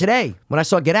 I did it today when I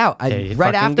saw Get Out. you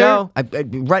Right fucking after, go.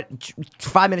 right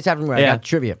 5 minutes after I Yeah. got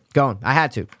trivia going. I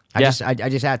had to. I Yeah.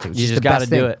 just had to. It's You the just got to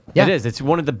best do thing. it. Yeah. It is. It's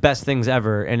one of the best things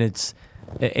ever, and it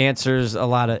answers a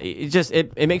lot of.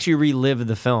 It makes you relive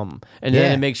the film, and then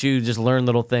Yeah. it makes you just learn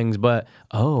little things. But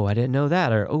I didn't know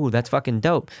that, or that's fucking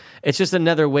dope. It's just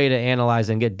another way to analyze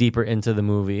and get deeper into the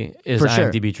movie. Is For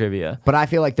sure. IMDb trivia? But I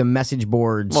feel like the message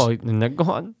boards Well, and they're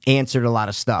gone. answered a lot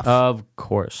of stuff. Of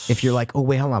course. If you're like, oh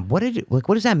wait, hold on, what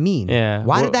does that mean? Yeah.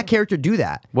 Why Well- did that character do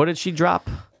that? What did she drop?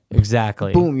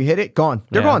 Exactly. Boom, you hit it, gone.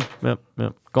 They're Yeah. gone.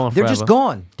 Yep. Gone They're forever. just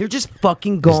gone. They're just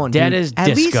fucking gone. dead dude. as At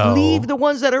least disco. leave the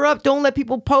ones that are up. Don't let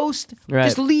people post. Right.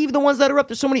 Just leave the ones that are up.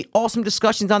 There's so many awesome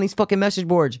discussions on these fucking message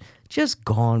boards. Just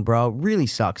gone, bro. Really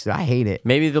sucks. I hate it.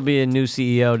 Maybe there'll be a new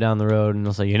CEO down the road, and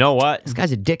they'll say, you know what? This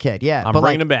guy's a dickhead. Yeah, I'm but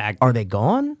bringing like, them back. Are they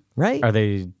gone? Right? Are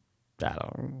they?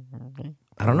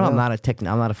 I don't know. I'm not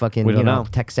a fucking We don't know.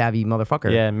 tech savvy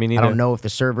motherfucker. Yeah, me I neither. don't know if the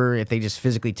server, if they just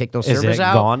physically take those Is servers it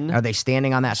out. gone? Are they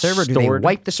standing on that server? Do Stored? they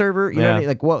wipe the server? You know Yeah. what I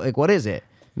mean? Like what is it?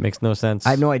 Makes no sense. I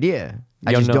have no idea.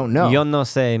 I just don't know. Yo no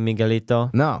sé,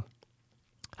 Miguelito. No.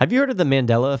 Have you heard of the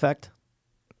Mandela effect?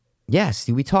 Yes,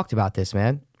 we talked about this,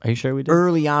 man. Are you sure we did?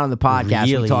 Early on in the podcast,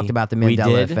 we Really? talked about the We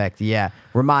Mandela did? effect. Yeah.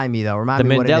 Remind me, though. The Remind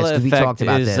me what it is, Mandela 'cause we effect talked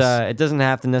about is, this. it doesn't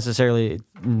have to necessarily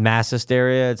mass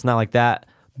hysteria. It's not like that.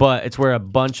 But it's where a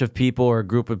bunch of people or a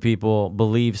group of people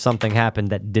believe something happened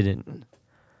that didn't.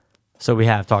 So we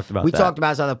have talked about we that. talked about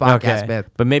this on the podcast, Okay. babe.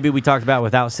 But maybe we talked about it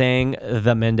without saying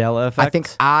the Mandela effect. I think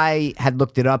I had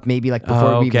looked it up maybe like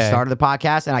before we even okay. started the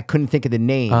podcast, and I couldn't think of the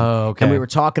name. Oh, okay. And we were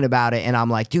talking about it, and I'm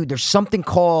like, dude, there's something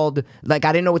called, like,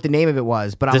 I didn't know what the name of it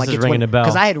was, but I'm This like, is it's ringing a bell.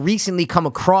 because I had recently come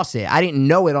across it. I didn't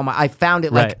know it I found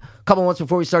it like Right. a couple months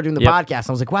before we started doing the Yep. podcast.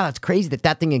 I was like, wow, that's crazy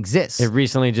that thing exists. It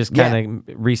recently just Yeah. kind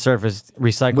of resurfaced,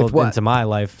 recycled With what? into my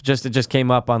life. It just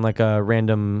came up on like a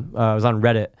random. It was on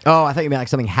Reddit. Oh, I thought you meant like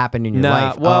something happened in your Nah,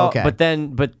 life. well, Oh, okay.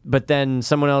 but then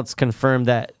someone else confirmed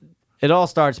that it all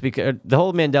starts because the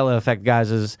whole Mandela effect,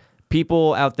 guys, is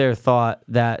people out there thought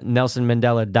that Nelson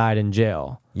Mandela died in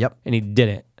jail. Yep. And he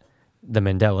didn't. The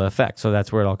Mandela effect. So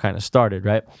that's where it all kind of started,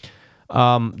 right?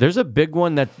 There's a big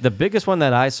one the biggest one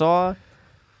that I saw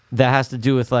that has to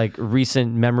do with like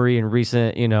recent memory and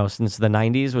recent, since the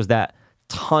 90s was that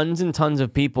tons and tons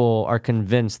of people are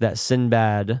convinced that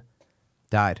Sinbad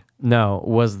Died.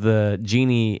 was the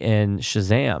genie in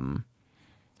Shazam.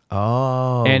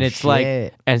 Oh, And it's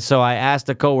like, and so I asked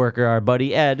a coworker, our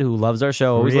buddy Ed, who loves our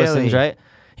show, always listens, Really? right?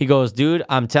 He goes, dude,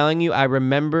 I'm telling you, I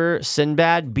remember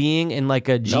Sinbad being in like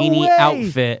a genie way.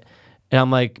 outfit. And I'm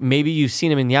like, maybe you've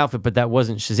seen him in the outfit, but that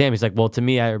wasn't Shazam. He's like, well, to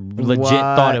me, I legit What?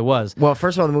 thought it was. Well,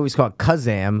 first of all, the movie's called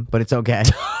Kazam, but it's okay.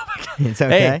 It's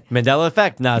okay. Hey, Mandela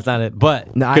effect. No, it's not it.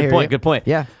 But No, I good hear point. you. Good point.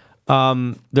 Yeah.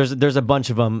 There's a bunch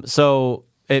of them. So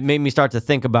it made me start to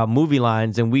think about movie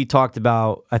lines, and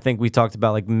I think we talked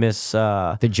about like Miss.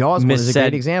 The Jaws one is a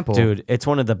great example. dude. It's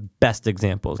one of the best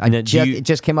examples. It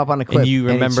just came up on a clip. and you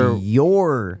remember- it's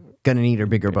you're gonna need a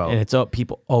bigger boat. And it's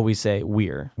people always say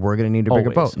we're. We're gonna need a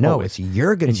bigger Always, boat. No, always. it's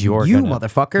you're gonna. It's you're you gonna.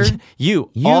 motherfucker. You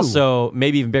You. also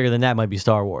maybe even bigger than that might be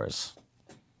Star Wars.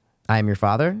 I am your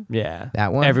father. Yeah,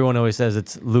 That one? Everyone always says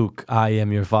it's Luke. I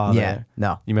am your father. Yeah.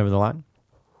 No. You remember the line?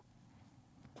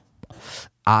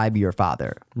 I'm your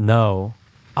father. No,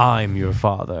 I'm your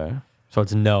father. So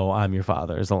it's no, I'm your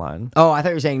father is the line. Oh, I thought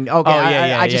you were saying. Okay,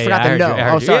 I just forgot I the heard no. you, I heard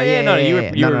Oh, you. sorry. Yeah, no,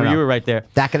 you No. were right there.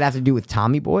 That could have to do with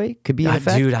Tommy Boy. Could be in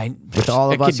effect. Dude, with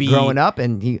all it of could us be- growing up,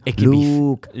 and it could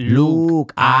be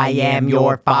Luke, I am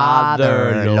your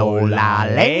father. Lola,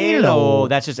 lelo.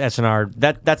 That's just in our.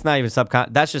 That's not even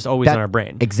subcon. That's just always in our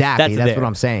brain. Exactly. That's there. what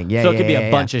I'm saying. Yeah. So yeah, it could be yeah, a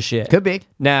yeah. bunch of shit. Could be.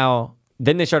 Now,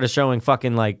 then they started showing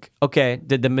fucking like, okay,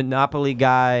 did the Monopoly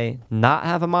guy not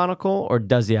have a monocle, or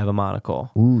does he have a monocle?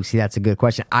 Ooh, see, that's a good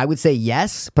question. I would say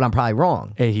yes, but I'm probably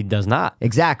wrong. He does not.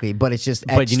 Exactly, but it's just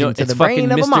But etched you know, into it's the brain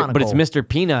fucking of a monocle. But it's Mr.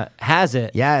 Peanut has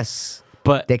it. Yes.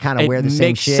 But They kinda it wear the same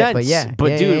makes shit, sense. but yeah.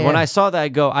 But Yeah, dude, yeah, when yeah. I saw that, I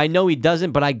go, I know he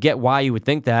doesn't, but I get why you would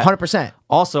think that. 100%.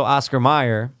 Also, Oscar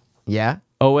Mayer, Yeah.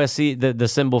 OSC, the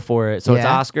symbol for it. So it's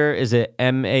Yeah. Oscar. Is it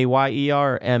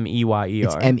M-A-Y-E-R or M-E-Y-E-R?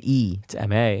 It's M-E. It's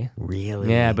M-A. Really?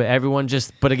 Yeah, but everyone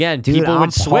just. But again, Dude, people I'm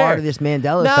would swear. part of this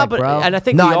Mandela No, effect, but bro. and I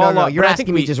think no, we all no, are. you're but I asking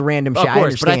think me just random of shit.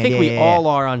 course, but I understand. think Yeah, we yeah, all yeah.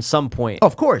 are on some point.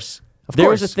 Of course. Of There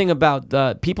course. was a thing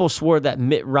about people swore that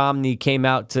Mitt Romney came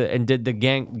out to and did the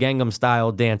Gangnam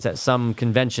Style dance at some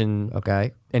convention.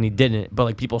 Okay. And he didn't, but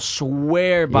like people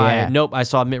swear by Yeah. it. Nope, I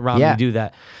saw Mitt Romney Yeah. do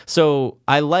that. So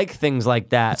I like things like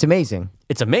that. It's amazing.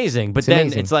 It's amazing, but It's then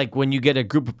amazing. it's like when you get a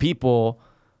group of people,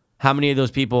 how many of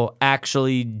those people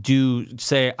actually do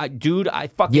say, "Dude,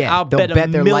 Yeah, I'll they'll bet bet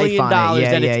 $1 their life million on it.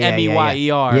 Yeah, that yeah, it's yeah, yeah,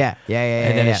 MEYER." yeah. Yeah,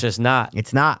 and then yeah. it's just not.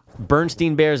 It's not.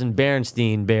 Bernstein Bears and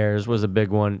Berenstein Bears was a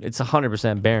big one. It's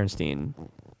 100% Berenstein.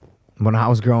 When I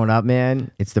was growing up,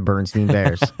 man, it's the Bernstein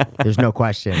Bears. There's no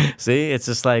question. See, it's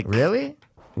just like, Really?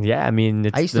 yeah. I mean,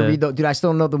 it's I used to read, dude, I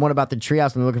still know the one about the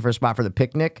treehouse. I'm looking for a spot for the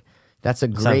picnic. That's a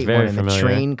great very one. And familiar. the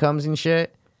train comes and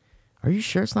shit. Are you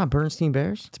sure it's not Bernstein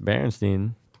Bears? It's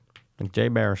Berenstein, like Jay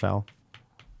Baruchel.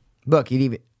 Look, it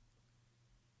even.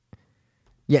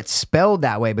 Yeah, it's spelled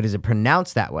that way, but is it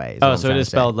pronounced that way? Oh, so it is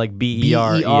spelled like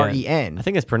Beren. Beren. I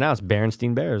think it's pronounced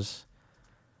Berenstein Bears.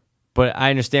 But I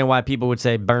understand why people would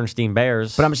say Bernstein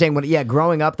Bears. But I'm saying,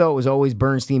 growing up though, it was always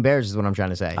Bernstein Bears. Is what I'm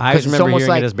trying to say. I 'Cause just it's remember almost hearing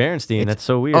like, it as Berenstein. That's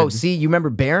so weird. Oh, see, you remember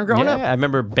Baron growing yeah, up? I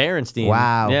remember Berenstein.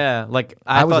 Wow. Yeah, like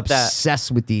I was thought that.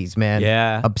 obsessed with these, man.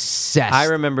 Yeah. obsessed. I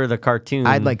remember the cartoon.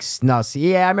 I'd like no,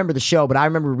 see, yeah, I remember the show, but I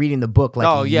remember reading the book like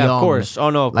Oh, yeah, of young. course. Oh,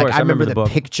 no, of like, course. I I remember remember the book.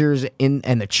 pictures and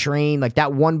the train, like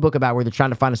that one book about where they're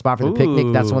trying to find a spot for the picnic.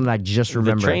 That's Ooh. one that I just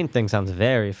remember. The train thing sounds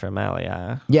very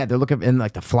familiar. Yeah, they're looking and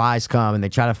like the flies come and they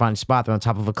try to find a spot. They're on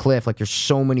top of a cliff. Like there's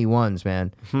so many ones,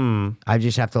 man. I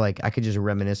just have to I could just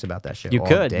reminisce about that shit You all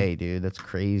could. day, dude. That's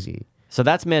crazy. So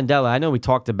that's Mandela. I know we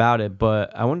talked about it,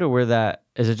 but I wonder where that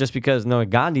is. It just because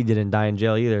Gandhi didn't die in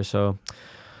jail either. So,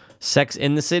 Sex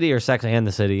in the City or Sex and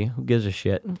the City? Who gives a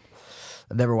shit?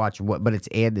 I've never watched but it's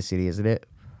and the City, isn't it?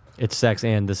 It's Sex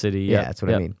and the City. Yeah, Yep, that's what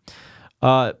I yep.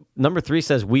 mean. Number 3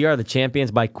 says, "We Are the Champions"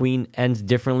 by Queen ends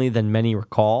differently than many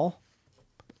recall.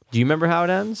 Do you remember how it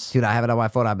ends? Dude, I have it on my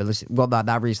phone. I've been listening. Well,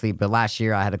 not recently, but last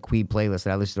year I had a Queen playlist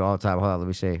that I listened to all the time. Hold on, let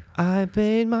me see. I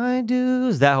paid my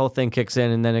dues. That whole thing kicks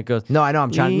in, and then it goes. No, I know.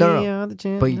 I'm trying. "We No. are the But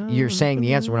champions." you're saying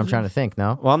the answer when I'm trying to think.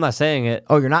 No. Well, I'm not saying it.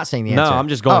 Oh, you're not saying the No, answer. I'm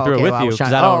just going through it okay, with well, you was 'cause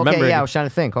trying- I don't okay, remember Yeah, it. I was trying to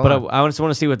think. Hold But on. I just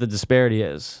want to see what the disparity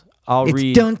is. I'll It's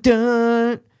read. dun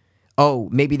dun. Oh,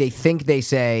 maybe they think they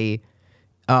say,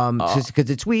 because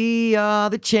it's "We are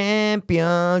the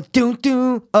champions, dun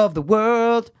dun of the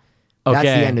world." That's the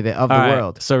end of it, of the All right.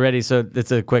 world. So ready. So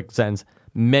it's a quick sentence.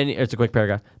 It's a quick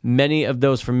paragraph. Many of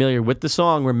those familiar with the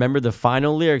song remember the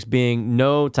final lyrics being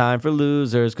 "No time for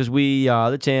losers, because we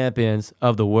are the champions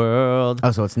of the world."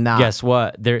 Oh, so it's not. Guess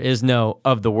what? There is no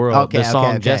 "of the world." Okay, the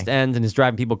song okay. just ends and is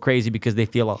driving people crazy because they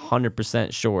feel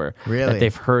 100% sure Really? that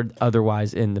they've heard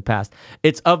otherwise in the past.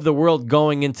 It's "of the world"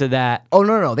 going into that. Oh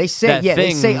no, they say That they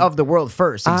thing- say "of the world"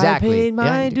 first. Exactly. I paid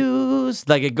my Yeah. dues.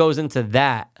 Like it goes into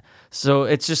that. So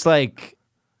it's just like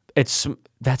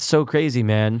that's so crazy,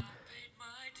 man.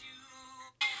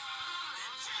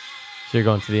 So you're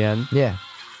going to the end. Yeah.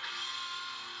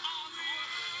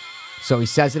 So he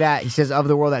says he says "of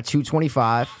the world" at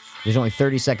 2:25. There's only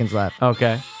 30 seconds left.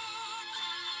 Okay.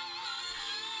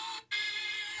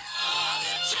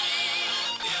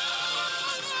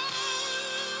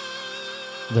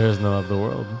 There's no "of the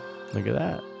world." Look at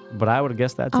that. But I would have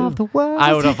guessed that too. Of the world.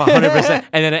 I would have 100%.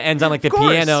 And then it ends on like the Of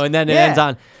course. piano, and then it Yeah. ends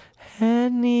on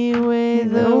 "Anyway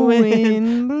the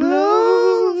wind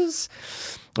blows."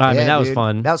 All right, man, that was dude.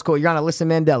 fun. That was cool. You're on a list of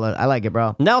Mandela. I like it,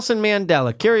 bro. Nelson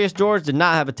Mandela, Curious George did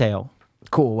not have a tail.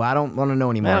 Cool. Well, I don't want to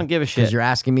know anymore. I don't give a shit. Because you're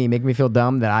asking me, making me feel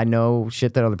dumb that I know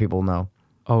shit that other people know.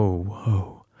 Oh,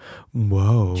 whoa.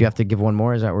 Do you have to give one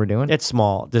more? Is that what we're doing? It's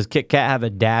small. Does Kit Kat have a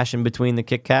dash in between the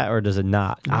Kit Kat, or does it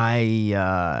not? I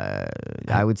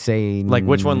would say Like,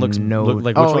 which one looks- no.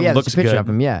 like, which one yeah, looks there's a picture good? of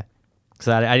him. Yeah.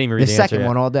 Because I didn't even read The the answer second yet.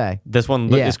 one all day. This one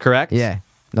Yeah. is correct? Yeah,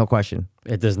 no question.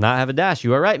 It does not have a dash.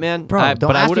 You are right, man. Bro,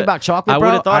 don't ask me about chocolate, I bro.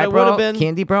 would have thought All right, it would have bro. been.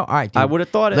 Candy, bro. All right, dude. I would have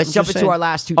thought it. Let's I'm jump just into saying. our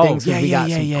last two Oh, things because we got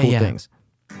some cool things.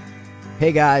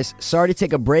 Hey, guys. Sorry to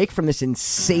take a break from this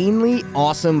insanely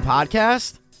awesome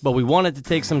podcast. But we wanted to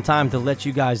take some time to let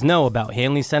you guys know about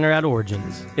Hanley Center at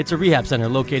Origins. It's a rehab center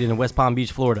located in West Palm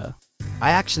Beach, Florida.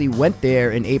 I actually went there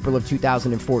in April of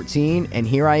 2014, and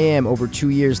here I am over 2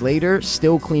 years later,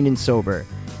 still clean and sober.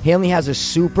 Hanley has a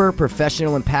super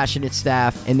professional and passionate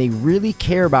staff, and they really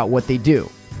care about what they do.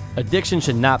 Addiction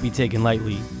should not be taken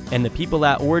lightly, and the people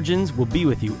at Origins will be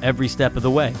with you every step of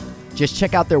the way. Just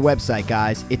check out their website,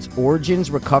 guys. It's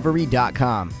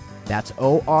originsrecovery.com. That's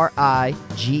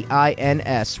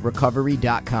ORIGINS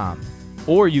recovery.com.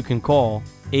 Or you can call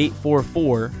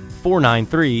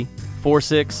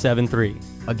 844-493-4673.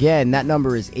 Again, that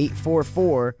number is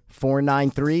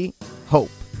 844-493-HOPE.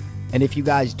 And if you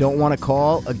guys don't want to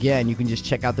call, again, you can just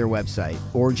check out their website,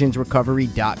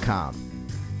 originsrecovery.com.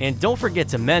 And don't forget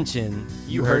to mention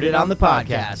you heard it on the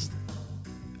podcast.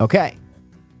 Okay.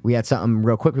 We had something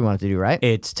real quick we wanted to do, right?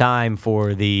 It's time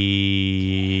for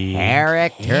the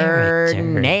Character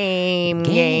name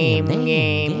game.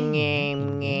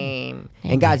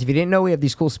 And guys, if you didn't know, we have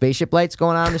these cool spaceship lights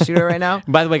going on in the studio right now.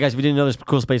 By the way, guys, we didn't know there's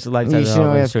cool space lights. You should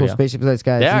know we have cool spaceship lights,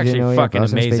 guys. They're You didn't actually know we have fucking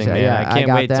awesome amazing, spaceship- man. Yeah, I can't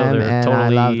got wait till them, they're and totally I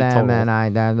love them, total.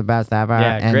 and they're the best ever.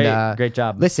 Yeah, and, great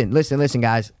job. Listen,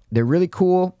 guys. They're really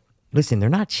cool. Listen, they're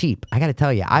not cheap. I got to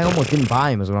tell you, I almost didn't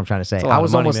buy them. Is what I'm trying to say. a lot I of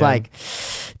was money, almost man. like,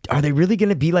 are they really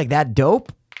gonna be like that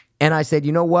dope? And I said,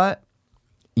 you know what?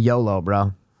 YOLO,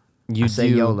 bro. You I say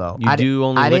do YOLO. You do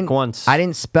only lick didn't- once. I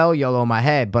didn't spell YOLO in my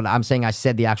head, but I'm saying I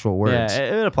said the actual words.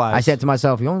 Yeah, it applies. I said to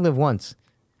myself, you only live once.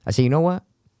 I say, you know what?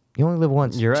 You only live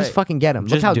once. You're Just right. fucking get them.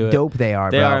 Look Just how do it. dope they are,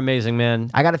 They bro. are amazing,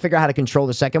 man. I got to figure out how to control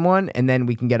the second one, and then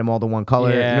we can get them all to one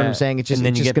color. You know what I'm saying? It's just, and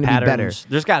then it's you just get going to be better. patterns.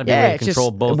 There's got to be a way to it's control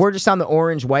just, both. We're just on the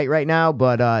orange white right now,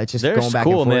 but it's just They're going back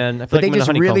cool, and forth. man. I feel But like they I'm in a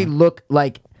just really honeycomb. look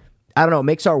like, I don't know, it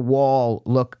makes our wall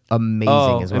look amazing.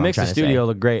 Oh, is what it I'm makes the trying to studio say.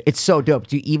 look great. It's so dope.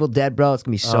 Dude, Evil Dead, bro, it's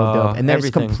going to be so dope. And then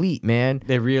everything. it's complete, man.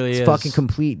 It really it's is. fucking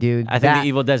complete, dude. I think the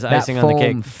Evil Dead's that icing on the foam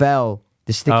cake. fell.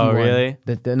 The sticky Oh, one. really?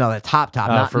 No, the top.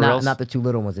 For reals? Not the two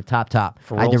little ones. The top.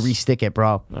 For I had to reals? re-stick it,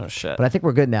 bro. Oh, shit. But I think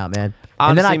we're good now, man. Honestly,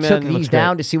 and then I man, took it these looks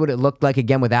down great. to see what it looked like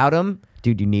again without them.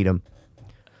 Dude, you need them.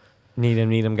 Need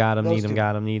him, got him, Those need him, two.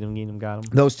 got him, got him.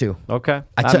 Those two. Okay.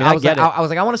 I was get like, it. I was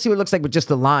like, I want to see what it looks like with just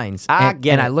the lines. I and,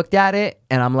 get and it. I looked at it,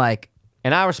 and I'm like,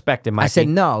 And I respect him, Mikey. I said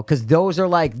no, because those are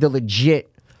like the legit.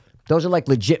 Those are like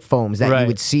legit foams that Right. you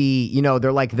would see. You know,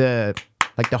 they're like the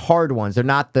hard ones. They're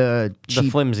not the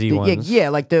cheap, flimsy ones. Yeah,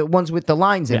 like the ones with the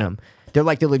lines in Yeah. them. They're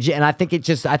like the legit, and I think it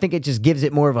just gives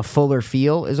it more of a fuller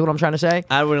feel. Is what I'm trying to say.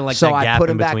 I wouldn't like so that I gap put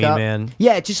in them back between, up. man.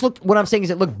 Yeah, it just look. What I'm saying is,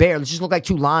 it looked bare. It just looked like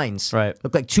two lines. Right.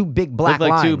 Look like two big black Look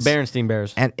like lines. two Berenstein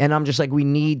Bears. And I'm just like, we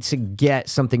need to get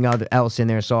something else in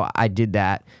there. So I did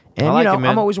that. And I like you know, it,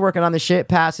 man. I'm always working on this shit. It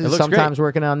Passes. looks Sometimes great.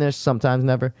 working on this. Sometimes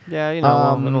never. Yeah, you know,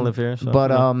 well, we don't live here. So,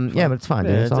 But you know, yeah, but it's fine,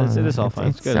 dude. Yeah, It's all, it is all fine.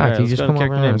 It's good. all right, All right, you let's just go come to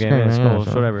character over name and game. Yeah, it's cool.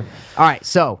 It's whatever. All right,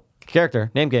 so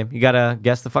Character, name game. You gotta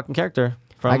guess the fucking character.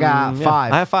 From, I got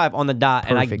 5. I have 5 on the dot,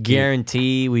 and I Perfect, dude.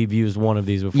 guarantee we've used one of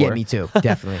these before. yeah, me too,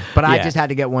 definitely. But I Yeah. just had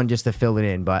to get one just to fill it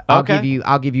in. But I'll Okay.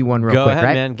 give you one real Go quick, ahead,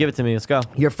 right? man. Give it to me. Let's go.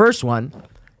 Your first one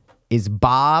is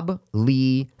Bob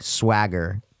Lee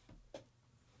Swagger.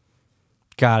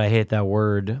 God, I hate that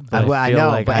word. But Well, I feel know,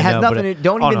 like but it I has know, nothing. it-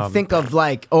 Don't oh, even no. think of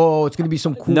like, oh, it's gonna be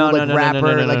some cool No, no, like no, no, rapper. no,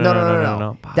 no, no, like, no, no.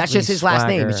 no. That's just Bob his last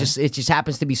name. Swagger. It just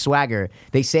happens to be Swagger.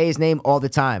 They say his name all the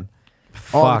time.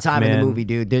 All the Fuck, time in man. the movie,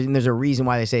 dude. There's a reason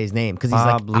why they say his name because he's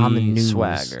Bob like on the Lee news.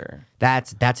 Swagger.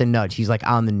 That's a nudge. He's like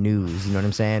on the news. You know what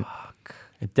I'm saying?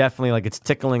 It definitely like it's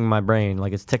tickling my brain.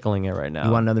 Like it's tickling it right now.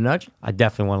 You want another nudge? I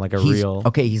definitely want like a He's, real.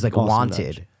 okay, he's like awesome wanted.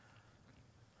 nudge.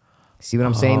 See what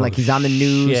I'm saying? Oh, Like he's on the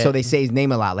news, shit. so they say his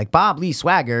name a lot. Like Bob Lee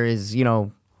Swagger is, you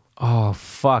know. Oh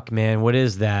fuck, man! What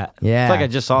is that? Yeah, I feel like I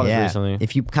just saw this yeah. recently.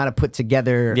 If you kind of put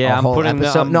together Yeah, a I'm whole putting the-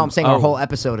 episode, no, I'm saying our oh. whole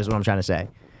episode is what I'm trying to say.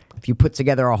 If you put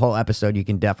together a whole episode, you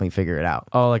can definitely figure it out.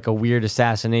 Oh, like a weird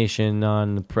assassination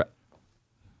on the.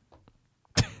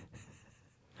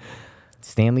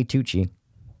 Stanley Tucci.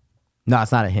 No,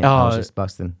 it's not a hint. Oh, I was just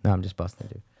busting. No, I'm just busting,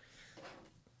 dude.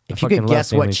 If you fucking could love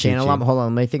guess what Stanley channel Tucci. I'm, hold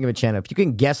on, let me think of a channel. If you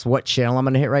can guess what channel I'm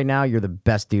gonna hit right now, you're the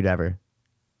best dude ever.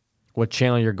 What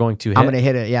channel you're going to hit? I'm gonna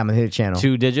hit it. Yeah, I'm gonna hit a channel.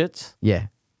 2 digits. Yeah.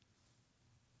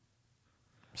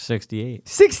 68.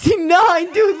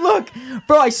 69, dude. Look,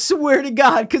 bro. I swear to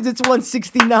God, because it's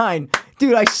 169.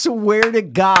 Dude, I swear to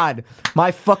God,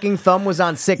 my fucking thumb was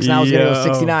on 6 and I was going to go Yo.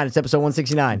 69. It's episode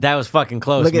 169. That was fucking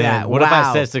close, Look at man. that. What if I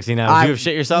Wow. said 69? Would you have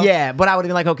shit yourself? Yeah, but I would have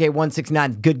been like, okay,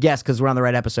 169. Good guess because we're on the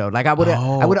right episode. Like I would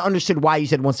have understood why you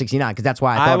said 169 because that's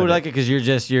why I thought I of would it. like it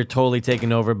because you're totally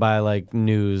taken over by like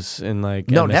news and like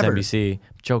No, never. MSNBC.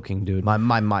 Joking, dude. My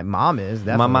mom is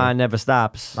definitely. My mind never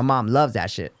stops. My mom loves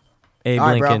that shit. Abe All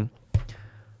right, bro. Lincoln.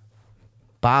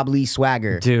 Bob Lee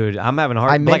Swagger. Dude, I'm having a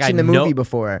hard I like, mentioned the know- movie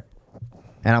before,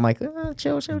 and I'm like,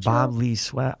 chill. Bob Lee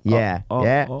Swagger. Yeah,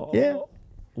 yeah.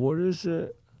 What is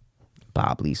it?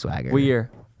 Bob Lee Swagger. What year?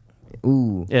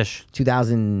 Ooh, Ish.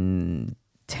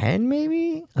 2010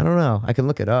 maybe. I don't know. I can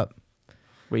look it up.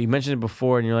 Wait, you mentioned it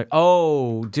before, and you're like,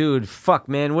 "Oh, dude, fuck,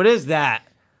 man, what is that?"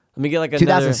 Let me get like another.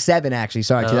 2007 actually.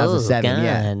 Sorry, 2007.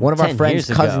 Yeah, God. one of our 10 friends'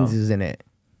 years cousins ago. is in it.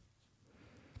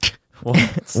 What?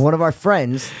 One of our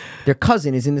friends, their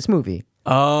cousin is in this movie.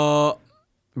 Oh,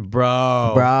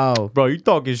 bro, you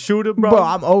talking shooter, bro? Bro,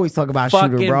 I'm always talking about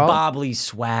fucking shooter, bro. Bob Lee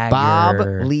Swagger. Bob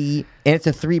Lee, and it's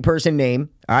a 3-person name.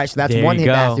 All right, so that's There one you hit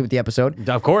that has go. to do with the episode.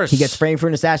 Of course. He gets framed for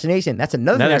an assassination. That's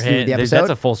another thing that has to do with the Another hit. episode. That's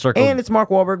a full circle. And it's Mark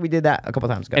Wahlberg. We did that a couple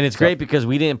times ago. And it's So- great because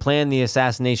we didn't plan the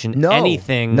assassination No,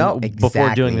 anything no, before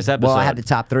exactly. doing this episode. Well, I had the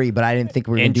top 3, but I didn't think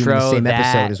we were going to do intro the same that.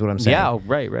 episode. Is what I'm saying. Yeah, oh,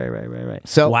 right.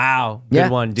 So wow, good yeah,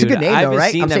 one, It's a dude. good name, I though, haven't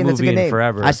right? seen I'm that saying that's a movie good in name.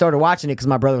 forever. I started watching it because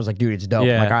my brother was like, "Dude, it's dope."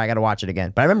 Yeah. I'm like, all right, I got to watch it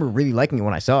again. But I remember really liking it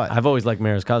when I saw it. I've always liked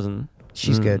Mara's cousin.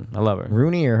 She's good. I love her.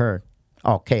 Rooney or her?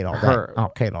 Oh, Kate all day. Her. Oh,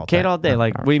 Kate all day. Kate all day.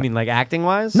 Like, what do you mean? Like acting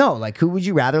wise? No, like who would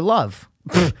you rather love?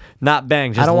 not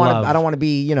bang. Just I don't want love. to. I don't want to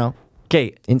be,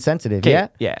 Kate. insensitive. Kate. Yeah,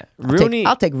 Yeah. I'll take- Rooney.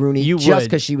 I'll take Rooney You just would.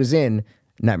 because she was in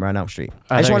Nightmare on Elm Street.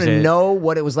 I I just thought want you to said- know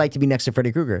what it was like to be next to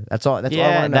Freddy Krueger. That's all. That's all I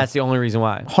Yeah, want to know. that's the only reason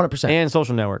why. 100%. And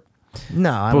Social Network.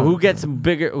 No, I But don't. who gets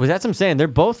bigger? Was that's what I'm saying? They're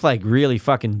both like really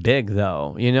fucking big,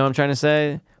 though. You know what I'm trying to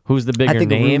say? Who's the bigger I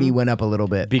think name? Rooney went up a little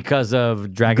bit. Because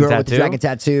of Dragon Girl Tattoo. with the dragon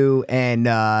tattoo, and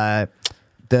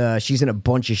she's in a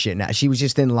bunch of shit now. She was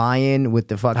just in Lion with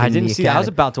the fucking. I didn't the see that. I was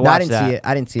Academy. about to No, I watch didn't that. see it.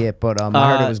 I didn't see it, but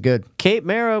I heard it was good. Kate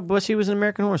Mara, but she was in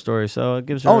American Horror Story, so it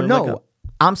gives her. Oh like no. a-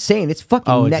 I'm saying it's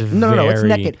fucking Oh, it's no, it's very-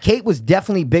 naked. Kate was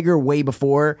definitely bigger way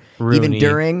before, even Rooney.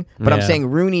 during. But I'm Yeah. saying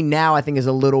Rooney now I think is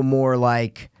a little more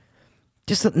like,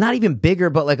 just not even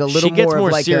bigger, but like a little she gets more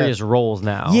of like serious a, roles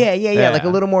now. yeah, like a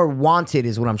little more wanted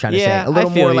is what I'm trying to Yeah, say. A little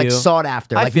I feel more like you. sought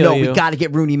after. I Like feel no, you. we got to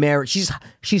get Rooney Mara. She's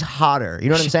hotter. You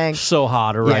know what I'm saying? So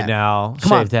hotter Yeah. right now.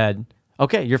 Come on. Shaved head.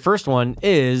 Okay, your first one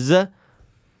is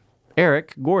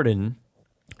Eric Gordon.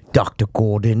 Dr.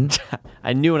 Gordon.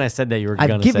 I knew when I said that you were going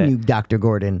to I've say given it, you Dr.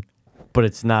 Gordon. but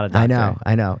it's not a doctor.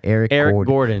 I know. Eric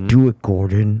Gordon. Do it,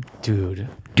 Gordon. Dude.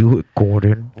 Do it,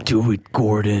 Gordon. Do it,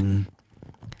 Gordon.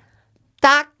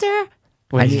 Doctor?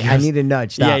 I need a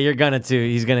nudge. Stop. Yeah, you're gonna too.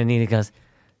 He's gonna need it. He goes,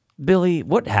 Billy,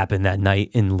 what happened that night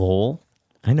in Lowell?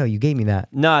 I know you gave me that.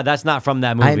 No, that's not from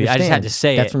that movie. I just had understand. to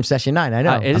say That's it. from Session 9. I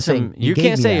know. It I'm is saying you gave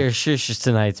can't me say that. your shushes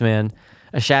tonight, man.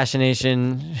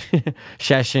 Assassination,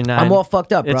 Session 9. I'm all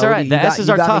fucked up, bro. It's all right. You The got- S's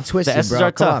you are got me tough. twisted, the S's bro.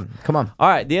 are tough. Come on. All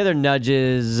right. The other nudge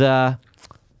is,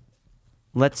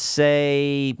 let's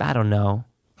say, I don't know,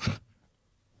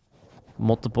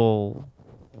 multiple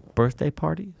birthday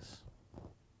parties.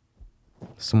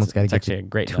 Someone's got to It's get actually you a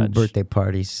great 2 nudge. birthday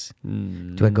parties.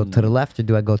 Do I go to the left or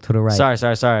do I go to the right?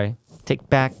 Sorry. Take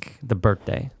back the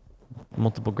birthday.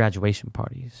 Multiple graduation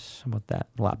parties. How about that?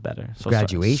 A lot better. So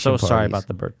Graduation sorry. So sorry parties. about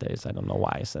the birthdays. I don't know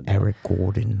why I said that. Eric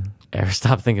Gordon.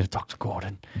 Stop thinking of Dr.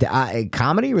 Gordon.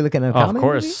 Comedy? We're looking at a Oh, comedy of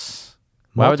course.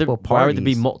 Why would there be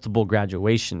parties. multiple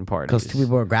graduation parties? Because 2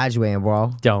 people are graduating,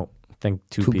 bro. Don't think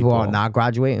two 2 people are not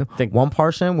graduating. Think- 1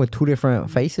 person with 2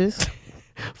 different faces.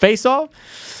 Face off?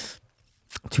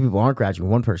 2 people aren't graduating.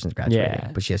 1 person's graduating.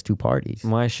 Yeah. But she has 2 parties.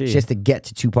 Why is she? She has to get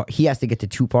to 2 parties. He has to get to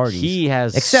 2 parties. He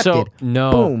has accepted.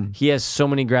 Boom. He has so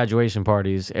many graduation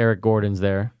parties. Eric Gordon's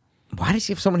there. Why does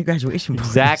he have so many graduation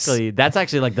parties? Exactly. That's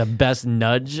actually like the best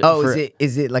nudge. Oh, for,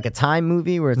 is it like a time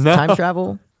movie where it's No. time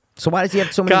travel? So why does he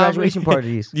have so many Comedy. graduation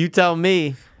parties? You tell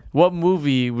me. What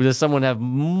movie does someone have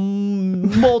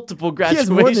multiple He graduations? has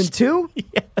more than 2?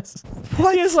 Yes.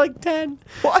 What? He has like 10.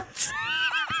 What?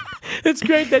 It's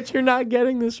great that you're not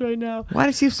getting this right now. Why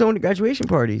does he have so many graduation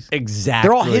parties? Exactly.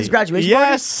 They're all his graduation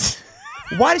yes.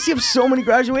 Why does he have so many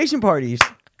graduation parties?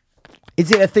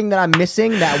 Is it a thing that I'm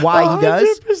missing that why he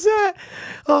does?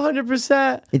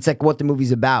 100%. It's like what the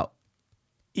movie's about.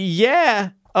 Yeah,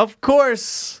 of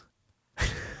course.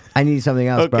 I need something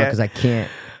else, bro, Okay. because I can't.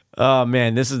 Oh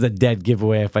man, this is a dead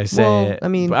giveaway if I say Well, it. I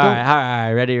mean, all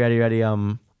right, ready.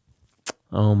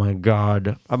 Oh my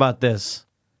god, how about this?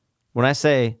 When I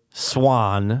say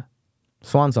Swan,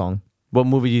 Swan song. what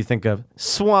movie do you think of?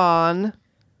 Swan.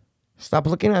 Stop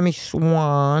looking at me,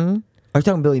 Swan. Are you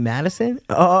talking Billy Madison?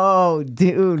 Oh,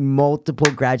 dude,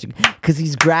 multiple graduate because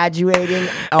he's graduating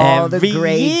all Every the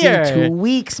grades year. in 2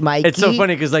 weeks, Mikey. It's so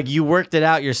funny because like you worked it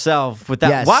out yourself with that.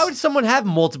 Yes. Why would someone have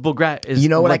multiple You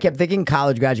know what I kept thinking?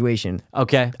 College graduation.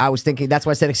 Okay. I was thinking. That's why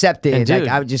I said accepted. And dude, like,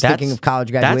 I was just that's- thinking of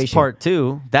college graduation. That's part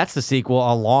 2. That's the sequel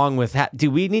along with.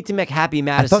 Dude, we need to make Happy I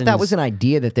Madison. thought that was an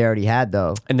idea that they already had,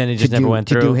 though. And then it just To never do- went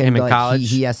to do through. him Him in like,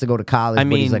 college? He has to go to college, I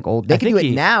but he's mean, like old. They I can do think it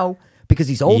he- now because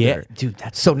he's older. Yeah, dude,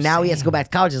 that's so what I'm now he has to go saying.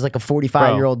 back to college as like a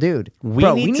 45-year-old dude. We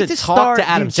Bro, need to talk start, to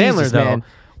Adam dude, Sandler, Jesus, though. man.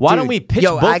 Why don't Dude, we pitch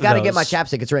Yo, both I of gotta get my those?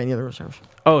 chapstick. It's right in the other room.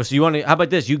 Oh, so you want to? How about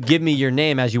this? You give me your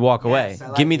name as you walk away. I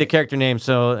like Give me it. the character name.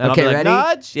 So and Okay, I'll be like, ready?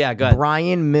 Nudge? Yeah, go ahead.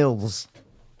 Brian Mills.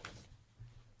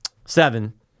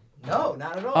 7. No,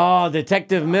 not at all. Oh,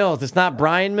 Detective Mills. It's not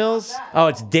Brian Mills? Oh,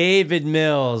 it's David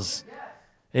Mills.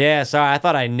 Yeah, sorry. I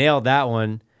thought I nailed that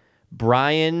one.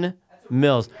 Brian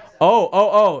Mills.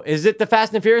 Oh. Is it the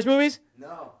Fast and Furious movies?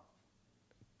 No,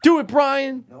 Do it,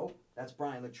 Brian. nope. That's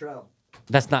Brian Luttrell.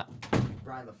 That's not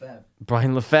Brian Lefebvre.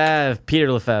 Brian Lefebvre.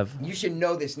 Peter Lefebvre. You should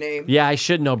know this name. Yeah, I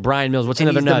should know Brian Mills. What's And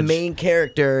another he's nudge? the main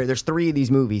character. There's 3 of these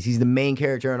movies. He's the main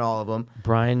character in all of them.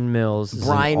 Brian Mills. Is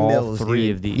Brian in all Mills, 3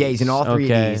 dude. of these. Yeah, he's in all 3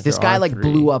 Okay, of these. This there guy are like 3.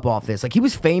 blew up off this. Like he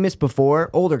was famous before,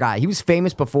 older guy. He was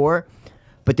famous before,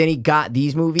 but then he got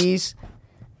these movies,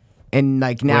 and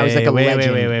like now he's like a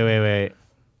legend. Wait.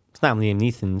 It's not Liam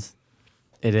Neeson's.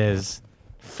 It is.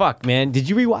 Fuck, man. Did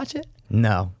you rewatch it?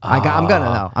 No, I'm gonna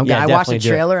know. Yeah, I watched definitely the do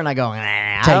it. trailer and I go,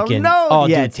 I don't Taken. know. Oh,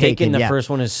 yeah, dude, Taken. The yeah. first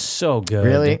one is so good.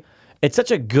 Really? It's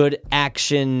such a good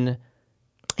action.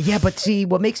 Yeah, but see,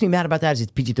 what makes me mad about that is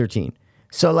it's PG-13.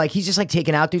 So like he's just like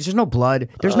taking out dudes. There's no blood.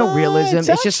 There's no realism.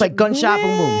 It's just like gunshot,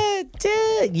 boom, boom.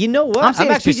 Dude, you know what? I'm saying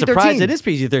I'm it's actually surprised PG-13. it is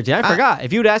PG-13. I forgot.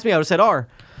 If you would ask me, I would have said R.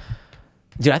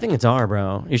 Dude, I think it's R,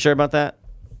 bro. You sure about that?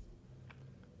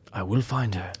 I will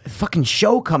find her. The fucking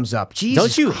show comes up. Jesus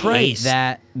Don't you Christ. hate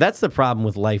that? That's the problem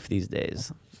with life these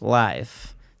days.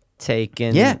 Life.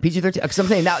 Taken. Yeah, PG-13. Because I'm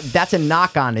saying that's a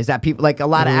knock on is that people like a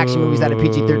lot of action movies that are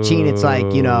PG-13. It's like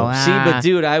See, but ah.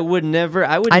 dude, I would never.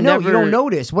 I I know never, you don't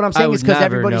notice. What I'm I saying would is because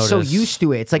never everybody's so notice. used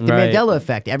to it. It's like the Right. Mandela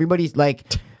effect. Everybody's like,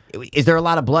 is there a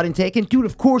lot of blood in Taken? Dude,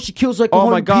 of course she kills like Oh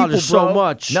 100 my God, people, there's so bro.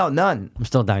 much. No, none. I'm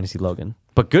still Dynasty Logan.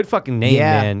 But good fucking name,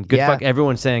 Yeah, man. Good yeah. fuck.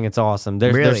 Everyone's saying it's awesome.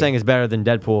 They're Really? saying it's better than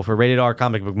Deadpool for rated R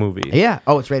comic book movie. Yeah.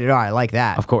 Oh, it's rated R. I like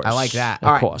that. Of course. I like that. Of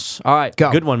All right. course. All right. Go.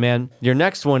 Good one, man. Your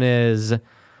next one is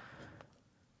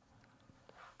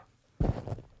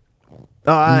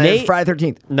Nate- Friday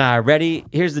 13th. Nah, ready?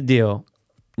 Here's the deal.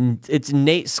 It's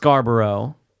Nate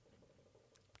Scarborough.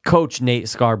 Coach Nate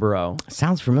Scarborough.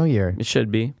 Sounds familiar. It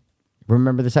should be.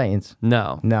 Remember the Titans.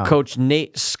 No. No. Coach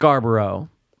Nate Scarborough.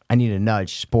 I need a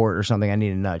nudge. Sport or something. I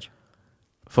need a nudge.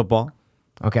 Football.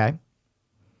 Okay.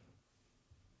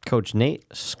 Coach Nate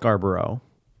Scarborough.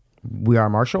 We Are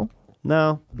Marshall?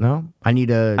 No. No. I need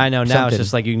a. I know now something. it's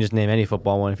just like you can just name any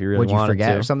football one if you really Would you wanted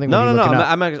forget to. or something? No, What are no, you no.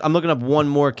 looking up? I'm looking up one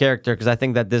more character because I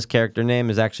think that this character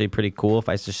name is actually pretty cool if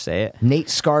I just say it. Nate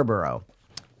Scarborough.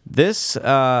 This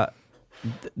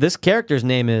this character's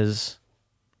name is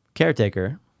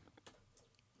Caretaker.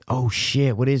 Oh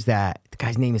shit! What is that? The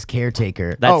guy's name is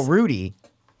Caretaker. That's- Oh, Rudy.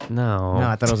 No, No,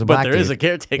 I thought it was a but black there is dude. a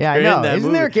caretaker. Yeah, I know. In that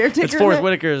Isn't there a movie. caretaker It's in Forrest that?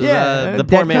 Whitaker's. Yeah, The dead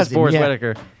poor man's cousin, Forrest yeah.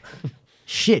 Whitaker.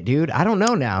 Shit, dude. I don't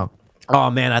know now.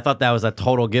 Oh man, I thought that was a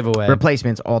total giveaway.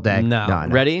 Replacements all day. No. no.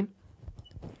 Ready?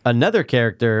 Another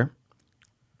character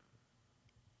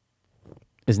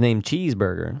is named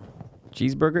Cheeseburger.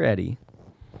 Cheeseburger Eddie.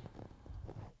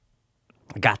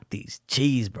 I got these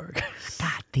cheeseburgers.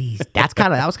 God, these. That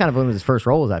was kind of one of his first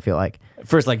roles. I feel like.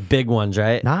 First, like big ones,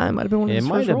 right? Nah, it might have been one of It his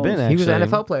might first have roles. been, He was an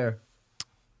actually. NFL player.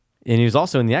 And he was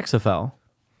also in the XFL.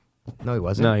 No, he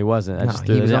wasn't. No, he wasn't. I No, just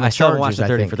he was on the I still haven't Chargers, watched the I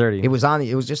 30 think. for 30. It was on.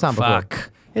 It was just on before.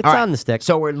 Fuck. It's All right, on the stick.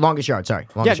 So we're longest yard. Sorry.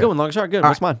 yeah, Longest go yard. on. Long shot. Good. All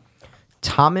What's right. mine?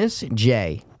 Thomas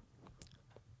J.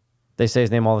 They say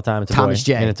his name all the time. It's a Thomas boy.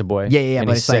 J. And it's a boy. Yeah, And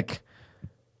but he's it's like- sick.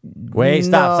 Wait,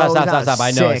 stop. No, he's not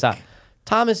I know it's sick. not.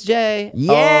 Thomas J.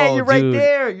 Yeah, Oh, you're right dude.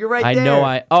 there. You're right I there.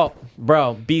 know. Oh,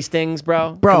 bro, bee stings,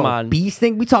 bro. Bro, Come on. Beast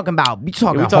thing. We talking about? We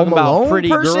talking we about talking Home about Alone pretty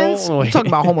persons? girl? We talking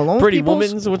about Home Alone Pretty peoples?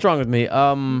 woman's? What's wrong with me?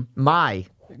 My.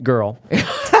 Girl.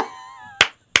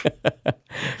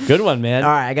 Good one, man. All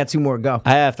right, I got 2 more. Go.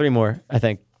 I have 3 more, I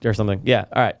think, or something. Yeah.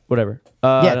 All right. Whatever.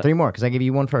 Yeah, 3 more because I gave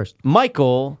you one first.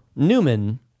 Michael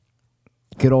Newman.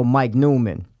 Good old Mike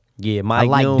Newman. Yeah, Mike I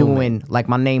like Newman. doing like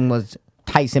my name was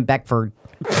Tyson Beckford.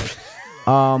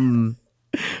 What?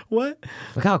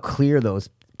 Look how clear those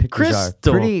pictures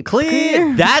Crystal are. Pretty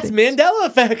clear. That's Mandela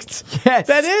effect. Yes.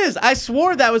 That is. I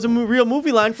swore that was a real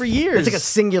movie line for years. It's like a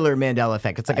singular Mandela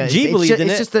effect. It's like a. G it's believed just, in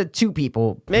it's it. just the 2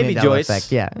 people. Maybe Mandela Joyce.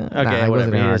 Effect. Yeah. Okay, Nah, it whatever.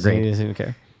 wasn't in He our doesn't, grade. he doesn't even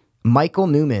care. Michael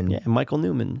Newman. Yeah, Michael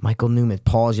Newman. Michael Newman,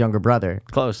 Paul's younger brother.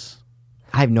 Close.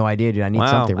 I have no idea, dude. I need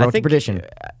Wow. something. I Road to think- Perdition.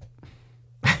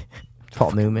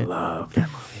 Paul Newman. Love that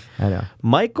movie. I know.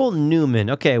 Michael Newman.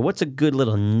 Okay, what's a good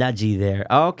little nudgy there?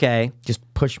 Okay. Just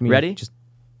push me. Ready? Just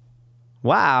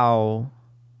Wow.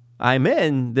 I'm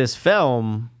in this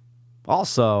film.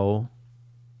 Also,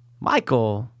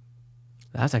 Michael.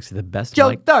 That's actually the best.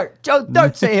 Joe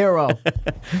Dirt's a hero.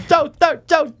 Joe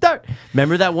Dirt.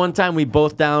 Remember that one time we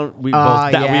both Yeah. we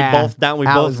That both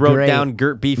was wrote great. down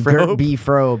Gert B. Gert Frobe. B.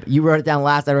 Frobe. You wrote it down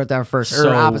last. I wrote it down first. So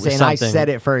or opposite, and I something. said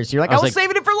it first. You're like, I was like-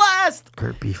 saving it for last.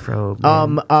 Gert B. Frobe.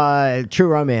 man. True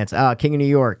Romance. King of New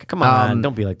York. Come on,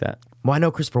 don't be like that. Well, I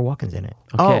know Christopher Walken's in it.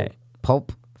 Okay. Oh,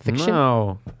 Pulp Fiction.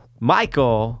 No,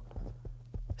 Michael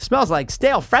smells like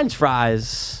stale French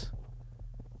fries.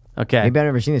 Okay, Maybe I've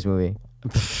never seen this movie.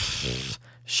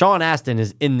 Sean Astin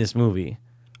is in this movie.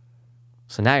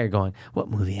 So now you're going, what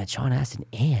movie had Sean Astin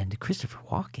and Christopher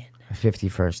Walken?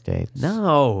 51st Dates.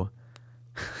 No.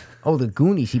 Oh, The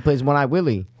Goonies. He plays One Eye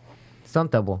Willie.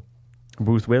 Stunt double.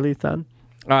 Bruce Willis, son?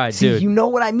 All right, See, dude. you know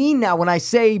what I mean now when I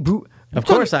say Bruce. Of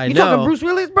course I You know. talking Bruce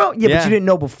Willis, bro? Yeah, Yeah. but you didn't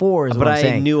know before is but what I'm I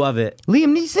saying. knew of it.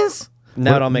 Liam Neeson's?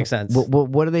 Now it all makes sense.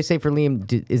 What do they say for Liam?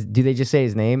 Do they just say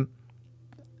his name?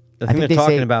 I think think they're they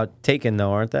talking say- about Taken,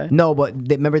 though, aren't they? No, but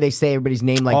remember they say everybody's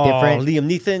name like oh, different? Liam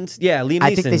Neeson's? Yeah, Liam Neeson's.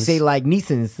 I think they say like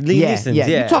Neeson's. Liam yeah, Neeson's, yeah.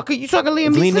 yeah. You talking Liam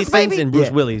It's Liam Neeson's, Neeson's baby? and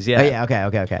Bruce Willis, yeah. Oh, yeah,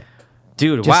 okay.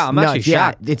 Dude, Just wow, I'm actually nudge, yeah.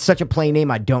 shocked. It's such a plain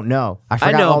name, I don't know. I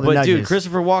forgot I know, all the but nudges. dude,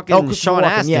 Christopher Walken Oh, and Christopher Sean Walken,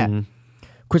 Astin. yeah.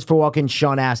 Christopher Walken,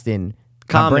 Sean Astin. My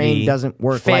Comedy. brain doesn't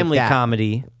work Family like that.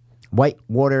 comedy. White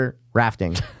water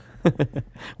rafting.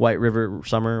 White River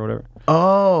Summer or whatever.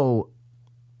 Oh,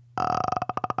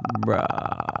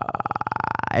 Bruh.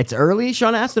 it's early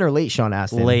Sean Astin or late Sean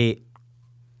Astin? Late.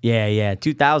 Yeah.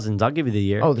 2000s. I'll give you the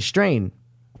year. Oh, The Strain.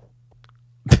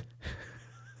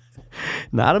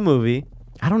 Not a movie.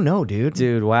 I don't know, dude.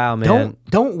 Dude, wow, man.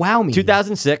 Don't wow me.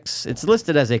 2006. It's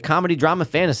listed as a comedy drama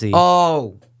fantasy.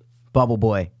 Oh, Bubble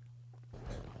Boy.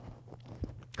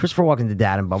 Christopher Walken's the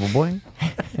dad in Bubble Boy.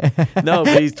 No,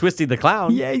 but he's Twisty the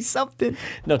Clown. Yeah, he's something.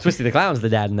 No, Twisty the Clown's the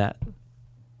dad in that.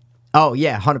 Oh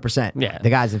yeah, 100%. Yeah. the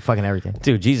guy's in fucking everything.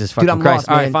 Dude, Jesus fucking I'm Christ. lost,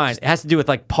 All right, man. fine. It has to do with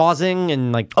like pausing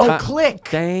and like. Oh, Click.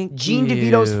 Thank Gene you.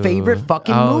 DeVito's favorite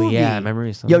fucking movie. Oh, yeah.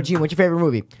 Memories. Yo, Gene, what's your favorite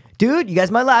movie? Dude, you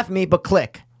guys might laugh at me, but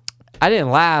Click. I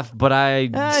didn't laugh, but I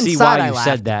see inside why I you laughed.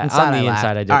 said that. Inside On the I laughed.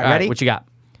 inside, I did. All right, ready? What you got?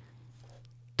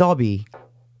 Dobby.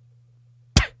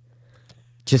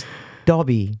 Just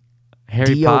Dobby.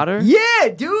 Harry D.O. Potter? Yeah,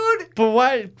 dude. But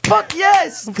why? Fuck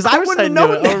yes. Because I course wouldn't have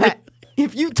I knew known it. Oh, that.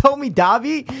 If you told me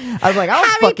Dobby, I was like, I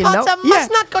don't fucking know. Yeah.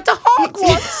 not go to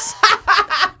Hogwarts.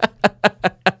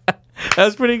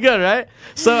 That's pretty good, right?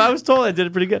 So I was told I did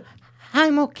it pretty good.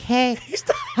 I'm okay.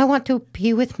 I want to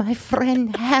be with my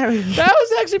friend Harry. That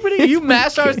was actually pretty good. You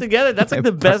mashed ours together. That's like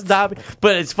the best Dobby.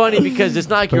 But it's funny because it's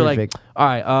not like you're like, Perfect. all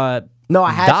right, No,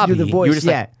 I had Dobby. to do the You were voice. just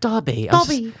Yeah. like, Dobby.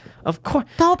 Dobby. Of course.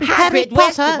 Dobby. Harry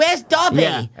Potter. Where's Dobby?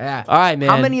 Yeah. All right, man.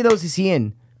 How many of those is he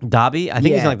in? Dobby? I think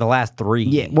he's Yeah. in like the last 3.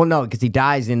 Yeah. Well, no, because he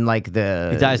dies in like the.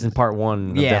 He dies in part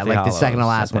 1. Of Yeah, Deathly like the Hallows, second to I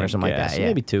last one or think. something like Yeah, that. so Yeah.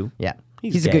 maybe 2. Yeah.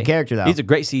 He's He's a gay. good character, though. He's a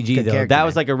great CG, Good though. character, That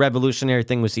was man. like a revolutionary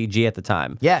thing with CG at the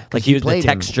time. Yeah. 'cause Like he used the played him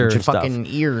texture with and stuff. fucking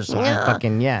ears. And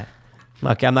fucking, yeah.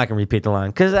 Okay, I'm not going to repeat the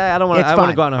line because I don't want It's to. I want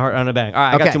to fine. go on a bang. All right,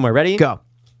 I got Okay, 2 more. Ready? Go.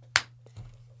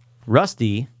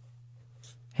 Rusty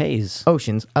Hayes.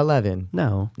 Ocean's 11.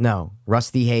 No. No.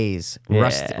 Rusty Hayes. Yeah.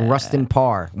 Rustin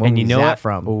Parr. Where And you was know that what?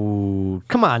 from? Ooh,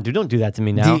 come on, dude! Don't do that to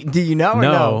me now. Do you know or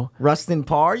no? Rustin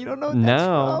Parr? You don't know what that's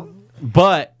No. from?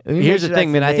 But Let me here's make the sure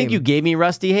thing, that's man. the I think name. you gave me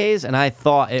Rusty Hayes, and I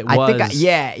thought it was. I think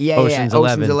yeah. Ocean's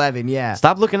 11, yeah.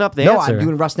 Stop looking up the No, answer. I'm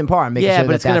doing Rustin Parr. I'm making Yeah, sure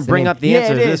but it's going gonna to bring up the yeah,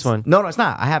 answer it to this is. one. No, it's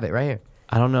not. I have it right here.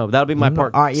 I don't know. That'll be my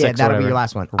part. All right, yeah, 6 or that'll be whatever. your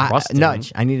last one. Rustin.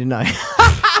 Nudge. I need a nudge.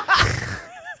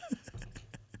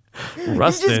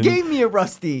 Rustin. You just gave me a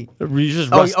Rusty. You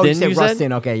just Oh, Rustin. you said you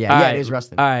Rustin. Okay, yeah. All Yeah, right. it is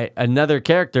Rustin. All right. Another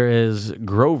character is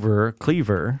Grover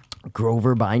Cleaver.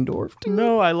 Grover Beindorf. dude.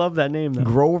 No, I love that name though.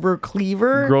 Grover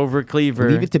Cleaver. Grover Cleaver.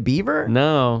 Leave it to Beaver.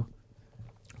 No.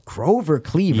 Grover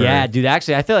Cleaver. Yeah, dude.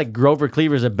 Actually, I feel like Grover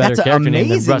Cleaver is a better That's an character name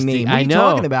than amazing Rusty. name. What are I you know.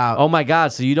 talking about? Oh my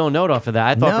god! So you don't know it off of that?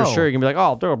 I thought No. for sure you're gonna be like,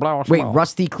 oh, blah, blah, blah, Wait, blah.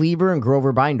 Rusty Cleaver and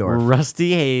Grover Beindorf.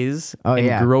 Rusty Hayes Oh, and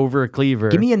yeah. Grover Cleaver.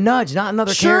 Give me a nudge, not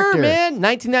another sure, character. man.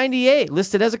 1998,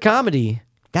 listed as a comedy.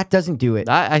 That doesn't do it.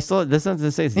 I still. This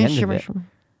doesn't say it's the end of it.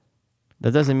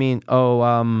 That doesn't mean. Oh,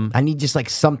 I need just like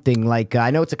something like I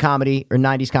know it's a comedy or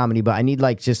 90s comedy, but I need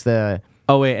like just the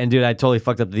Oh wait, and dude, I totally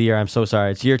fucked up the year. I'm so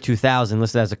sorry. It's year 2000,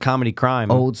 listed as a comedy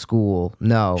crime. old school.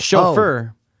 No.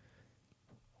 Chauffeur.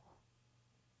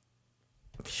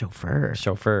 Oh, chauffeur.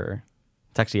 Chauffeur.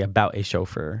 It's actually about a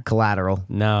chauffeur. Collateral.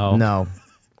 No. No.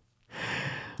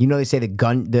 You know they say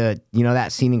you know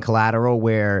that scene in Collateral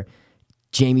where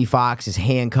Jamie Foxx is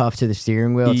handcuffed to the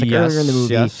steering wheel. It's like earlier in the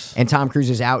movie, and Tom Cruise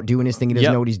is out doing his thing. He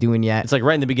doesn't know what he's doing yet. It's like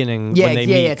right in the beginning. Yeah, when they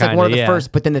meet, It's like one of the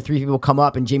first. But then the three people come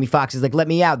up, and Jamie Foxx is like, "Let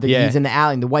me out." He's in the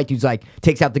alley, and the white dude's like,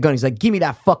 takes out the gun. He's like, "Give me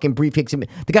that fucking briefcase." The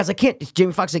guy's like, "Can't."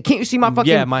 Jamie Foxx is like, "Can't you see my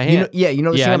fucking?" my hand. You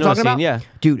know the scene I'm talking about. Yeah,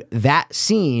 dude, that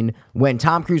scene when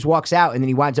Tom Cruise walks out and then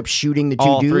he winds up shooting the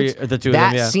two dudes. The two that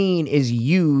of them, yeah. scene is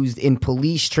used in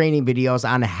police training videos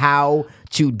on how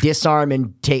to disarm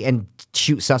and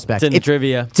shoot suspects. It's in the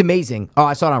trivia. It's amazing. Oh,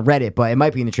 I saw it on Reddit, but it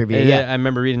might be in the trivia. Yeah, I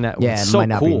remember reading that. Yeah, it's it so might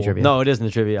not cool. be in the trivia. No, it is in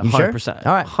the trivia. 100%.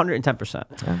 All right. 110%.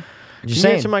 Just Can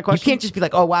you answer my question? You can't just be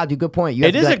like, "Oh wow, dude, good point." You have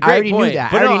It to is be a like, great I already point, knew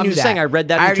that. but I no, already I'm knew just that. saying I read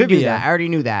that in I already trivia. knew that. I already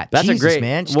knew that. That's Jesus, a great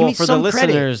man. Just well give me for the some credit.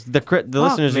 listeners. The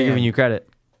listeners are man. giving you credit.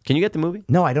 Can you get the movie?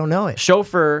 No, I don't know it.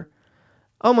 Chauffeur.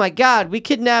 Oh my God, we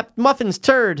kidnapped Muffin's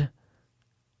turd.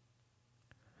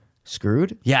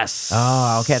 Screwed? Yes.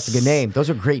 Oh, okay, that's a good name. Those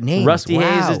are great names. Rusty Wow.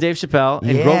 Hayes is Dave Chappelle,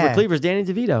 and Yeah. Grover Cleaver is Danny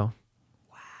DeVito.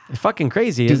 Wow. It's fucking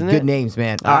crazy, Dude, isn't it? good names,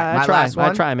 man. All right, my last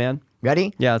one. I try, man.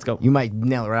 Ready? Yeah, let's go. You might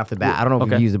nail it right off the bat. I don't know if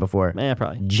Okay. you've used it before. Yeah,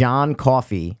 probably. John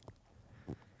Coffey.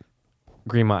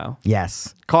 Green Mile.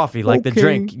 Yes. Coffee, like the Okay,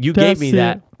 drink. You gave me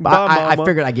that. I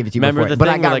figured I'd give it to you Remember before. the But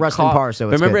thing I got with, like, Rustin Parr, so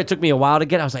it's remember good. it took me a while to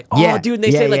get. I was like, oh, Yeah. dude, and they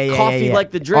Yeah, say like yeah, coffee, yeah.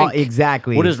 like the drink. Oh,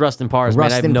 exactly. What is Rustin Parr's? Man, I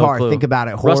have Rustin no Parr. clue. Think about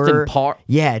it. Horror. Rustin Parr.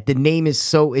 Yeah, the name is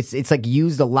so it's like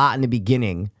used a lot in the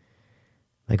beginning.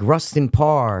 Like Rustin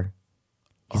Parr.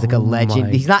 He's like a legend. my-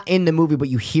 He's not in the movie, but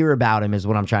you hear about him is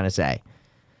what I'm trying to say.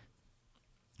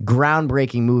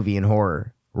 Groundbreaking movie in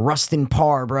horror. Rustin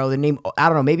Parr, bro. The name, I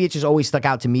don't know. Maybe it just always stuck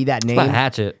out to me, that name. It's not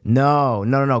Hatchet. No.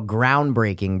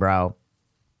 Groundbreaking, bro.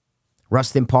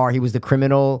 Rustin Parr, he was the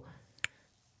criminal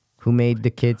who made the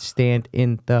kid stand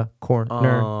in the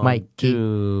corner. Mikey.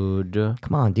 Dude.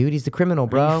 Come on, dude. He's the criminal,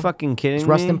 bro. Are you fucking kidding It's me?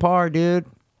 Rustin Parr, dude.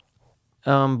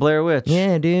 Blair Witch.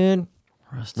 Yeah, dude.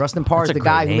 Rustin Parr is That's the a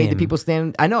guy great who made the name. people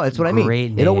stand. I know, that's what I mean.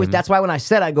 Great It always. name. That's why when I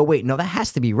said, I go, wait, no, that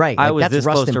has to be right. I Like, was that's this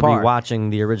close Rustin to Parr.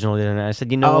 rewatching the original the other night. I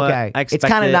said, you know Oh, what? okay. I It's expected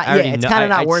kind of it. not. I already Yeah, it's know- kind of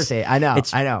not it's- worth it. I know.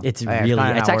 It's I know. It's Yeah, really.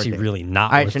 kinda It's not actually worth it. really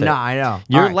not All right, worth so it. no, I know.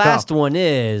 Your All right, last go. one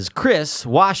is Chris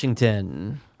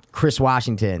Washington. Chris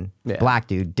Washington, Yeah. black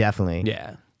dude, definitely.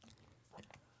 Yeah.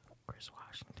 Chris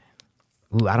Washington.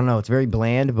 Ooh, I don't know. It's very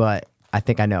bland, but I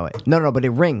think I know it. No, but it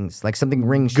rings. Like something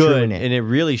rings true Good, in it. and it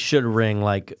really should ring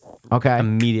like Okay.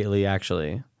 immediately.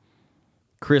 Actually,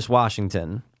 Chris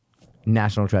Washington.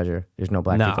 National Treasure. There's no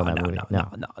black No, people in that movie.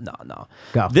 no.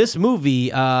 Go. This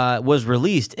movie was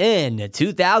released in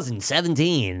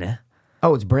 2017.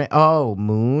 Oh, it's brand. Oh,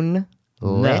 Moon.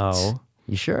 Lit. No.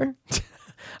 You sure?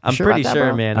 I'm sure pretty about that, sure,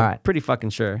 bro? man. All I'm right. pretty fucking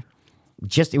sure.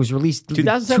 Just it was released 2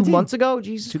 2017. months ago.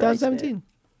 Jesus, Christ, man. 2017.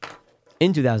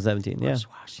 In 2017, yeah. Chris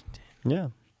Washington. Yeah.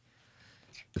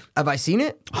 Have I seen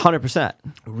it? 100%.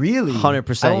 Really?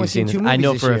 100% I've only you've seen two it. I movies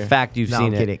know this for a year. fact you've No, seen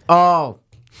I'm it. kidding. Oh,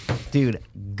 dude,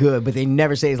 good. But they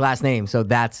never say his last name, so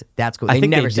that's cool. I They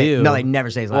think never they say. do. No, they never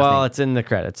say his last Well, name. it's in the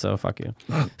credits, so fuck you.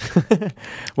 What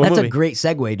That's movie? a great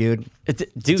segue, dude. Dude,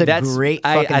 it's a that's great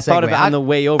I fucking thought of segue. it on the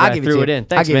way over. I'll I give it threw to it you. in. I'll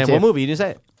Thanks, give it man. to What you. movie? You didn't say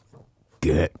it.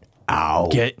 Get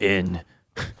out. Get in.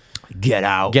 Get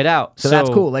out. Get out. So that's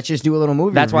cool. Let's just do a little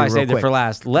movie. That's why I review real saved it quick. for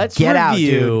last. Let's Get out,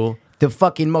 review. dude. The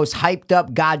fucking most hyped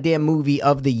up goddamn movie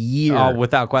of the year. Oh,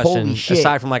 without question. Holy shit.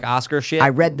 Aside from like Oscar shit. I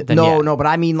read then yeah. no, but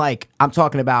I mean like I'm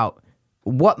talking about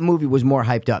what movie was more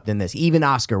hyped up than this, even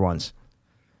Oscar ones.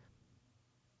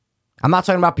 I'm not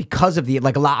talking about because of the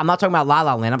like a lot. I'm not talking about La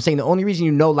La Land. I'm saying the only reason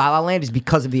you know La La Land is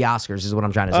because of the Oscars. Is what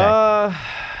I'm trying to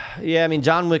say. Yeah, I mean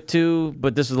John Wick 2,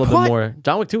 but this is a little What? bit more.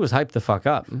 John Wick 2 was hyped the fuck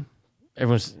up.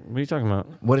 Everyone's. What are you talking about?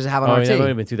 What does it have on Oh, RT? yeah, that would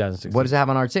have been 2016. What does it have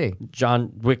on RT?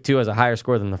 John Wick 2 has a higher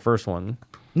score than the first one.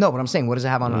 No, but I'm saying what does it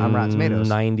have on Rotten Tomatoes?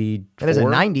 90. That is a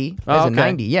 90. That is Oh, a okay.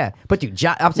 90, yeah. But dude,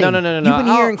 I'm saying No. you've been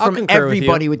hearing I'll from concur with you.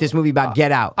 everybody with this movie about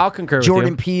Get Out. I'll concur with Jordan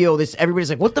you. Peele, everybody's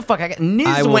like, what the fuck? Niz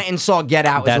I will- went and saw Get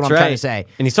Out is That's what I'm trying to right. say.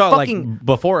 And he saw it, like, Fucking-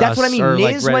 before That's us, what I mean. or,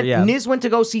 like, Niz right- went yeah. Niz went to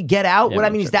go see Get Out. Yeah, what I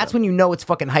man, mean is check that's that. when you know it's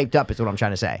fucking hyped up is what I'm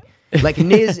trying to say. Like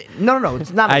Niz, no,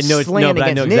 it's not a I know it's slant no, but I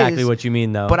against know exactly Niz, what you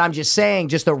mean though. But I'm just saying,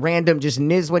 just a random, just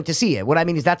Niz went to see it. What I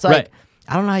mean is that's like, Right.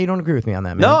 I don't know how you don't agree with me on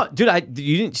that, man. No, dude,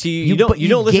 you didn't see. You but don't. You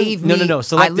don't listen. gave No. me-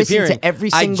 Selective I listened to hearing. every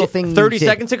single thing you 30 did.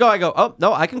 seconds ago, I go. Oh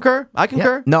no, I concur. I Yeah.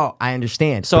 concur. No, I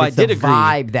understand. So but I it's the did agree.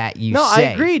 vibe that you No, say.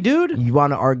 I agree, dude. You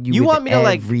want to argue You with want me to,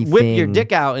 like, everything. whip your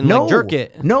dick out and, no, like, jerk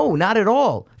it. No, not at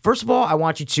all. First of all, I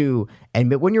want you to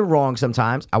admit when you're wrong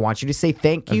sometimes. I want you to say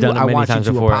thank you. done it I many want you times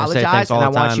to before. I say apologize. thanks all And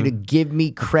I the want you to time. give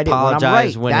me credit when I'm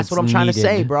Apologize right. when That's it's what I'm trying to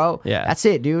say, needed. bro. Yeah. That's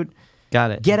it, dude.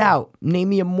 Got it. Get Out. Name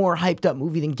me a more hyped up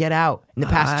movie than Get Out in the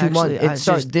past 2 months. It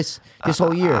starts this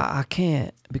whole year. I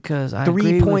can't because I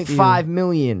agree with you. 3.5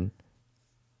 million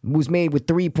was made with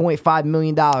 $3.5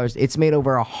 million. It's made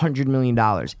over $100 million.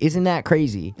 Isn't that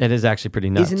crazy? It is actually pretty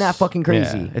nuts. Isn't that fucking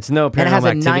crazy? Yeah. It's no And it has Paranormal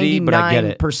a Activity, but I get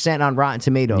it. 99% on Rotten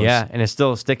Tomatoes. Yeah, and it's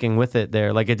still sticking with it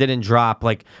there. Like, it didn't drop.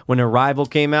 Like, when Arrival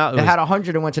came out, It had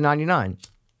 100 and went to 99.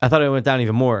 I thought it went down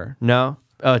even more. No?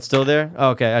 Oh, it's still there? Oh,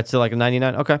 okay. It's still like a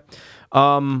 99? Okay.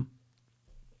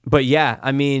 But yeah,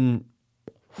 I mean,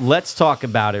 let's talk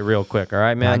about it real quick, all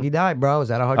right, man? Glad you died, bro. Was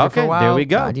that 100 for Okay, a while? there we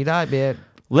go. Glad you died, man.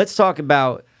 Let's talk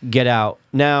about Get Out.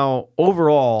 Now,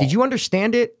 overall... Did you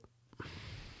understand it?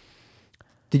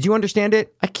 Did you understand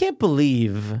it? I can't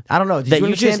believe... I don't know. Did that you you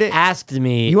understand just it? asked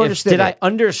me You if understood did it. I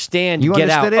understand You Get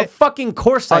Out. understood it? Of fucking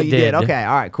course Oh, I you did? Okay,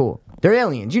 all right, cool. They're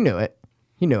aliens. You knew it.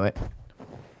 You knew it.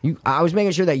 I was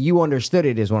making sure that you understood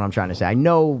it is what I'm trying to say. I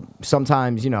know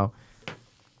sometimes,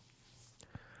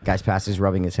 Guy's past is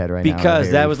rubbing his head right now. Because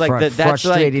that was like that's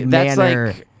frustrated manner.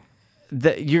 like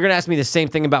you're gonna ask me the same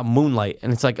thing about Moonlight,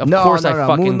 and it's like, of No, course no, I no.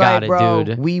 fucking Moonlight, got it, bro,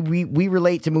 dude. We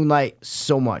relate to Moonlight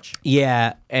so much.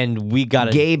 Yeah, and we got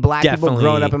to Gay black people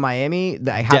growing up in Miami.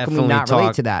 How can we not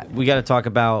relate to that? We got to talk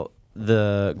about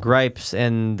the gripes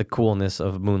and the coolness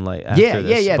of Moonlight. After Yeah,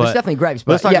 this. There's But definitely gripes.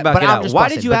 Let's But talk about but Get I'm Out. just Why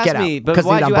busting, did you but ask Get me? Out. But 'Cause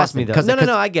why I'm did you ask busting, me though?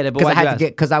 No, I get it. But why I did you had to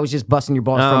ask? because I was just busting your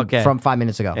balls Oh, okay. from 5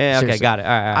 minutes ago. Yeah, okay, Seriously. got it.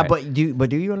 All right. But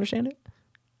do you understand it?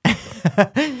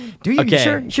 Do you? Okay.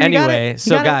 Sure you got it? Anyway, You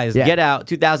so got it? guys, Yeah. Get Out,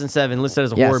 2007, listed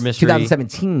as a Yes, horror mystery.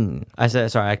 2017. I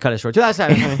said sorry. I cut it short.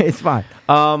 2007. It's fine.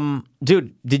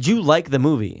 Dude, did you like the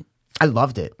movie? I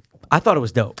loved it. I thought it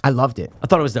was dope. I loved it. I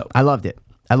thought it was dope. I loved it.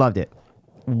 I loved it.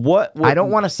 What I don't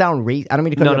want to sound I don't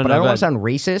mean to cut No, you no, off, but no, I don't go want to ahead. sound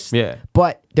racist. Yeah.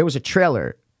 But there was a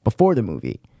trailer before the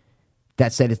movie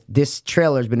that said this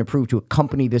trailer has been approved to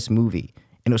accompany this movie,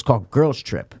 and it was called Girls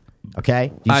Trip.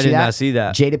 Okay, I did not see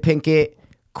that. Jada Pinkett,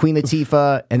 Queen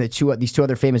Latifah, and these two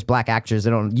other famous black actors. They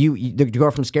don't the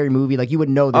girl from Scary Movie, like you would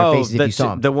know their faces if you saw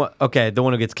them. The one, okay, the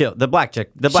one who gets killed, the black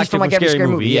chick, the black She's chick from like every Scary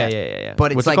movie. Yeah.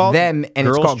 But it's What's it like called? them, and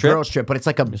it's called Trip? Girls Trip. But it's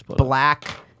like a black,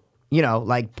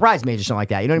 like Bridesmaids or something like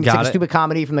that. You know what I mean? It's Got like a it. stupid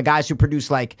comedy from the guys who produced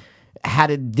like How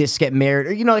Did This Get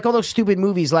Married, or like all those stupid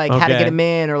movies like How to Okay. Get a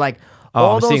Man, or like Oh,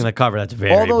 all I'm those, seeing the cover. That's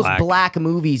very all those black.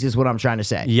 movies is what I'm trying to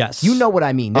say. Yes. You know what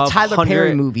I mean. The Of Tyler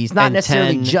Perry movies, not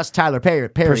necessarily 110%. just Tyler Perry, I know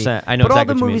but all exactly the what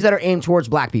you movies mean. that are aimed towards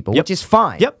black people, Yep. which is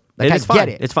fine. Yep. Like, I It's fine. get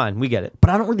it. It's fine. We get it. But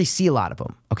I don't really see a lot of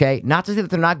them, okay? Not to say that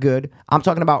they're not good. I'm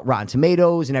talking about Rotten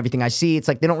Tomatoes and everything I see. It's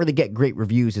like they don't really get great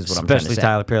reviews is what I'm trying Especially to say.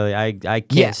 Tyler Perry. I can't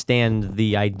Yeah. stand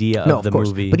the idea No, of the of course.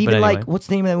 movie. But even anyway. like, what's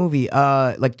the name of that movie?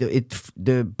 Like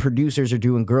the producers are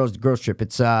doing Girls Trip.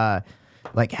 It's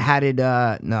like How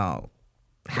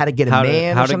to Get a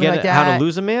Man or something like that. How to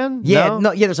Lose a Man? Yeah,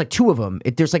 no, there's like two of them.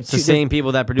 There's like the same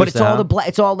people that but produced it's all that,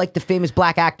 it's all like the famous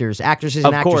black actresses and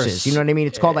Of actresses. course. You know what I mean?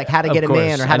 It's called like How to Of Get a Man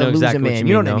course. or How I to know Lose exactly a what Man. you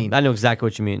You know mean, what I though. mean? I know exactly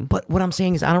what you mean. But what I'm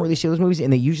saying is, I don't really see those movies,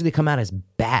 and they usually come out as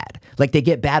bad. Like they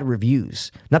get bad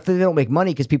reviews. Not that they don't make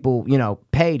money because people,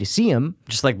 pay to see them.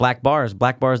 Just like black bars.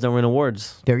 Black bars don't win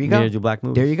awards. There you go. Need to do black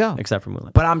movies. There you go. Except for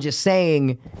Moonlight. But I'm just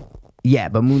saying, yeah.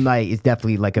 But Moonlight is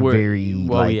definitely like a very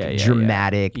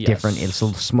dramatic, Yes. different, it's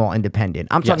a small independent.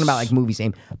 I'm talking Yes. about like movies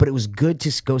aimed, but it was good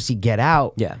to go see Get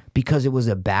Out. Yeah. Because it was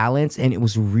a balance and it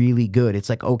was really good. It's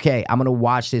like, okay, I'm gonna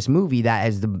watch this movie that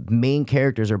has the main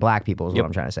characters are black people. Is what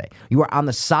I'm trying to say. You are on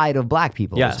the side of black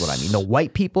people. Yes. Is what I mean. The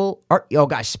white people are. Oh,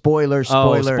 guys, spoiler.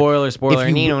 Spoiler. If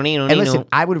you- Nino. And listen,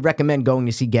 I would recommend going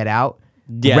to see Get Out.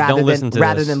 Yeah, rather don't than, listen to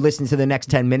rather this. than listen to the next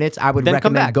 10 minutes, I would Then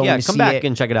come recommend back. going Yeah, to come see back it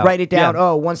and check it out. Write it down. Yeah.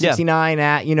 Oh, 169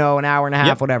 at an hour and a half,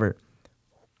 Yep. whatever.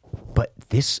 But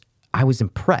this, I was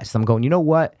impressed. I'm going, you know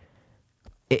what?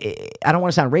 I don't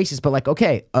want to sound racist, but like,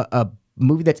 okay, a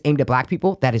movie that's aimed at black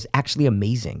people that is actually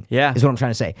amazing. Yeah. Is what I'm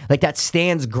trying to say. Like that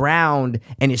stands ground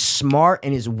and is smart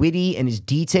and is witty and is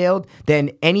detailed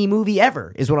than any movie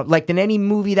ever is what I'm, like than any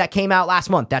movie that came out last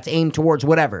month that's aimed towards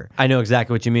whatever. I know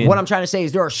exactly what you mean. What I'm trying to say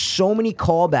is there are so many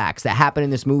callbacks that happen in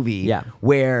this movie. Yeah.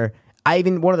 Where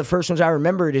one of the first ones I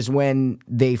remembered is when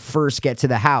they first get to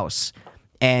the house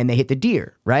and they hit the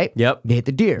deer, right? Yep. They hit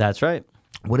the deer. That's right.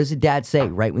 What does the dad say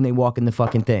right when they walk in the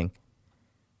fucking thing?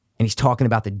 And he's talking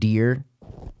about the deer.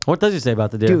 What does he say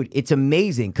about the deer? Dude, it's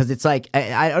amazing because it's like,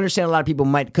 I understand a lot of people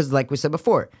might, because like we said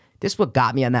before, this is what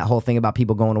got me on that whole thing about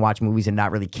people going to watch movies and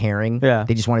not really caring. Yeah.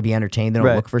 They just want to be entertained. They don't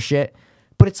Right. look for shit.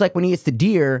 But it's like when he hits the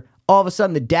deer, all of a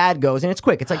sudden the dad goes, and it's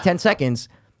quick. It's like 10 seconds.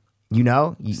 You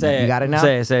know? You got it now?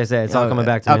 Say it. It's all coming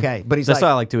back to me. Okay, but he's I like-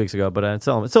 saw it like 2 weeks ago, but it's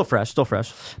still fresh. Still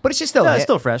fresh. But it's just still Yeah, it. it's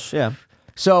still fresh. Yeah.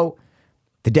 So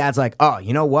the dad's like, oh,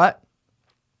 you know what?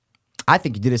 I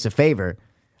think you did us a favor.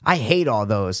 I hate all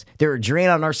those. They're a drain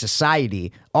on our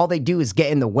society. All they do is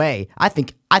get in the way. I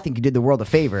think you did the world a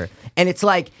favor. And it's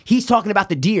like, he's talking about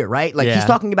the deer, right? Like, he's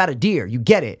talking about a deer. You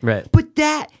get it. Right. But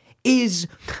that is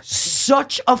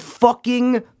such a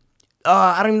fucking...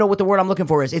 I don't even know what the word I'm looking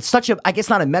for is. It's such a, I guess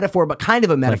not a metaphor, but kind of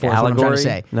a metaphor is what I'm trying to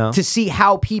say. No. To see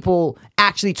how people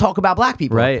actually talk about black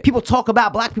people. Right. People talk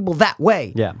about black people that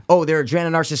way. Yeah. Oh, they're a drain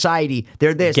on our society.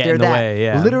 They're this, Get they're in the that. way,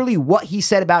 yeah. Literally what he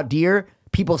said about deer,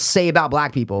 people say about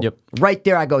black people. Yep. Right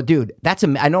there I go, dude,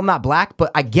 I know I'm not black,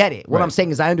 but I get it. What Right. I'm saying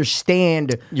is I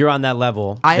understand. You're on that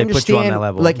level. I They understand. put you on that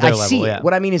level. Like, Their I see level, it. yeah.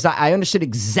 What I mean is I understood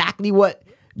exactly what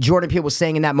Jordan Peele was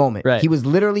saying in that moment. Right. He was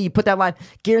literally, he put that line,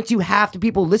 guarantee you half the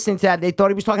people listening to that, they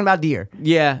thought he was talking about deer.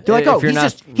 Yeah. They're like, if oh, you're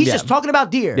he's yeah. just talking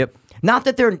about deer. Yep. Not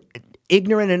that they're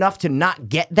ignorant enough to not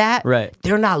get that. Right.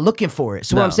 They're not looking for it.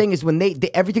 So what No. I'm saying is when they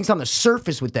everything's on the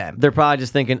surface with them. They're probably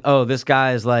just thinking, oh, this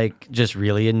guy is like just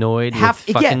really annoyed with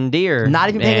fucking deer. Not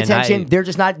even paying and attention. They're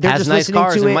just not. They're has just nice listening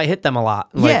cars to and it. might hit them a lot.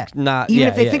 Yeah, Like, not even yeah,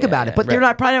 if they yeah, think yeah, about yeah, it, but they're right.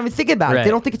 not probably not even thinking about it. Right. They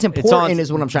don't think it's It's important. on-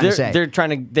 Is what I'm trying to say. They're trying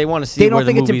to. They want to see They don't where the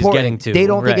think it's movie's important. getting to. They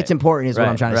don't think Right. it's important. Is what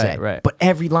I'm trying to right, say. Right. But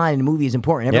every line in the movie is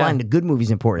important. Every Yeah. line in the good movie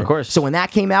is important. Of course. So when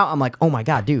that came out, I'm like, oh my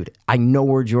god, dude, I know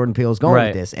where Jordan Peele is going Right.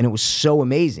 with this, and it was so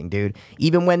amazing, dude.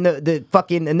 Even when the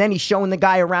fucking, and then he's showing the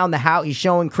guy around the house. He's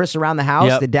showing Chris around the house,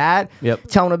 Yep. the dad, Yep.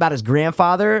 telling him about his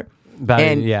grandfather.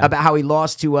 About How he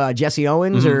lost to Jesse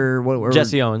Owens or what? Or,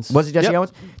 Jesse Owens. Was it Jesse Yep.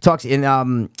 Owens? Talks in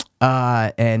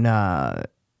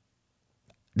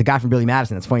the guy from Billy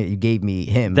Madison. That's funny that you gave me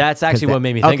him. That's actually 'Cause what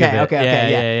made me think of it. Okay,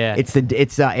 Yeah.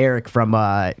 It's Eric from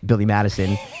Billy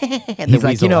Madison. He's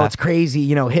like, weasel hat. it's crazy.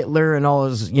 Hitler and all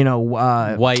his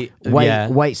White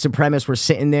supremacists were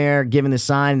sitting there giving the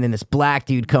sign, and then this black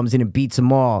dude comes in and beats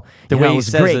them all. The way it he was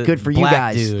says great. it, Good for you black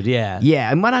guys, dude, yeah. yeah.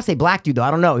 He might not say black dude though.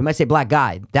 I don't know. He might say black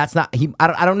guy. That's not he.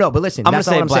 I don't know. But listen, I'm gonna that's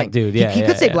not say what I'm black saying. dude. Yeah, he yeah,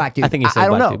 could say yeah. black dude. I think he said I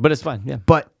don't black know, dude, but it's fine. Yeah.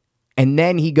 And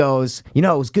then he goes, it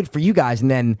was good for you guys.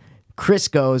 And then Chris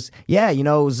goes, yeah, it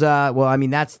was, well, I mean,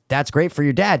 that's great for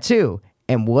your dad too.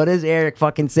 And what does Eric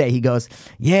fucking say? He goes,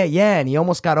 yeah, and he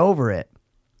almost got over it.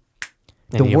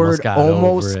 And The he word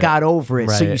almost got over it.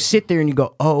 So Right. you sit there and you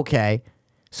go, oh, okay.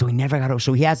 So he never got over.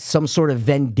 So he has some sort of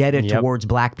vendetta Yep. towards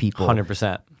black people.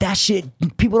 100%. That shit,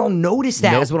 people don't notice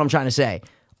that. Nope. Is what I'm trying to say.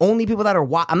 Only people that are.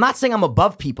 I'm not saying I'm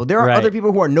above people. There are Right. other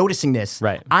people who are noticing this.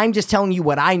 Right. I'm just telling you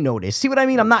what I noticed. See what I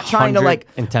mean? I'm not trying to put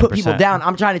people 110%. down.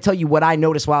 I'm trying to tell you what I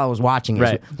noticed while I was watching it.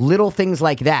 Right. Little things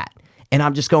like that. And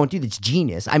I'm just going, dude, it's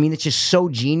genius. I mean, it's just so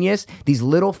genius. These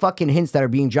little fucking hints that are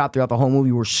being dropped throughout the whole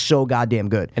movie were so goddamn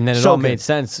good. And then it so all good. made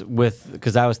sense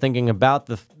because I was thinking about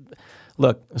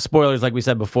look, spoilers like we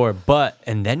said before,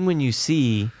 and then when you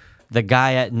see the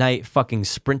guy at night fucking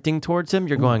sprinting towards him,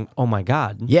 you're going, oh my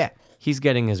God. Yeah. He's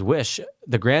getting his wish.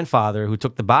 The grandfather who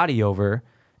took the body over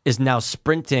is now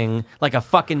sprinting like a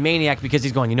fucking maniac because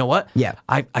he's going, you know what? Yeah.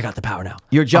 I got the power now.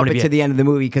 You're I'm gonna jumping be to it. the end of the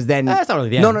movie because then That's not really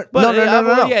the end.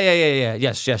 No. Yeah.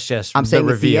 Yes. I'm The saying it's the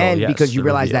reveal, end yes, because you the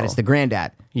realize that reveal. it's the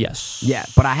granddad. Yes. Yeah,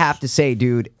 but I have to say,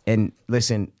 dude, and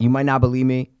listen, you might not believe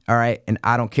me, all right? And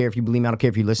I don't care if you believe me, I don't care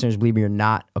if your listeners believe me or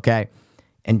not, okay?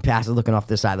 And Pass is looking off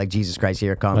the side like, Jesus Christ,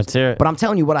 here it comes. Let's hear it. But I'm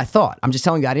telling you what I thought. I'm just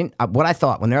telling you what I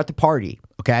thought when they're at the party,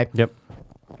 okay? Yep.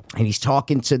 And he's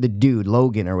talking to the dude,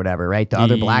 Logan or whatever, right? The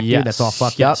other black dude that's all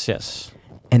fucked up. Yes.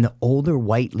 And the older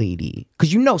white lady,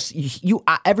 because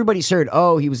everybody's heard,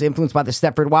 he was influenced by the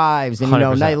Stepford Wives and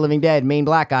 100%. Night of the Living Dead, main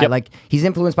black guy. Yep. Like he's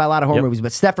influenced by a lot of horror Yep. movies,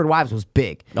 but Stepford Wives was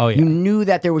big. Oh, yeah. You knew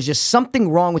that there was just something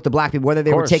wrong with the black people, whether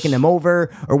they were course. taking them over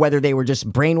or whether they were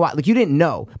just brainwashed. Like you didn't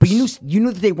know, but you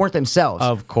knew that they weren't themselves.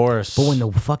 Of course. But when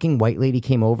the fucking white lady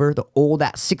came over, that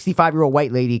 65-year-old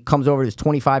white lady comes over to this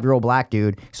 25-year-old black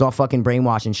dude, he's all fucking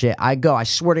brainwashed and shit. I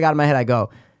swear to God in my head,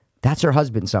 that's her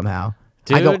husband somehow.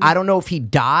 I Dude. don't know if he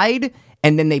died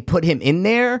and then they put him in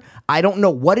there. I don't know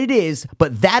what it is,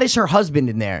 but that is her husband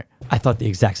in there. I thought the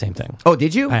exact same thing. Oh,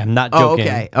 did you? I am not Oh,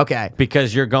 joking. okay.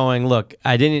 Because you're going, look,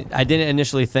 I didn't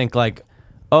initially think like,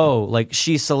 oh, like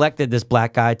she selected this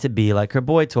black guy to be like her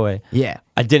boy toy. Yeah.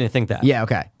 I didn't think that. Yeah,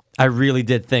 okay. I really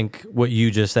did think what you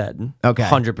just said. Okay.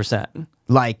 100%.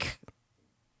 Like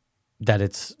That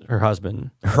it's her husband.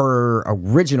 her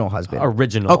original husband.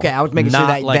 Original. Okay, I was making sure Not,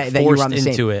 that, like, that you were forced on the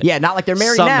same. into it. Yeah, not like they're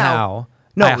married Somehow. now.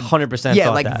 No, I 100% Yeah,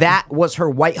 thought like that was her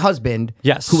white husband.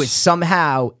 Yes. Who is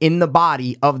somehow in the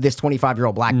body of this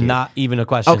 25-year-old black dude. Not even a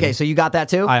question. Okay, so you got that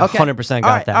too? I Okay. 100% got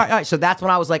All right, that. All right. So that's when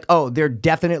I was like, oh, they're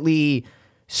definitely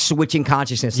switching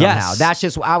consciousness Yes. somehow. That's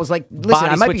just, I was like, listen, Body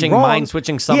I might switching, be wrong. mind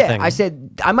switching, something. Yeah, I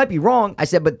said, I might be wrong. I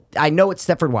said, but I know it's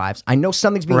Stepford Wives. I know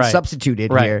something's being Right.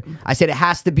 substituted Right. here. I said, it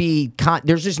has to be,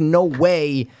 there's just no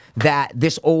way that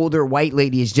this older white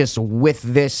lady is just with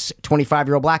this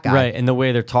 25-year-old black guy. Right, and the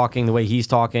way they're talking, the way he's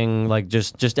talking, like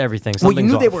just everything. Well, you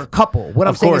Something's knew they off. were a couple. What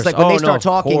I'm Of saying course. is, like, when Oh, they no, start of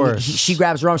talking, course. she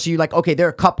grabs her arm, so you're like, okay, they're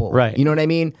a couple. Right. You know what I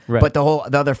mean? Right. But the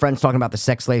other friends talking about the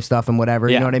sex slave stuff and whatever.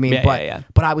 You Yeah. know what I mean? Yeah, but yeah.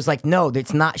 but I was like, no,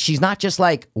 it's not. She's not just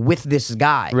like with this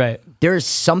guy. Right. There's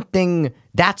something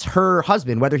that's her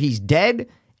husband, whether he's dead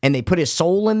and they put his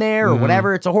soul in there or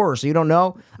whatever. It's a horror, so you don't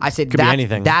know. I said Mm-hmm. Could be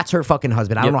anything. that's her fucking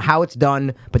husband. I don't know how it's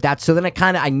done, but that's so. Then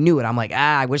I knew it. I'm like,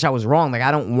 I wish I was wrong. Like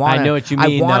I don't want. I know what you I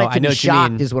mean, wanted though. to I know be what you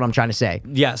shocked. mean. Is what I'm trying to say.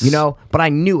 Yes. You know, but I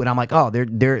knew it. I'm like, oh, they're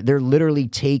literally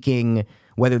taking,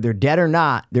 whether they're dead or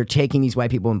not, they're taking these white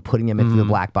people and putting them into the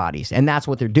black bodies, and that's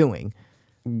what they're doing.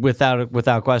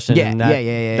 without question. Yeah, and that,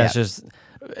 yeah. That's just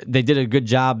they did a good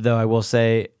job, though. I will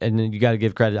say, and you got to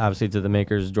give credit, obviously, to the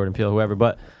makers, Jordan Peele, whoever,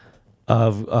 but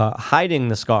of hiding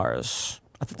the scars.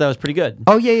 I thought that was pretty good.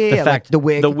 Oh, yeah. The Like fact, the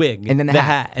wig, and then the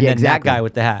hat, and Yeah, then exactly. that guy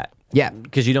with the hat. Yeah.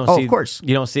 Because you don't Oh, see, of course.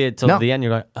 you don't see it till No. the end.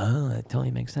 You're like, oh, that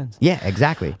totally makes sense. Yeah,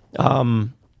 exactly.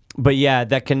 But yeah,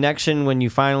 that connection when you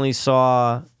finally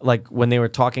saw, like, when they were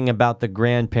talking about the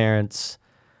grandparents.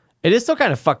 It is still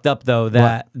kind of fucked up, though,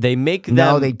 that they make them.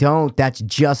 No, they don't. That's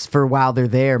just for while they're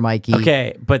there, Mikey.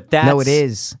 Okay, but that's. No, it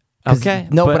is. 'Cause- Okay,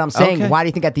 No, but- but I'm saying, okay. why do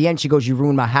you think at the end she goes, "You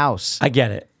ruined my house"? I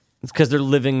get it. It's because they're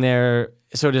living there,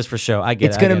 so it is for show. I get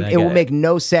It's it. gonna. I It get will make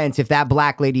no sense if that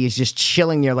black lady is just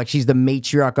chilling there like she's the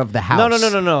matriarch of the house.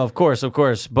 No. Of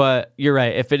course. But you're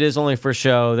right. If it is only for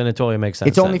show, then it totally makes sense.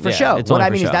 It's only then. for Yeah, show. it's What only I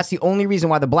for mean is show. that's the only reason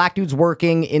why the black dude's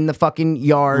working in the fucking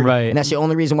yard. Right. And that's the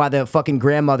only reason why the fucking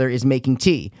grandmother is making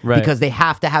tea. Right. Because they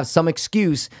have to have some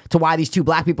excuse to why these two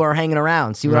black people are hanging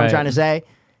around. See what I'm Right. trying to say?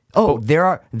 Oh, there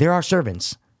are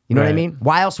servants. You know what I Right. mean?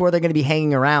 Why else were they going to be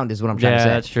hanging around is what I'm trying to Yeah, say.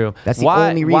 that's true. That's the why,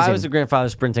 only reason. Why was the grandfather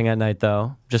sprinting at night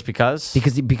though? Just because?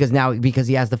 because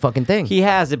he has the fucking thing. He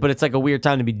has it, but it's like a weird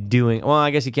time to be doing. Well, I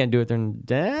guess he can't do it during.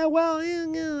 Well,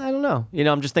 yeah, I don't know. You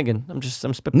know, I'm just thinking. I'm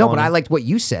spitballing. No, but I liked what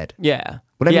you said. Yeah.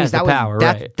 What I he mean has is that the was power,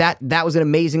 that, right? that was an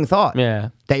amazing thought. Yeah.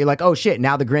 That you're like, oh shit,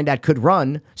 now the granddad could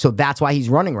run, so that's why he's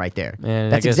running right there. And I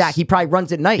That's guess exact. He probably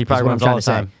runs at night. he probably is what runs I'm trying all to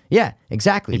the say. time. Yeah,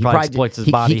 exactly. He probably exploits his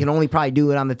he body. can only probably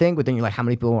do it on the thing, but then you're like, how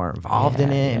many people are involved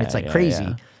in it? And it's like yeah, crazy.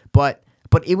 yeah. But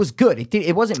it was good.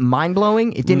 It wasn't mind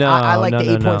blowing. It didn't. No, I like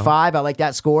the no, 8.5. I like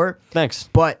that score. Thanks.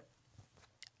 But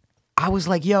I was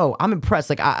like, yo, I'm impressed.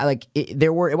 Like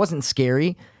it wasn't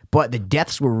scary. But the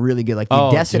deaths were really good. Like the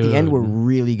deaths at the end dude. were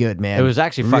really good, man. It was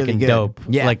actually Really fucking good. dope.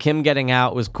 Yeah, Like him getting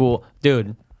out was cool.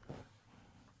 Dude,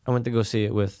 I went to go see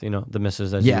it with, the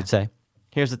missus, as you Yeah. would say.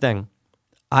 Here's the thing.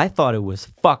 I thought it was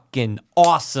fucking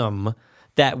awesome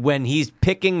that when he's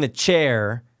picking the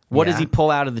chair, what does Yeah. he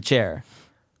pull out of the chair?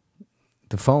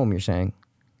 the foam. You're saying,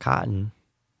 Cotton.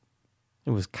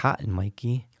 It was cotton,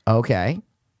 Mikey. okay,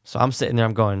 So I'm sitting there,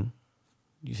 I'm going,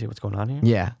 you see what's going on here?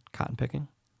 yeah. Cotton picking?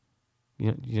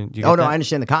 You get Oh no, that? I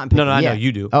understand the cotton picking. No, I yeah. know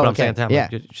you do. Oh, But I'm okay. saying to him, yeah.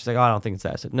 like, she's like, oh, I don't think it's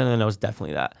that. I said, no, it's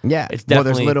definitely that. Yeah. It's Well, definitely.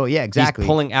 there's little- yeah, exactly. He's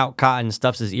pulling out cotton,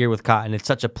 stuffs his ear with cotton. It's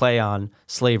such a play on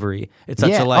slavery. It's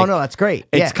such Yeah. a like. Oh, no, that's great.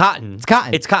 It's Yeah. cotton. It's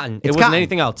cotton. It's cotton. It It's wasn't cotton.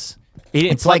 anything else. He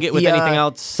didn't It's plug like it with the, anything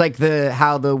else. It's like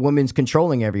how the woman's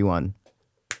controlling everyone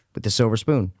with the silver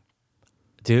spoon.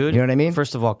 Dude, You know what I mean?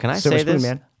 First of all, can I Silver say spoon, this?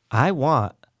 man. I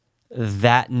want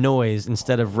that noise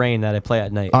instead of rain that I play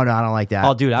at night. Oh no, I don't like that.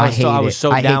 Oh, dude, I was hate so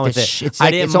it. I hate down with the it. It's I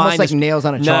like didn't it's almost mind like this- nails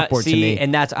on a No, chalkboard see, to me.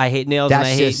 and I hate nails That's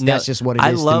and I hate just- nails. that's just what it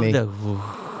I is to love me.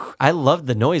 I love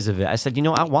the noise of it. I said,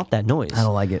 I want that noise. I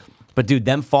don't like it. But dude,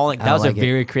 them falling, that don't was like a it.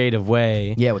 very creative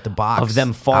way. Yeah, with the box. Of them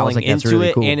I was falling like, that's into really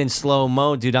it cool. and in slow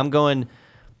mo. Dude, I'm going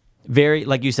very,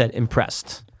 like you said,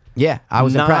 impressed. Yeah, I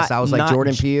was Not- impressed. I was like, not-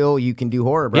 Jordan Peele, you can do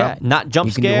horror, bro. Yeah, not jump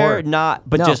You can do scare, horror.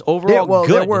 but No. just overall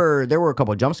good. There were a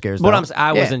couple of jump scares. But though.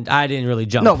 I Yeah. didn't really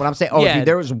jump. No, but I'm saying, Yeah.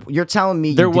 dude, you're telling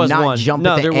me There you did was not one. jump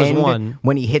No, at the there was end one.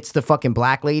 when he hits the fucking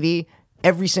black lady.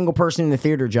 Every single person in the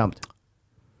theater jumped.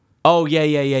 Oh yeah.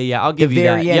 I'll The give you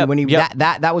that. very end Yep, when he yep.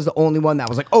 that was the only one that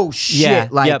was like, oh shit, Yeah,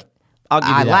 like yep. I'll give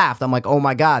you I that. laughed. I'm like, oh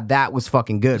my god, that was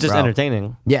fucking good, Just bro.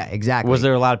 entertaining. Yeah, exactly. Was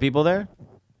there a lot of people there?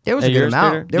 There was at a good yours,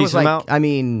 amount. Peter? There was Decent like, amount? I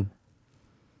mean,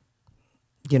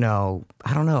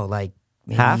 I don't know, like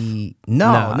maybe Half?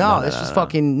 No, No, this was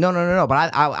fucking no.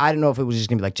 But I didn't know if it was just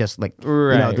gonna be like just like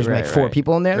Right, there's like right, 4 right.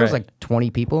 people in there. There was Right. like 20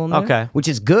 people in there. Okay. which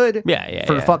is good. Yeah,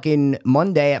 For yeah. fucking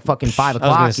Monday at fucking 5 I was o'clock.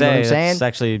 gonna You know what say, I'm saying? that's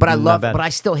actually but I not love. bad. But I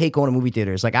still hate going to movie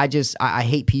theaters. Like I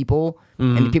hate people.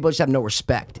 And people just have no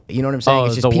respect. You know what I'm saying? Oh,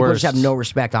 It's it's just the people just worst. have no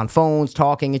respect on phones,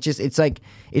 talking. It's like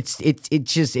it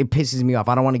pisses me off.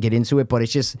 I don't want to get into it, but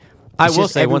it's just I It's will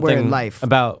just say one everywhere thing in life.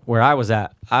 about where I was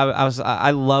at.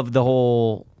 I love the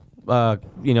whole,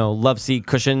 love seat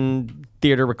cushion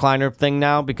theater recliner thing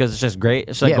now because it's just great.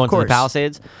 It's like Yeah, of going to the course.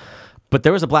 Palisades. But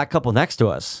there was a black couple next to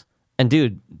us, and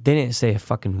dude, they didn't say a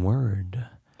fucking word.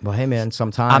 Well, hey man,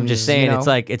 sometimes I'm just saying, it's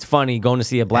like it's funny going to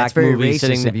see a black That's very movie racist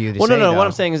sitting. of you to well, say, no. What though.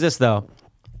 I'm saying is this though: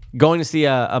 going to see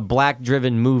a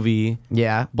black-driven movie.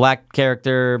 Yeah. Black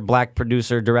character, black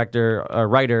producer, director,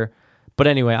 writer. But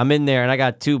anyway, I'm in there and I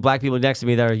got two black people next to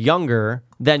me that are younger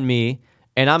than me,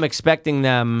 and I'm expecting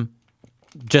them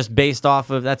just based off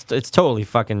of it's totally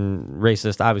fucking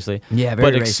racist, obviously. Yeah,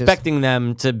 very but racist. expecting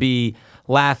them to be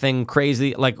laughing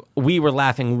crazy, like we were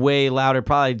laughing way louder,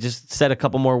 probably just said a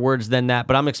couple more words than that.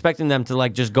 But I'm expecting them to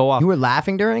like just go off. You were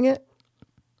laughing during it?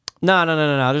 No.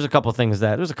 There's a couple things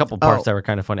there's a couple parts that were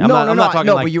kind of funny. I'm No, not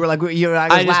talking like. but you were like, I was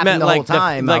I just laughing meant the like whole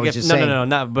time. like I was if, just no, saying.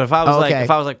 no. But if I was Okay.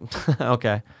 like,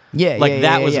 okay, Yeah, like yeah,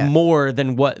 that yeah, was yeah. more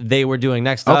than what they were doing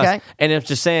next to Okay. us. And it's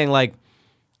just saying like,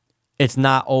 it's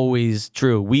not always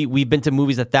true. We've been to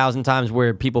movies 1,000 times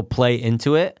where people play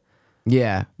into it.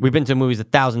 Yeah. We've been to movies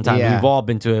 1,000 times. Yeah. We've all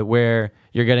been to it where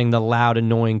you're getting the loud,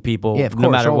 annoying people, Yeah, of no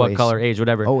course, matter what always. color, age,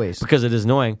 whatever. Always. Because it is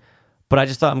annoying. But I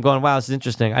just thought, I'm going, wow, this is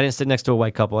interesting. I didn't sit next to a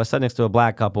white couple. I sat next to a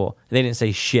black couple. They didn't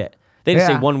say shit. They didn't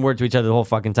Yeah. say one word to each other the whole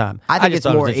fucking time. I think just it's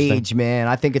thought it was more interesting. age, man.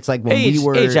 I think it's like when Age- we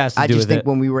were. age has to I do just with think it.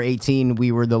 when we were 18,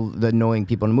 we were the annoying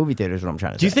people in the movie theaters. Is what I'm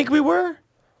trying to say. Do you think we were?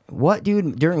 What,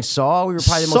 dude? During Saw, we were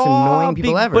probably the most Saw annoying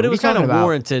people ever. But What it are was you talking kind of about?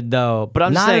 warranted, though. But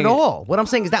I'm just Not saying, at all. What I'm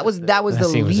saying is that was that the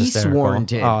scene was least hysterical.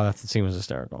 warranted. Oh, that scene was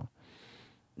hysterical.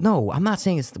 No, I'm not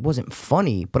saying it wasn't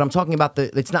funny, but I'm talking about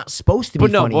it's not supposed to be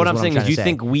But no, funny. but what I'm is saying trying is, to you say.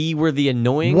 think we were the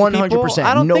annoying people? 100%.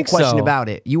 I don't no think question so. about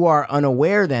it. You are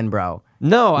unaware then, bro.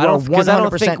 No, I You are don't. Because I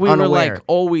don't think 100% we were unaware. like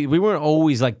always. We weren't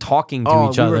always like talking to Oh,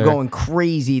 each we other. were going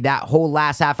crazy. That whole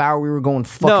last half hour, we were going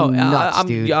fucking nuts,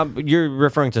 dude. You're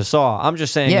referring to Saw. I'm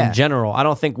just saying Yeah. in general. I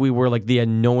don't think we were like the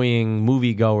annoying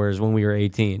moviegoers when we were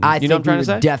 18. I you know what I'm think trying we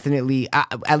to were say? definitely,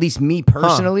 at least me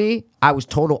personally, I was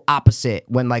total opposite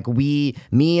when like me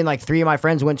and like three of my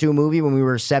friends went to a movie when we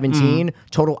were 17.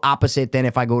 Total opposite than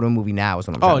if I go to a movie now is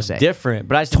what I'm trying Oh, to it's say. different.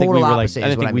 But I just think we Total were like. opposite I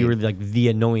is didn't what think I we were mean. like the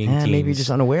annoying teens. Maybe you're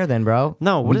just unaware then, bro.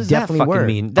 No, what we does that definitely fucking were.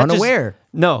 mean? That just- Unaware.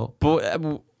 no, but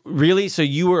really? So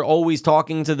you were always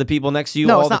talking to the people next to you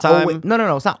No, all it's the not time? always.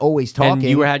 No. It's not always talking. And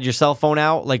you had your cell phone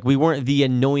out? Like, we weren't the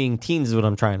annoying teens is what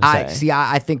I'm trying to say.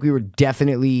 I think we were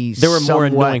definitely. There were more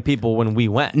somewhat- annoying people when we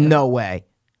went. No way.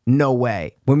 No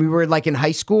way. When we were like in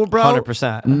high school, bro.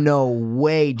 100%. No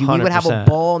way, dude. We would have a 100%.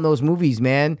 ball in those movies,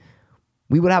 man.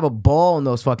 We would have a ball in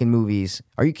those fucking movies.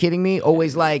 Are you kidding me?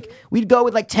 Always like, we'd go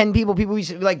with like 10 people. People,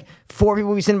 like 4 people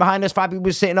would be sitting behind us. 5 people would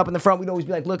be sitting up in the front. We'd always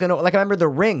be like looking. Like I remember The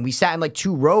Ring. We sat in like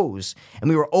 2 rows and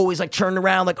we were always like turning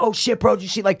around like, oh shit, bro. Did you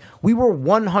see? Like we were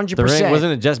 100%. The Ring,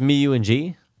 wasn't it just me, you, and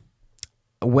G?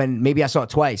 When maybe I saw it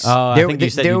twice. Oh, I think you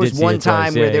said there you was did see one it twice.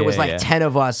 time where Yeah, there was yeah, like yeah. 10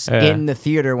 of us Yeah. in the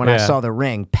theater when I Yeah. saw The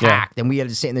Ring, packed, and we had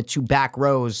to sit in the 2 back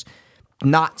rows,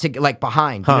 not to like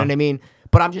behind. You know what I mean?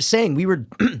 But I'm just saying we were.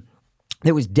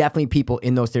 There was definitely people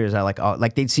in those theaters that like, oh,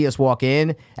 like they'd see us walk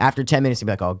in after 10 minutes and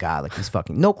be like, oh god, like he's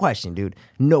fucking. No question, dude.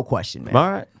 No question, man.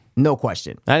 All right. No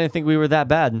question. I didn't think we were that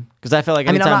bad. Because I felt like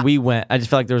I mean, I'm anytime not- we went, I just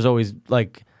felt like there was always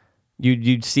like,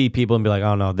 you'd see people and be like,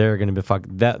 oh no, they're going to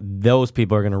be those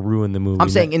people are going to ruin the movie. I'm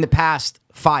saying in the past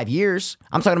 5 years,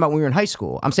 I'm talking about when we were in high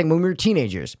school. I'm saying when we were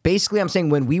teenagers. Basically, I'm saying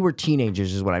when we were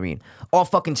teenagers is what I mean. All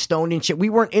fucking stoned and shit.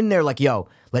 We weren't in there like, yo,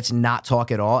 let's not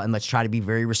talk at all and let's try to be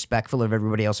very respectful of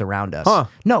everybody else around us. Huh.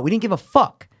 No, we didn't give a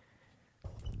fuck.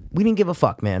 We didn't give a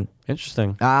fuck, man.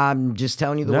 Interesting. I'm just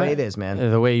telling you the way Yeah. it is, man.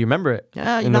 The way you remember it.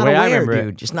 Yeah, you're and not the way I aware, remember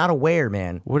dude. it. Just not aware,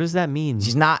 man. What does that mean?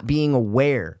 Just not being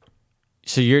aware.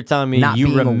 So you're telling me Not you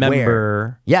being remember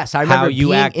aware. Yes, I remember how you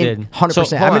being in- acted. 100%.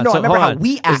 So, I hold mean, no, on, I remember hold how on. we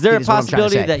Is there acted a is what I'm trying to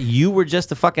possibility say. that you were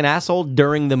just a fucking asshole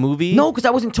during the movie? No, because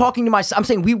I wasn't talking to myself. I'm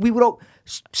saying we would.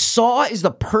 Saw is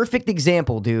the perfect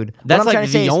example, dude. What That's I'm like trying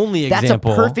to say the is only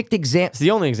example. That's a perfect example. It's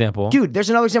the only example. Dude, there's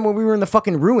another example when we were in the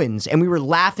fucking ruins and we were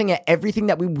laughing at everything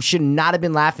that we should not have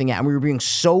been laughing at, and we were being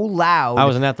so loud. I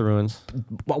wasn't at the ruins.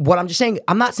 What I'm just saying,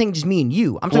 I'm not saying just me and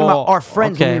you. I'm talking about our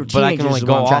friends okay, when we were but I teenagers. can only is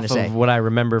go what I'm trying off to say. of what I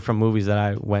remember from movies that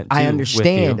I went to. I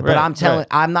understand, with but you. I'm telling. Right.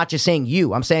 I'm not just saying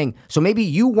you. I'm saying so maybe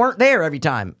you weren't there every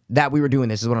time that we were doing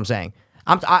this. Is what I'm saying.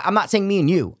 I'm not saying me and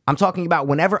you. I'm talking about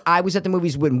whenever I was at the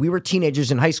movies when we were teenagers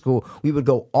in high school, we would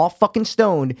go all fucking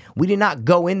stoned. We did not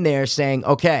go in there saying,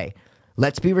 okay,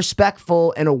 let's be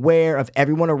respectful and aware of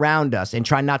everyone around us and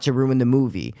try not to ruin the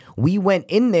movie. We went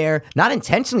in there not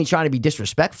intentionally trying to be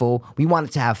disrespectful. We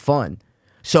wanted to have fun.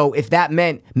 So if that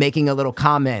meant making a little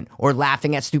comment or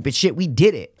laughing at stupid shit, we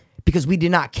did it because we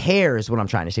did not care is what I'm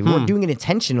trying to say. We weren't doing it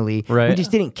intentionally. We Right. just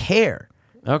didn't care.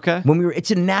 Okay. When it's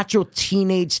a natural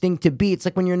teenage thing to be. It's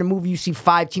like when you're in a movie, you see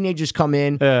 5 teenagers come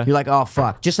in. Yeah. You're like, oh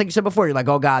fuck. Just like you said before, you're like,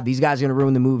 oh god, these guys are gonna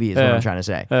ruin the movie. Is what I'm trying to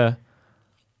say.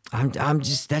 I'm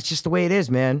just that's just the way it is,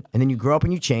 man. And then you grow up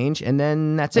and you change, and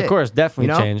then that's it. Of course, definitely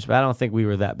You know? changed, but I don't think we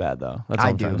were that bad though. That's all I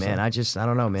I'm do, trying to man. say. I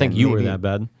don't know, man. I think you were Maybe- that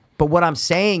bad. But what I'm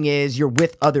saying is, you're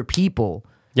with other people,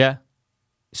 Yeah.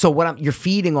 so you're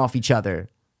feeding off each other.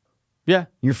 Yeah.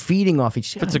 You're feeding off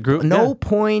each other. it's a group, no yeah.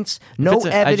 points, no I just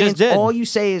evidence. did. All you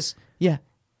say is, yeah.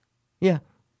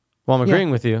 Well, I'm agreeing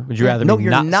with you. Would you rather No, me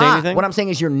you're not say anything? What I'm saying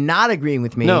is, you're not agreeing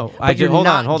with me. No, but you're hold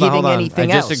not on. giving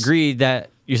anything I else. just agreed that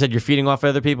you said you're feeding off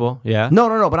other people. Yeah.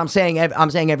 No. But I'm saying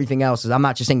everything else is. I'm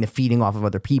not just saying the feeding off of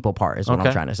other people part is what I'm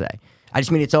Okay. trying to say. I just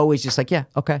mean it's always just like, yeah,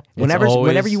 okay. Whenever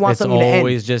always- you want it's something to end,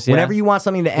 always just, yeah. whenever you want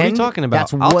something to What are end, you talking about?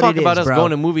 That's I'll what talk it about is, us bro.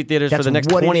 going to movie theaters for That's the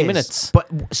next what it 20 is. minutes.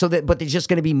 But it's just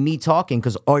going to be me talking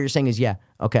because all you're saying is yeah,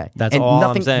 okay. That's and all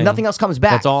nothing, I'm saying. Nothing else comes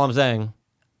back. That's all I'm saying.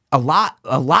 A lot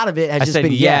of it has I just said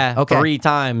been yeah okay. 3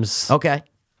 times. Okay.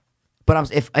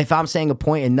 But if I'm saying a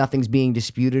point and nothing's being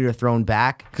disputed or thrown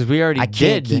back, Because we already I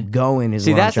can't did. keep going. Is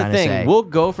See, what that's I'm the trying thing. to say. We'll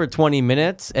go for 20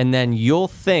 minutes, and then you'll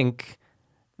think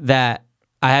that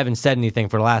I haven't said anything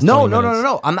for the last 20 minutes.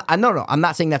 No. I'm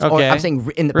not saying that's all. Okay. I'm saying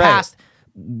in the Right. past,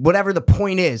 whatever the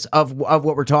point is of what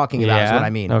we're talking about is Yeah. what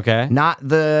I mean. Okay. Not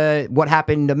what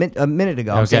happened a minute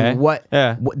ago. I'm Okay. saying what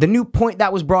the new point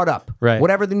that was brought up. Right.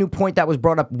 Whatever the new point that was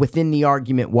brought up within the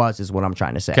argument was is what I'm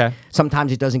trying to say. Okay.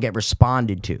 Sometimes it doesn't get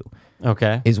responded to.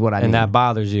 Okay. Is what I mean. And that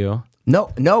bothers you.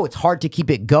 No, it's hard to keep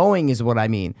it going is what I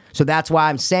mean. So that's why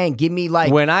I'm saying give me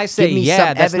like When I say give me yeah,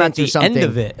 some that's not evidence or the end something.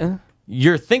 of it.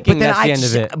 You're thinking then that's the end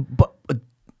of it.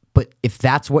 But if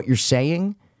that's what you're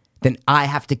saying, then I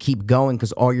have to keep going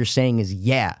because all you're saying is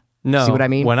yeah. No. See what I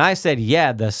mean? When I said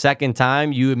yeah the second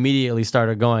time, you immediately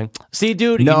started going, see,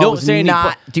 dude, No, you it don't was say not-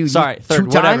 any... dude, Sorry, you- third, 2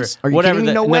 whatever. times? Are you whatever kidding me?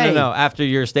 the- No way. No. After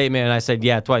your statement, and I said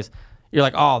yeah twice. You're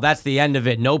like, oh, that's the end of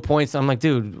it. No points. I'm like,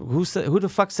 dude, who the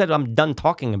fuck said I'm done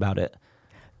talking about it?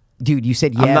 Dude, you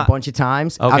said I'm yeah not- a bunch of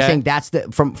times. I'm Okay. saying that's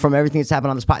from everything that's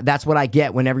happened on the spot. That's what I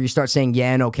get whenever you start saying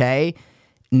yeah and okay.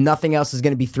 Nothing else is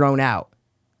going to be thrown out.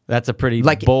 That's a pretty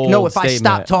Like bold no, if statement. I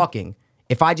stop talking,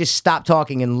 if I just stop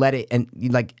talking and let it, and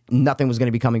like nothing was going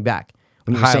to be coming back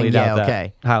when you were Highly saying doubt yeah that.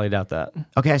 okay. Highly doubt that.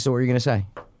 Okay, so what are you going to say?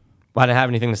 Well, I didn't have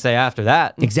anything to say after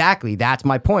that. Exactly, that's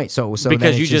my point. So then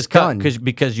Because it's you just done. cut.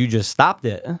 Because you just stopped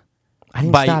it. I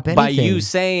didn't by stop anything. by you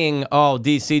saying, "Oh,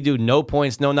 DC dude, no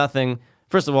points, no nothing."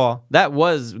 First of all, there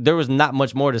was not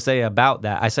much more to say about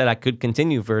that. I said I could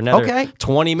continue for another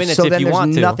 20 minutes so if then you there's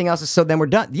want to. nothing else. So then we're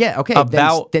done. Yeah, okay.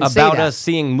 About then say that. us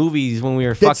seeing movies when we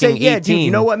were Then say, fucking yeah, 18. dude.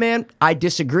 You know what, man? I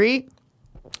disagree.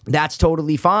 That's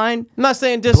totally fine. I'm not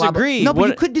saying Blah, blah. disagree. No, but What-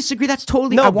 you could disagree. That's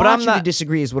totally. No, I but want I'm you not- to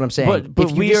disagree. Is what I'm saying. But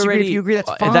if you we disagree, already, if you agree,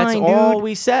 that's fine. That's all dude.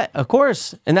 we said, of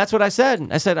course, and that's what I said.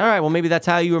 I said, all right, well, maybe that's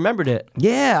how you remembered it.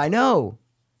 Yeah, I know.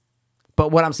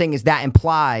 But what I'm saying is that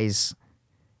implies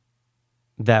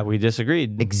That we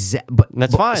disagreed.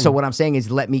 That's fine. So what I'm saying is,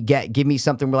 give me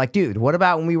something. We're like, dude, what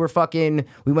about when we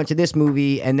went to this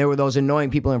movie and there were those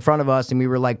annoying people in front of us and we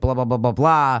were like, blah blah blah blah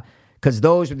blah, because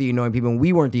those were the annoying people and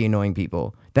we weren't the annoying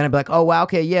people. Then I'd be like, oh wow,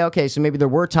 okay, yeah, okay. So maybe there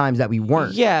were times that we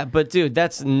weren't. Yeah, but dude,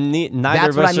 that's neither That's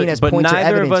of what us. I mean as but points or neither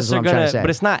of evidence us is what are I'm trying gonna. to say. But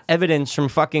it's not evidence from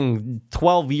fucking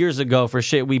 12 years ago for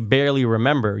shit we barely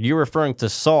remember. You're referring to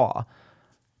Saw.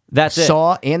 That's it.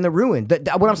 Saw and The Ruin.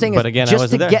 What I'm saying But is, again, I just to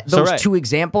wasn't there. get So those right. 2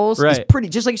 examples is Right. pretty.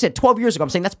 Just like you said, 12 years ago. I'm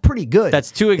saying that's pretty good. That's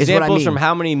 2 is what I examples mean. from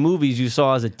how many movies you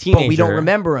saw as a teenager. But we don't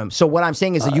remember them. So what I'm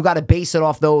saying is that you got to base it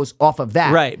off of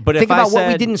that. Right, but think if I about what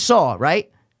we said- did in Saw, right?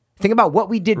 Think about what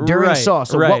we did during Right, Saw.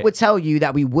 So right. what would tell you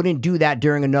that we wouldn't do that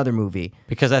during another movie?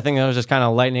 Because I think that was just kind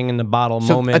of lightning in the bottle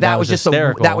So moment. that was just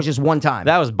hysterical. that was just one time.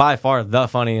 That was by far the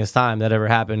funniest time that ever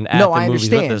happened at no, the I movies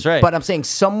understand. with us, right? But I'm saying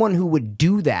someone who would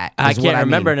do that. I is what can't I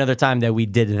remember mean. another time that we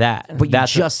did that. But you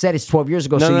just said it's 12 years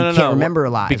ago, so you can't remember a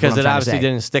lot. is Because what I'm it trying to obviously say.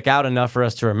 didn't stick out enough for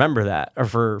us to remember that,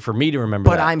 or for me to remember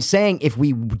But that. I'm saying if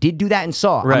we did do that in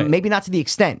Saw, Right. maybe not to the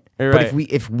extent, but Right.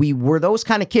 if we were those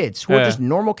kind of kids who are Yeah. just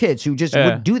normal kids who just Yeah.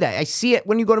 would do that. I see it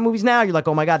when you go to movies now. You're like,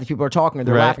 oh my god, these people are talking, or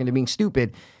they're Right. laughing, they're being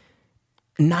stupid.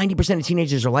 90% of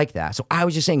teenagers are like that. So I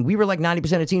was just saying we were like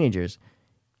 90% of teenagers.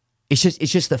 It's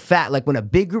just the fact, like when a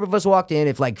big group of us walked in,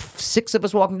 if like 6 of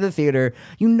us walked into the theater,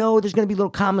 there's going to be little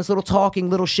comments, little talking,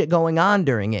 little shit going on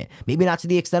during it. Maybe not to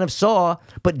the extent of Saw,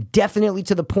 but definitely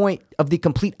to the point of the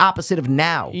complete opposite of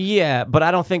now. Yeah, but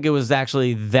I don't think it was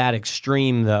actually that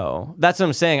extreme, though. That's what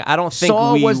I'm saying. I don't think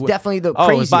Saw we was definitely the Oh,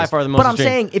 it was craziest. by far the most but I'm extreme.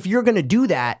 saying if you're going to do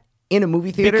that in a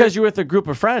movie theater, Because you're with a group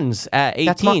of friends at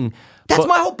 18. That's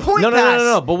my whole point, No.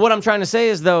 Paz. But what I'm trying to say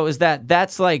is, though, is that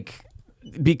that's like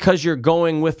because you're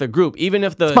going with a group, even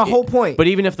if That's my whole point. But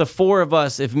even if the four of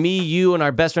us, if me, you, and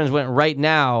our best friends went right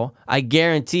now, I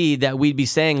guarantee that we'd be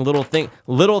saying little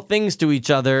things to each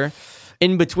other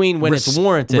in between when it's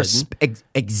warranted.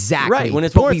 Exactly. Right, when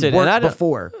it's but warranted. We worked and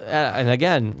before. And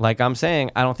again, like I'm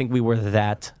saying, I don't think we were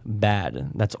that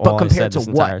bad. That's But all I said compared to this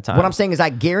entire what? time. What I'm saying is I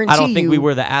guarantee I don't think you, we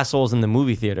were the assholes in the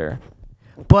movie theater.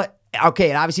 But okay,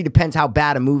 it obviously depends how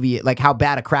bad a movie, like how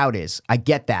bad a crowd is. I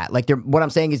get that. Like, what I'm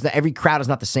saying is that every crowd is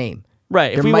not the same.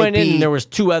 Right. If There we might went in be- and there was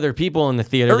two other people in the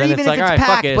theater, Or then even it's if like, it's all right,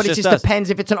 packed, fuck it. but it It's just us. depends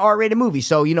if it's an R-rated movie.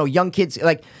 So, young kids,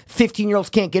 like 15-year-olds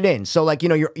can't get in. So, like,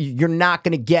 you're not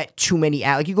going to get too many,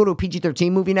 like you go to a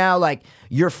PG-13 movie now, like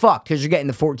you're fucked because you're getting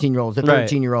the 14-year-olds, the Right.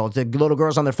 13-year-olds, the little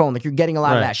girls on their phone. Like you're getting a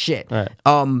lot of Right. that shit. Right.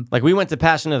 Like we went to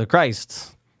Passion of the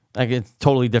Christ. Like it's a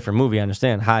totally different movie. I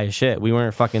understand. High as shit. We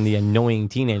weren't fucking the annoying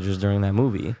teenagers during that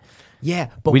movie. Yeah,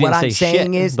 but We what didn't I'm say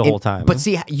saying shit is the whole time. But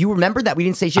see, you remember that we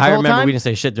didn't say shit the I whole remember time? we didn't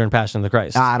say shit during Passion of the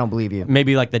Christ. I don't believe you.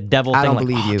 Maybe like the devil I thing. don't Like,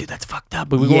 believe oh, you. dude, that's fucked up.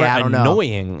 But we Yeah, I weren't don't know.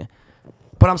 annoying.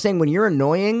 But I'm saying when you're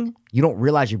annoying, you don't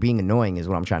realize you're being annoying is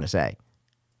what I'm trying to say.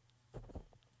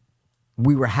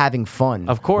 We were having fun.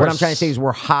 Of course. What I'm trying to say is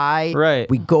we're high. Right.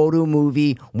 We go to a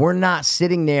movie. We're not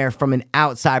sitting there from an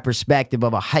outside perspective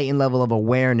of a heightened level of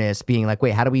awareness being like,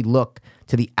 wait, how do we look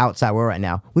to the outside world right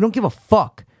now? We don't give a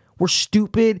fuck. We're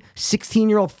stupid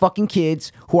 16-year-old fucking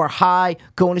kids who are high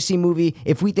going to see a movie.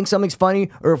 If we think something's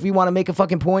funny or if we want to make a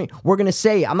fucking point, we're going to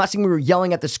say it. I'm not saying we were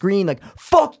yelling at the screen like,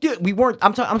 fuck, dude. We weren't.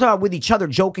 I'm talking about with each other,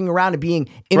 joking around and being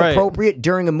inappropriate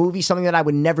during a movie, something that I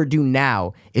would never do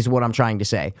now is what I'm trying to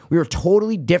say. We were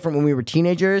totally different when we were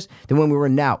teenagers than when we were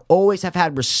now. Always have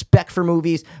had respect for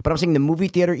movies, but I'm saying the movie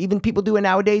theater, even people do it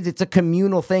nowadays, it's a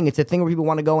communal thing. It's a thing where people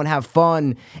want to go and have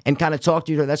fun and kind of talk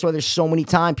to each other. That's why there's so many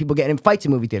times people getting in fights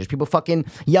in movie theaters. People fucking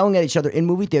yelling at each other in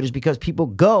movie theaters because people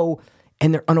go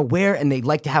and they're unaware and they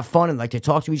like to have fun and like to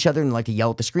talk to each other and like to yell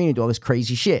at the screen and do all this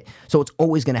crazy shit. So it's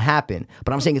always going to happen.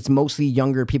 But I'm saying it's mostly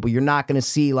younger people. You're not going to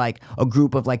see like a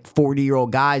group of like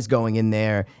 40-year-old guys going in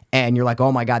there and you're like,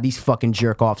 oh my God, these fucking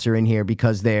jerk-offs are in here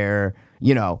because they're,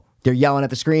 they're yelling at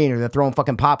the screen or they're throwing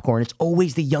fucking popcorn. It's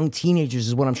always the young teenagers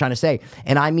is what I'm trying to say.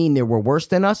 And I mean, they were worse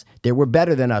than us. They were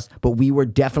better than us. But we were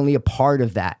definitely a part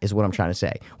of that is what I'm trying to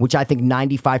say. Which I think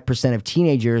 95% of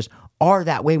teenagers are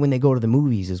that way when they go to the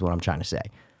movies is what I'm trying to say.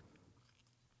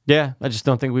 Yeah, I just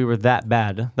don't think we were that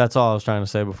bad. That's all I was trying to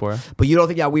say before. But you don't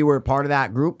think we were part of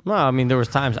that group? No, I mean, there was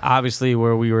times, obviously,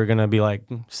 where we were going to be, like,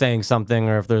 saying something,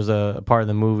 or if there's a part of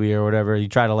the movie or whatever, you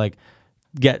try to, like,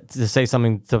 get to say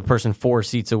something to the person 4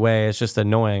 seats away. It's just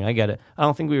annoying. I get it. I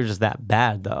don't think we were just that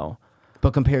bad, though.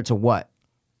 But compared to what?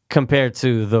 Compared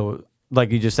to the,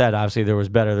 like you just said, obviously, there was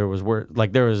better, there was worse.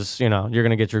 Like, there was, you're going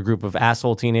to get your group of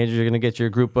asshole teenagers, you're going to get your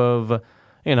group of,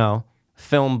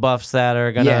 film buffs that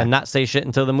are going to not say shit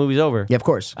until the movie's over. Yeah, of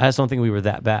course. I just don't think we were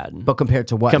that bad. But compared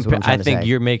to what? Is what I'm trying I to think say.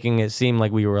 you're making it seem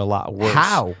like we were a lot worse.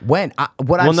 How? When?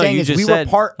 What I'm saying is we were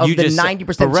part of the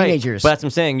 90% teenagers. But that's what I'm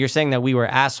saying. You're saying that we were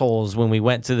assholes when we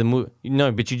went to the movie.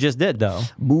 No, but you just did, though.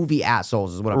 Movie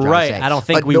assholes is what I'm trying to say. I don't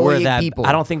think we were Annoying that. people.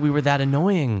 I don't think we were that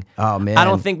annoying. Oh, man. I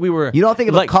don't think we were. You don't think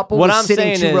if like, a couple what was I'm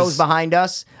sitting saying 2 rows is- behind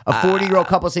us, a 40-year-old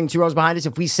couple sitting 2 rows behind us,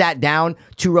 if we sat down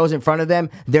 2 rows in front of them,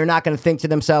 they're not going to think to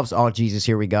themselves, oh, Jesus,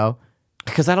 here we go.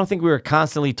 Because I don't think we were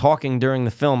constantly talking during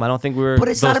the film. I don't think we were. But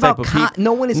it's not those type about of peop-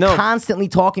 no one is constantly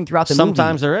talking throughout the movie.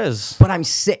 Sometimes there is. But I'm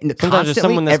sitting Sometimes there's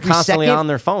someone that's every constantly second, on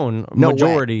their phone. no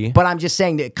Majority. way. But I'm just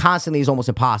saying that constantly is almost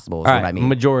impossible. Is All what right, I mean.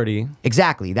 majority.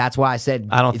 Exactly. That's why I said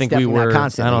I don't it's think we definitely not were.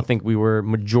 constantly. I don't think we were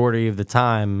majority of the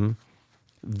time.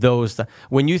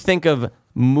 When you think of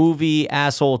movie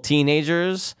asshole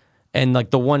teenagers and like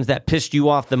the ones that pissed you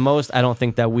off the most, I don't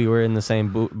think that we were in the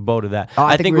same boat of that. Oh,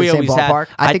 I think we were in the same ballpark.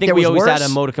 I think there we was always had a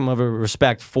worse. modicum of a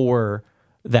respect for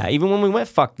that, even when we went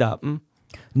fucked up.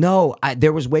 No,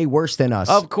 there was way worse than us.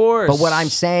 Of course. But what I'm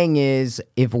saying is,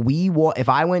 if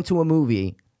I went to a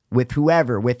movie with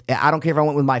whoever, I don't care if I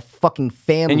went with my fucking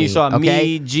family, And you saw okay?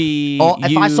 me, G,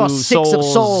 if I saw Six of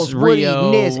Souls, Woody, Rio,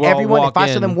 Niz, we'll all everyone, if walk I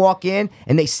saw in. them walk in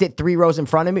and they sit 3 rows in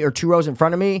front of me or 2 rows in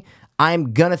front of me,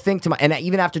 I'm gonna think to and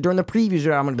even after during the previews,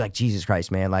 I'm gonna be like, Jesus Christ,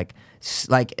 man, like,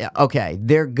 okay,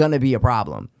 they're gonna be a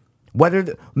problem.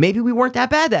 Maybe we weren't that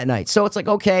bad that night, so it's like,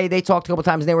 okay, they talked a couple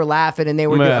times and they were laughing and they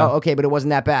were okay, but it wasn't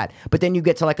that bad. But then you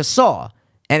get to like a Saw,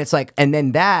 and it's like, and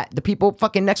then the people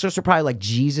fucking next to us are probably like,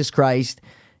 Jesus Christ.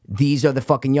 These are the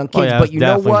fucking young kids. yeah, But you know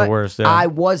definitely what? the worst, yeah. I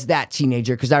was that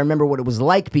teenager because I remember what it was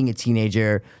like being a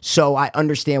teenager. So I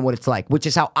understand what it's like, which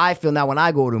is how I feel now when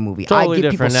I go to a movie. Totally I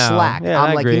give people different now. slack. Yeah, I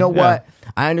I'm like, agree. you know Yeah. what?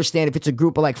 I understand if it's a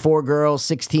group of like 4 girls,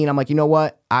 16. I'm like, you know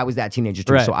what? I was that teenager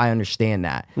too, Right. so I understand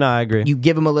that. No, I agree. You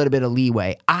give them a little bit of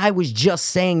leeway. I was just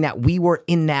saying that we were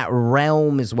in that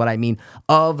realm, is what I mean,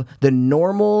 of the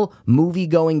normal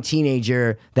movie-going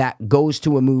teenager that goes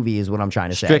to a movie, is what I'm trying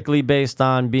to say. Strictly based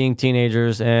on being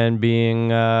teenagers and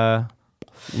being young,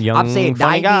 I'm saying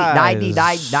funny 90,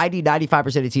 guys.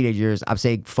 95% of teenagers, I'm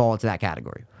saying, fall into that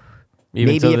cacategory. Even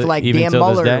Maybe till if the- like even Dan till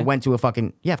this Muller day? went to a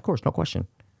fucking, yeah, of course, no question.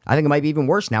 I think it might be even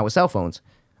worse now with cell phones.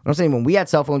 I'm saying when we had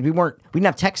cell phones, we didn't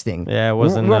have texting. Yeah, it We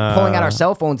wasn't, weren't pulling out our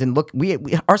cell phones and look.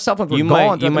 Our cell phones were You gone. might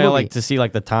throughout the might movie. like to see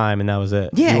like the time, and that was it.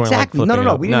 Yeah, You weren't, like, exactly. No, flipping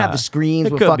no. up. We didn't have Nah. the screens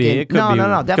It with could fucking. be. It could be. No. It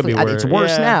could be Definitely, it's worse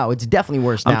yeah. now. It's definitely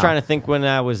worse now. I'm trying to think when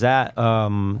I was at.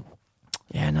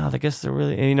 Yeah, no, I guess they're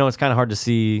really. And, you know, it's kind of hard to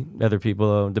see other people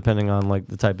though, depending on like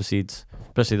the type of seats,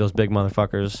 especially those big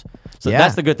motherfuckers. So Yeah.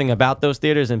 that's the good thing about those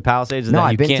theaters in Palisades is No, that you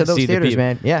I've been can't to those see the theaters, people.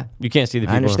 man. Yeah. You can't see the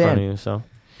I people in front of understand. you. So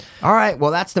All right,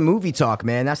 well, that's the movie talk,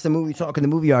 man. That's the movie talk and the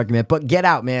movie argument. But Get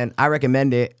Out, man, I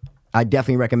recommend it. I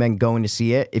definitely recommend going to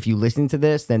see it. If you listen to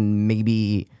this, then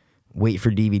maybe wait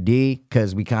for DVD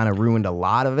because we kind of ruined a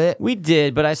lot of it. we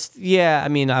did, but I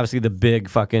mean, obviously the big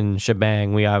fucking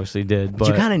shebang we obviously did, but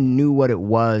You kind of knew what it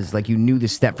was. Like, you knew the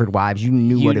Stepford Wives. You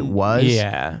knew what it was.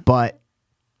 Yeah. But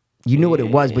you knew what it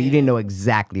was, but you didn't know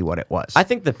exactly what it was. I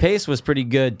think the pace was pretty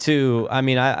good too. I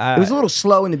mean, I it was a little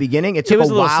slow in the beginning. It took was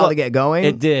a little while slow. to get going.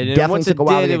 It did. And Definitely once took it a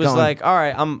while did, to get it was going. like, all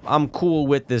right, I'm cool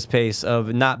with this pace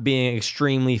of not being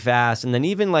extremely fast. And then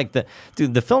even like the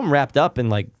film wrapped up in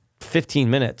like 15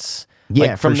 minutes. Yeah,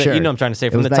 like from for the, sure. You know what I'm trying to say? It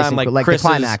From was the nice time and like quick, like the Chris's,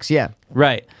 climax, yeah.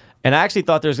 Right. And I actually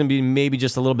thought there was going to be maybe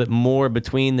just a little bit more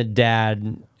between the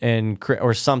dad and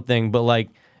or something, but like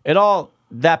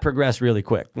that progressed really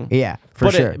quick. Yeah, for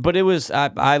but sure. But it was,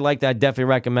 I like that. I definitely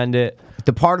recommend it.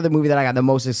 The part of the movie that I got the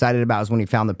most excited about is when he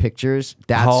found the pictures.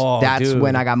 That's dude.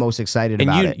 when I got most excited And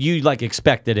about it. you like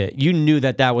expected it. You knew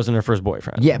that wasn't her first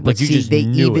boyfriend. Yeah, but like, you see, just they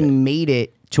knew even it. made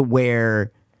it to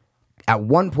where at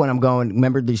one point I'm going,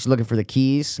 remember she's looking for the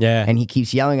keys? Yeah. And he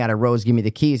keeps yelling at her, Rose, give me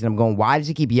the keys. And I'm going, why does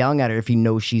he keep yelling at her if he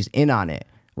knows she's in on it?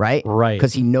 Right? Right.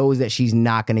 Because he knows that she's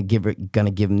not gonna give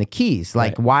him the keys.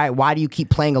 Like, why do you keep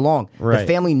playing along? The Right.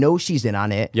 family knows she's in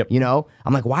on it. Yep. You know?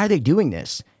 I'm like, why are they doing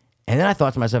this? And then I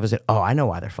thought to myself, I said, oh, I know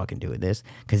why they're fucking doing this.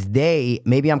 Because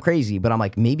maybe I'm crazy, but I'm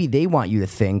like, maybe they want you to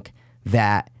think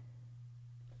that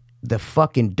the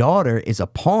fucking daughter is a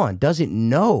pawn, doesn't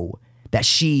know that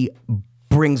she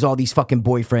brings all these fucking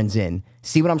boyfriends in.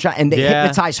 See what I'm trying? And they Yeah.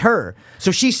 hypnotize her.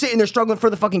 So she's sitting there struggling for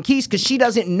the fucking keys because she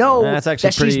doesn't know That's actually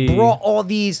that she's pretty- brought all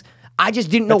these. I just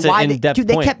didn't know That's an why. in-depth Dude,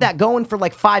 they point. kept that going for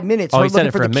like 5 minutes. Oh, her he said looking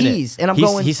it for for the a minute. keys. And I'm He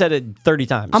going, said it 30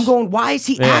 times. I'm going, why is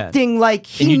he Yeah. acting like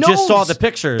he And you knows? just saw the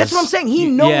pictures. That's what I'm saying. He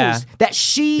Y- knows yeah. that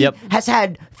she Yep. has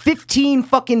had 15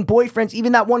 fucking boyfriends,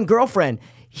 even that one girlfriend.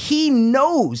 He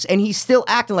knows, and he's still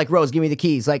acting like, Rose, give me the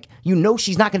keys. Like, you know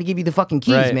she's not going to give you the fucking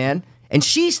keys, Right. man. And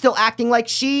she's still acting like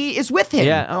she is with him.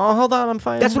 Yeah. Oh, hold on. I'm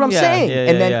fine. That's what I'm Yeah, saying. yeah,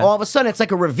 and yeah, then yeah. all of a sudden, it's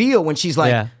like a reveal when she's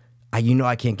like, Yeah. you know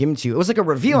I can't give them to you. It was like a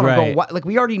reveal. And I'm Right. going, what? Like,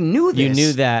 we already knew this. You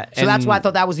knew that, So that's and- why I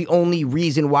thought that was the only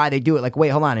reason why they do it. Like, wait,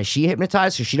 hold on. Is she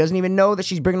hypnotized? So she doesn't even know that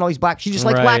she's bringing all these black. She just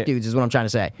likes black Right. dudes, is what I'm trying to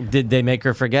say. Did they make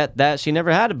her forget that she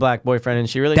never had a black boyfriend and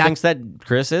she really thinks that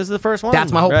Chris is the first one?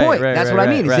 That's my whole Right, point. right, That's right, what I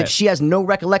right, mean. Is right. that she has no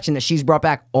recollection that she's brought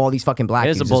back all these fucking black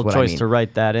It dudes. is a bold what choice I mean. to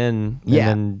write that in.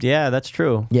 Yeah. And then, yeah, that's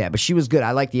true. Yeah, but she was good.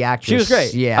 I like the actress. She was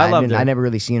great. Yeah, I loved her. I never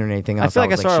really seen her in anything I else. feel like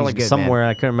I was saw her she's like good, somewhere. man.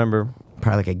 I couldn't remember.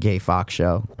 Probably like a gay Fox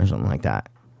show or something like that.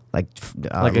 Like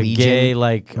Like a Legion. gay,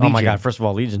 like, oh my Legion. God, first of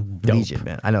all, Legion. Dope. Legion,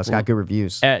 man. I know it's got good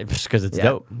reviews. Because it's Yeah.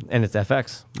 dope. And it's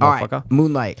FX. All right, motherfucker.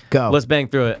 Moonlight, go. Let's bang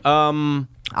through it.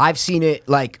 I've seen it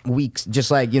like weeks, just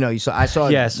like you saw. I saw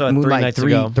Yeah, I saw it 3 Moonlight nights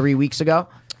ago. 3 weeks ago.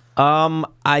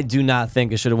 I do not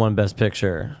think it should have won Best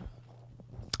Picture.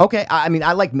 Okay, I mean,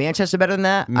 I like Manchester better than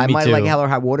that. I Me might too. like Hell or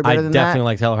High Water better I than definitely that.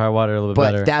 liked Hell or High Water a little bit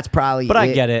But better. that's probably But I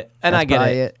it. get it, and That's I get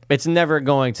probably it. It's never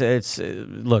going to. It's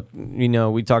look, you know,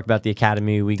 we talked about the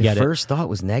Academy. We The get first thought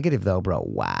was negative though, bro.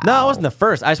 Wow. it. No, it wasn't the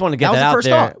first. I just wanted to get That was that, the out first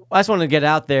there. thought. I just wanted to get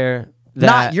out there. That,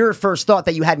 Not your first thought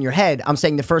that you had in your head. I'm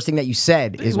saying the first thing that you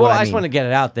said is well, what I just mean. want to get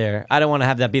it out there. I don't want to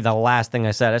have that be the last thing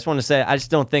I said. I just want to say I just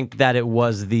don't think that it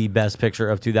was the best picture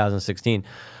of 2016.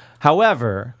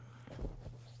 However,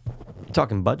 you're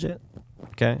talking budget,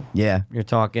 okay? Yeah. You're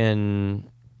talking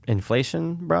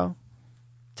inflation, bro.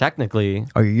 Technically,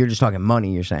 Or you're just talking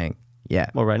money. You're saying. Yeah.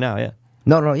 well, right now, yeah.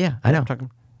 No. Yeah. I know. I'm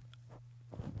talking.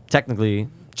 Technically,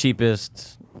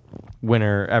 cheapest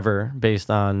winner ever based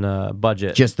on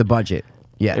budget. Just the budget.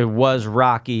 Yeah. It was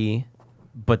Rocky,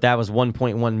 but that was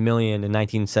 1.1 million in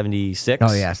 1976.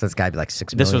 Oh yeah. So that's got to be like $6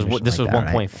 This was million or this was something like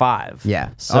that, right? 1.5. Yeah.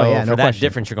 So Oh, yeah, for no that question.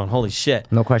 difference, you're going, holy shit.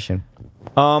 No question.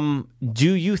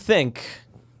 Do you think?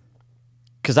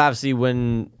 Because obviously,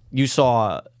 when you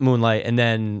saw Moonlight and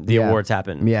then the awards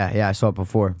happened, Yeah, I saw it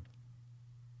before.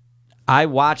 I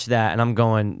watched that and I'm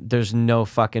going, there's no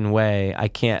fucking way. I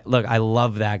can't. Look, I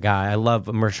love that guy. I love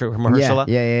Mahershala.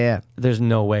 Yeah. There's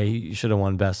no way you should have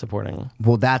won Best Supporting.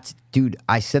 Well, dude,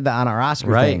 I said that on our Oscar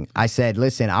Right. thing. I said,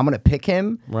 listen, I'm going to pick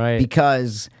him Right.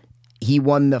 because he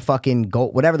won the fucking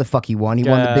gold, whatever the fuck he won. He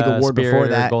won the big award Spirit before or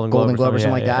that, Golden Globe or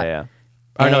something like that. Yeah.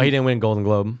 Oh, no, And- he didn't win Golden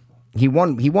Globe. He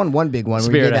won one big one. When he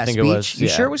Spirit, did that I think speech. it was. You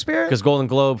sure it was Spirit? Because Golden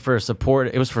Globe for support,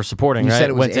 it was for supporting, You right? said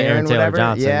it was Went to Aaron Taylor whatever?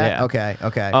 Johnson. Yeah. Okay.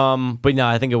 But no,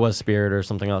 I think it was Spirit or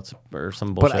something else or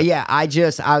some bullshit. But yeah,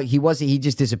 he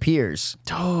just disappears.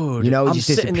 Dude, You know, he I'm just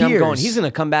sitting there, I'm going, disappears. he's gonna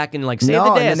come back and like save No,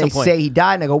 the day and at then some they point. say he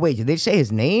died, and I go, wait, did they say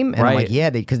his name? And I'm Right. like, yeah,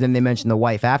 because then they mentioned the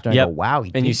wife after, and I Yep. go, wow,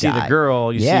 he and you see the died.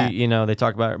 girl, you Yeah. see, they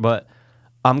talk about it, but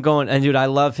I'm going, and dude, I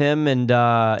love him, and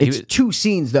It's two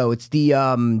scenes though. It's the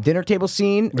dinner table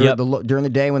scene or Yep. during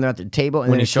the day when they're at the table, and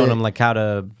when then he's it's showing the- him like how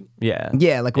to,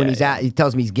 when he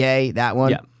tells me he's gay. That one.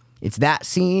 Yeah. It's that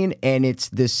scene, and it's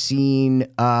the scene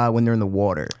when they're in the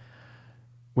water.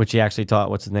 which he actually taught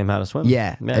what's his name how to swim.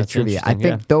 Yeah, that's trivia. I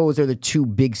interesting, think those are the two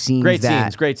big scenes.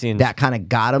 Great scenes. That kind of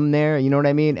got him there. You know what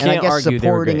I mean? And I Can't guess argue they were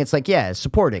supporting. great. It's like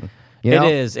supporting. You know?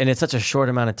 It is, and it's such a short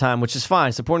amount of time, which is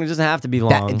fine. Supporting doesn't have to be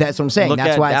long. That's what I'm saying. Look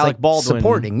That's at why it's Alec like Baldwin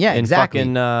supporting. Yeah, in exactly.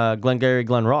 fucking Glengarry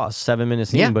Glen Ross, 7-minute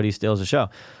scene, Yeah. but he steals the show.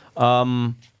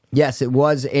 Yes, it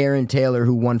was Aaron Taylor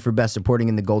who won for Best Supporting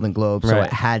in the Golden Globe, so Right.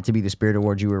 it had to be the Spirit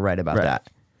Awards. You were right about Right.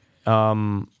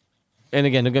 that. And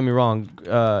again, don't get me wrong,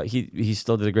 he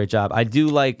still did a great job. I do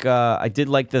like I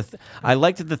liked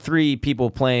the three people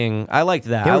playing. I liked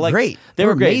that. They were I liked, great. They They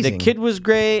were were great. amazing. The kid was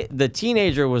great. The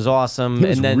teenager was awesome. He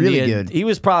was and then really good. He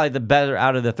was probably the better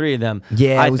out of the three of them.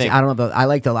 Yeah, I it was, think. I don't know. I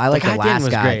like the guy last was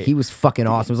guy. great. He was fucking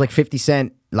awesome. It was like 50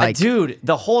 Cent. Like dude,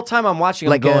 the whole time I'm watching,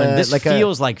 I'm like going, this like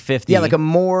feels like 50. Yeah, like a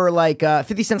more like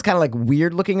 50 Cent's kind of like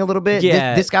weird looking a little bit.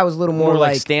 Yeah. This guy was a little more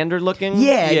like like standard looking.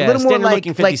 Yeah, a little more standard like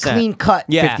looking 50 Cent. clean cut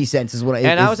Yeah. 50 Cents is what.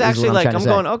 And I was is actually what like, trying to I'm say.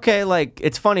 going, okay, like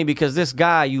it's funny because this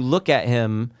guy, you look at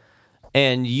him,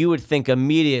 and you would think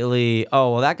immediately,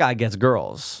 oh, well, that guy gets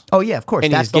girls. Oh yeah, of course.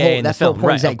 And That's he's the gay whole. in the That's the whole film. point.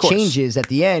 Right, Is that of course. changes at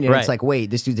the end, and Right. it's like, wait,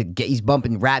 this dude's he's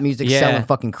bumping rap music, Yeah. selling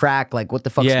fucking crack. Like, what the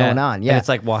fuck's going on? Yeah, And it's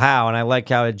like, well, how? And I like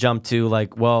how it jumped to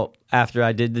like, well, after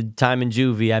I did the time in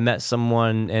juvie, I met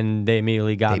someone and they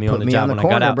immediately got They me on put the me job on the when I got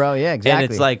corner, out. bro. Yeah, And exactly.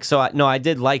 it's like, so I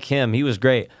did like him. He was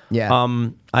great. Yeah.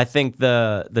 I think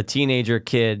the teenager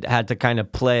kid had to kind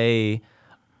of play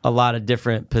a lot of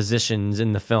different positions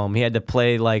in the film. He had to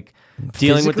play like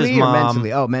dealing with his Physically or mom.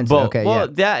 mentally? Oh, mentally. Both. Okay, Well,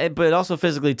 yeah. but also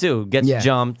physically too. Gets Yeah.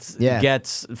 jumped. Yeah.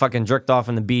 Gets fucking jerked off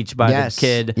on the beach by Yes, the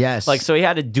kid. yes. Like, so he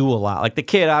had to do a lot. Like the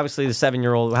kid, obviously the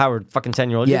 7-year-old, Howard, fucking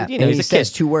 10-year-old. yeah. You know, and he's he a says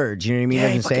kid. 2 words. You know what I mean? Yeah,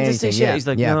 He he doesn't say fucking doesn't say anything. shit. Yeah. He's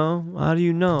like, yeah. no, how do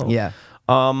you know? Yeah.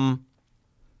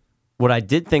 What I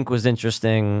did think was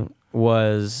interesting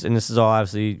was, and this is all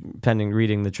obviously pending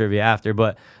reading the trivia after,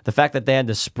 but the fact that they had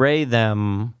to spray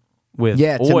them with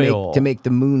Yeah, oil. to make the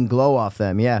moon glow off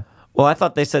them. Yeah. Well, I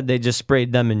thought they said they just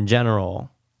sprayed them in general,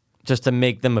 just to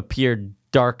make them appear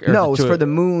dark. No, it was for the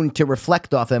moon to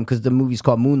reflect off them because the movie's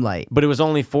called Moonlight. But it was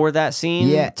only for that scene.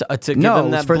 Yeah. To give No, them it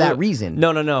was that for blue- that reason.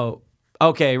 No.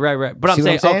 Okay, right. But See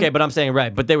what I'm saying? okay, but I'm saying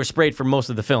right. But they were sprayed for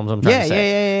most of the films. I'm trying Yeah, to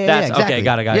say. yeah, That's exactly. okay.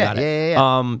 Got it. Yeah,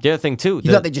 yeah. The other thing too.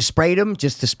 You thought they just sprayed them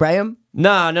just to spray them?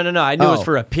 No. I knew it was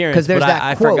for appearance. 'Cause there's but that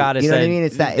I quote, forgot it you know said. what I mean?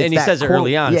 It's that, and he that says it quote.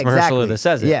 early on. Yeah, It's Mahershala that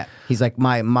says it. Yeah, he's like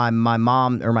my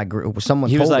mom or my someone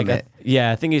He told was like, him it.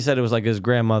 I think he said it was like his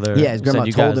grandmother. Yeah, his said, grandma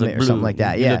 "You told guys him look it or something blue. like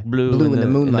that. You Yeah, look blue in the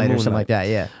moonlight or something moonlight." like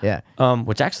that. Yeah.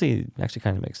 Which actually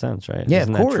kind of makes sense, right? Yeah,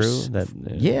 Isn't of course. that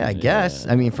true? Yeah, I guess.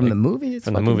 I mean, from the movie, it's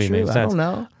from the fucking movie true. makes sense. I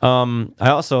don't know. I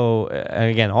also,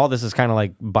 again, all this is kind of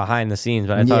like behind the scenes,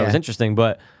 but I thought it was Yeah. interesting.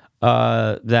 But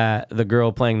that the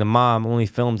girl playing the mom only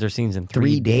filmed her scenes in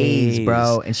 3 days,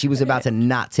 bro, and she was about to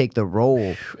not take the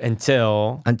role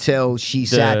until she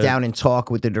sat down and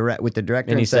talked with the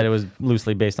director. and he said it was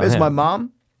loosely based on "This is him. my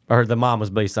mom." Or the mom was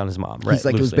based on his mom, right? He's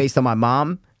like, "It was loosely. based on my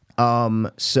mom."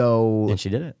 So And she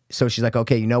did it. So she's like,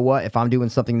 okay, you know what? If I'm doing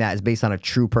something that is based on a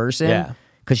true person, Yeah.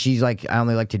 because she's like, I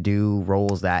only like to do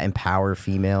roles that empower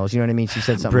females. You know what I mean? She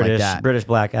said something like that. British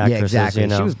black actresses. Yeah, exactly. You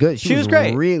know. She was good. She was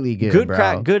great. really good. Good bro.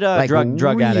 crack. Good like,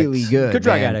 drug addict. Really good. Good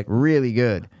drug man. addict. Really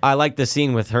good. I like the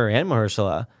scene with her and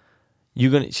Mahershala.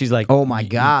 She's like, Oh my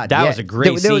god, that yeah. was a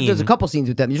great scene. There's a couple scenes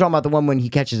with them. You're talking about the one when he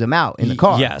catches him out in the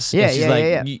car. Yes. Yeah. And she's Yeah. like,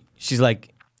 yeah. She's like,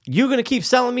 you gonna keep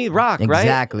selling me rock, right?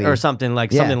 Exactly. Or something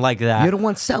like Yeah. something like that. You're the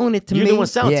one selling it to me. You're the one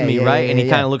selling it to me, Yeah, right? yeah, and he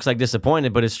yeah, kind of looks like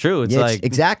disappointed, but it's true. It's yeah, like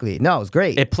exactly. No, it was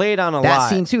great. it played on a that lot.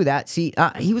 scene too. That scene,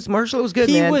 he was Marshall was good.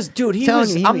 He man. was, dude. He Telling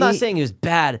was. you, I'm not saying he was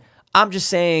bad. I'm just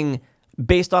saying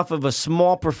based off of a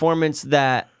small performance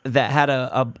that had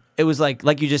it was like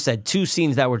you just said, 2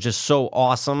 scenes that were just so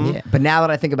awesome. Yeah, but now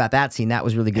that I think about that scene, that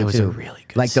was really good was too. a really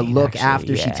good like the scene, look actually,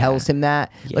 after she yeah. tells him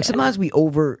that. Yeah. Like sometimes we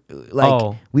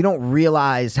we don't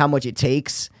realize how much it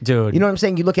takes, Dude. You know what I'm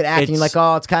saying? You look at acting, you're like, It's-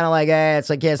 oh, it's kind of like, it's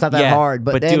like, it's not that hard.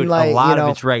 But then, dude, like, a lot you know,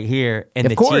 of it's right here, and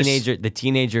Of course. the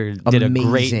teenager did a great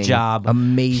Amazing. job.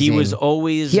 Amazing. He was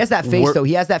always he has that face wor- though.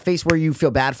 He has that face where you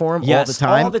feel bad for him all Yes, the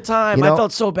time. all the time. You I know?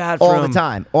 felt so bad for all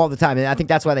him. all the time. And I think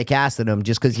that's why they casted him,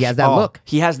 just because he has that look.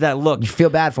 He has that look. You feel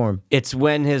bad for him. It's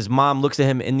when his mom looks at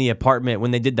him in the apartment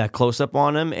when they did that close up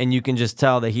on him, and you can just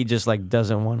tell that he just like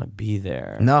doesn't want to be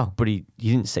there. No. But he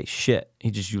didn't say shit.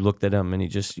 You looked at him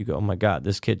and you go, oh my God,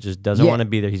 this kid just doesn't Yeah. want to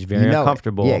be there. He's very You know it.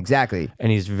 uncomfortable. Yeah, exactly.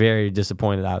 And he's very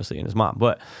disappointed, obviously, in his mom.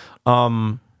 But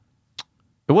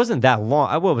it wasn't that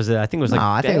long. What was it? I think it was like No,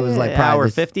 I think it was like an probably hour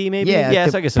this- 50, maybe. Yeah,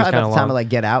 so I guess it was probably kind about of the time long. of like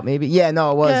Get Out, maybe. Yeah,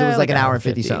 no, it was. Yeah, It was like an hour and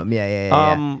 50 something.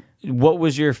 Yeah. What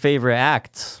was your favorite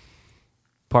act?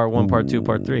 Part 1, Part 2,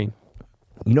 Part 3.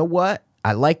 You know what?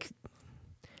 I like.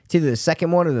 It's either the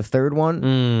second one or the third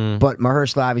one, but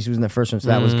Mahershala obviously was in the first one, so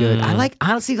that was good. I like,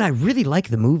 honestly, I really like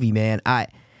the movie, man.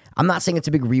 I'm not saying it's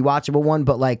a big rewatchable one,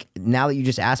 but like now that you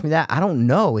just asked me that, I don't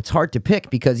know. It's hard to pick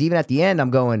because even at the end,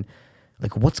 I'm going,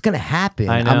 like, what's gonna happen?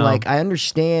 I know. I'm like, I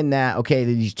understand that. Okay,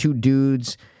 these 2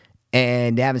 dudes.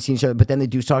 And they haven't seen each other, but then the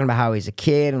dude's talking about how he's a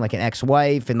kid and like an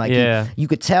ex-wife, and like Yeah. you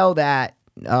could tell that.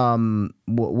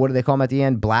 What do they call him at the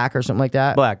end? Black or something like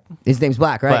that. Black. His name's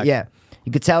Black, right? Black. Yeah.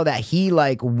 You could tell that he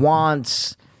like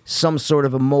wants some sort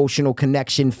of emotional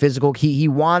connection, physical. He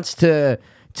wants to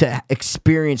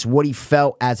experience what he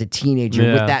felt as a teenager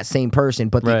Yeah. with that same person,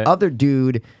 but the Right. other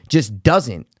dude just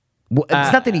doesn't. Well,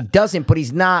 it's not that he doesn't, but he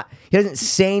doesn't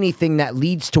say anything that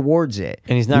leads towards it.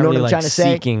 And he's not you know really, what I'm like, trying to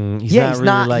say? seeking. He's yeah, not he's really,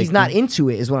 not. like- He's not into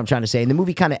it. Is what I'm trying to say. And the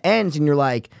movie kind of ends, and you're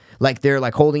like they're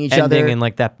like holding each other. Ending in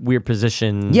like that weird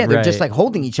position. Yeah, they're right. just like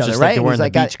holding each other, Just right? like they And were he's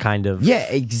on the like, beach, kind of. Yeah,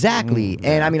 exactly.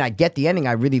 And I mean, I get the ending.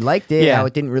 I really liked it. Yeah. How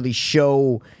it didn't really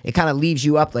show. It kind of leaves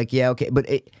you up like, yeah, okay, but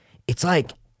it's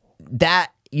like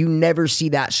that. You never see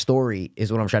that story, is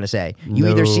what I'm trying to say. You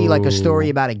either see like a story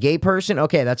about a gay person,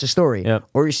 okay, that's a story. Yep.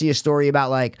 Or you see a story about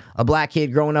like a black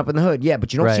kid growing up in the hood, yeah,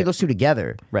 but you don't see Right. those 2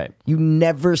 together. Right. You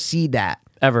never see that.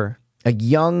 Ever. A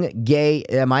young gay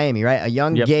Miami, right? A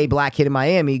young Yep. gay black kid in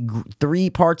Miami, 3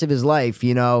 parts of his life,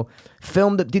 you know,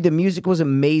 filmed. Dude, the music was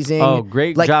amazing. Oh,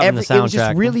 great job in the It was just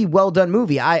soundtrack. really well done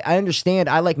movie. I understand.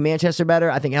 I like Manchester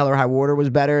better. I think Hell or High Water was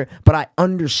better, but I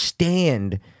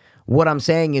understand. What I'm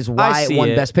saying is why it see won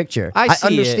it. Best Picture. I see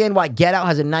understand why Get Out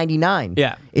has a 99.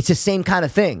 Yeah. It's the same kind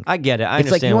of thing. I get it. I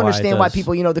It's like you understand why it understand why does.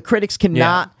 people, you know, the critics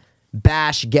cannot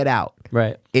bash Get Out.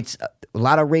 Right. It's a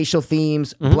lot of racial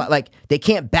themes. Like they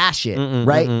can't bash it,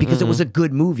 right? Because it was a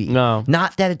good movie. No.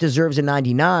 Not that it deserves a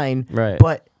 99, Right.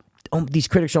 but these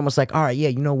critics are almost like, all right, yeah,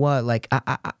 you know what? Like,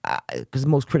 because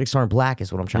most critics aren't black,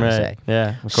 is what I'm trying to say. Right.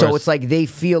 Yeah, of So course. it's like they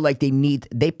feel like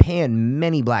they pan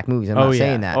many black movies. I'm Oh, not yeah.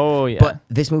 saying that. Oh, yeah. But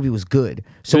this movie was good.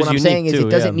 So It was what I'm saying unique is too,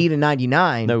 it doesn't yeah. need a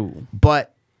 99. No.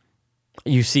 But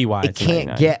You see why it it's a can't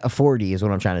 99. get a 40 is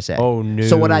what I'm trying to say. Oh, no.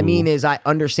 So what I mean is I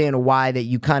understand why that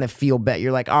you kind of feel better.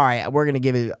 You're like, all right, we're going to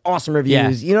give it awesome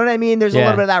reviews. Yeah. You know what I mean? There's a Yeah.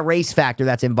 little bit of that race factor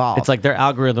that's involved. It's like their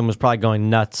algorithm was probably going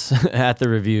nuts at the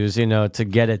reviews, you know, to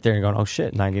get it there and going, oh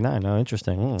shit, 99. Oh,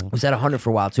 interesting. it was at 100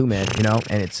 for a while too, man, you know?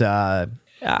 And it's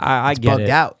I get bugged it.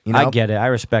 out, you I know? get it. I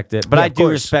respect it. But Yeah, I of do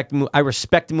course. respect. I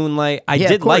respect Moonlight. I Yeah,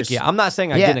 did of like course. it. I'm not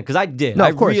saying I Yeah. didn't because I did. No, I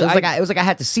of course. really- it was like I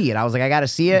had to see it. I was like, I got to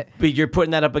see it. But you're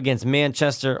putting that up against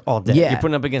Manchester all day. Yeah. You're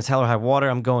putting it up against Hell or High Water.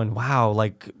 I'm going, wow,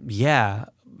 like, yeah,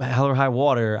 Hell or High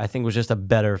Water, I think was just a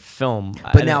better film.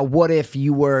 But now, what if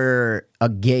you were a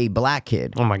gay black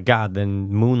kid? oh my God, then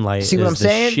Moonlight. See what is I'm the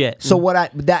saying? Shit. So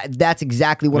that's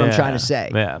exactly what I'm Yeah, trying to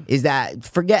say. yeah. Is that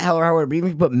forget Hell or High Water, but even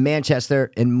if you put Manchester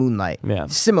and Moonlight. Yeah.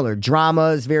 Similar. Drama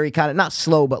is very kind of not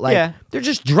slow, but like Yeah. they're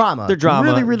just drama. They're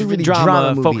drama. Really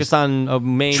drama movies. focused on a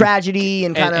main tragedy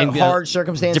and kind of and, hard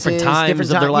circumstances, different times of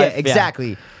their time- life. Yeah,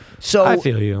 exactly. So I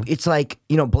feel you. It's like,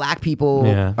 you know, black people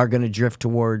Yeah. are going to drift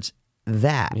towards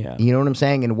that. Yeah. You know what I'm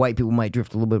saying? And white people might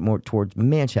drift a little bit more towards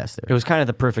Manchester. It was kind of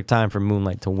the perfect time for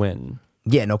Moonlight to win.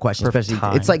 Yeah, no question. Perfect Especially,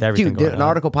 time it's like, with everything dude, going an on.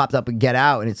 article popped up in Get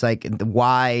Out, and it's like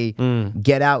why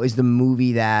Get Out is the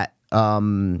movie that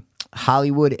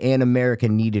Hollywood and America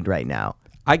needed right now.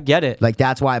 I get it. Like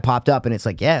that's why it popped up, and it's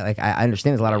like, yeah, like I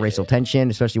understand there's a lot of racial tension,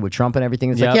 especially with Trump and everything.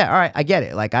 It's like, Yep. yeah, all right, I get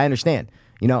it. Like I understand.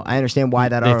 You know, I understand why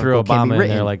that They article threw can Obama be in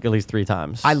written. there like at least 3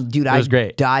 times. Dude, it was I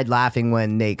great. died laughing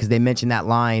when because they mentioned that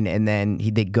line, and then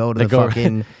they go to the go-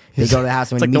 fucking. They go to the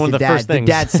house and It's when like he one meets of the the dad. first The things.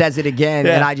 dad says it again,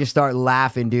 Yeah. and I just start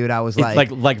laughing, dude. I was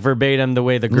It's like verbatim the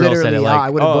way the girl literally, said it. oh, Like, I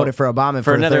would have voted for Obama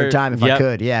for the another- third time if I yep.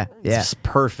 could. Yeah, yeah. It's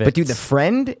perfect. But dude, the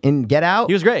friend in Get Out,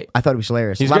 He was great. I thought he was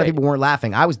hilarious. He's a lot great. of people weren't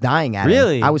laughing. I was dying at him.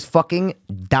 Really? I was fucking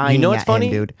dying. You know what's at funny,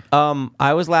 him, dude?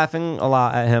 I was laughing a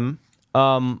lot at him.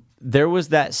 There was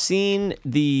that scene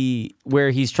where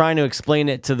he's trying to explain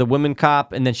it to the women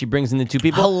cop, and then she brings in the 2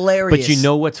 people. Hilarious. But you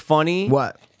know what's funny?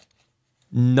 What?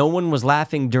 No one was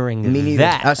laughing during Me neither.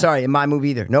 that. Sorry, in my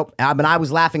movie either. Nope. But I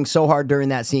was laughing so hard during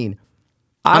that scene.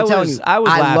 I I'm telling was you, I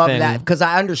love love that because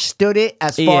I understood it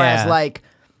as far as Yeah. like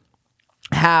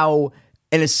how,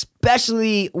 and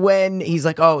especially when he's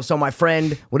like, oh, so my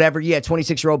friend, whatever,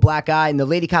 26-year-old black guy, and the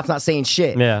lady cop's not saying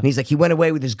shit. Yeah. And he's like, he went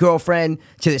away with his girlfriend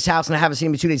to this house, and I haven't seen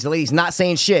him in 2 days. The lady's not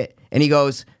saying shit, and he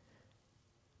goes,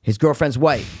 his girlfriend's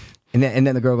white, and then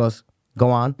the girl goes, go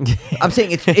on. I'm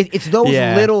saying it's those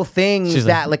Yeah. little things She's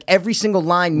that like every single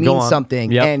line Go means on.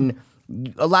 something, Yep. and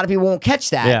a lot of people won't catch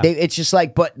that. Yeah. It's just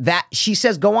like, but that she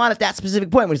says go on at that specific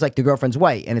point when he's like the girlfriend's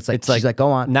white, and it's like she's like go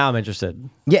on. Now I'm interested.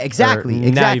 Yeah, exactly. Or,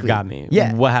 Exactly. Now you've got me.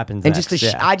 Yeah. What happens And next? just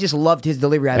Yeah. I just loved his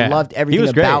delivery. I Yeah. loved He everything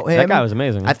was great. about him. That guy was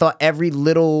amazing. I thought every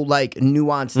little like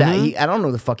nuance that I don't know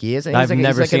who the fuck he is. He's I've like,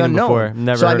 never he's like seen an him unknown. before.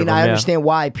 Never so I heard mean, of him, I yeah. understand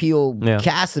why Peele Yeah.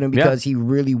 casted him Yeah. because he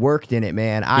really worked in it,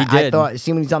 man. I did. thought,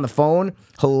 see when he's on the phone,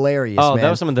 hilarious. Oh, man. that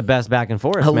was some of the best back and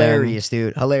forth. hilarious,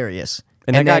 dude. Hilarious. Man.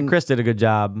 And that then guy Chris did a good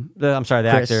job. I'm sorry, the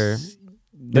Chris- actor.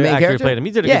 the main actor who character? played him. He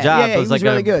did a Yeah, good job. yeah, It he was was like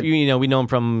really good. You know, we know him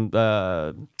from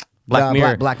Black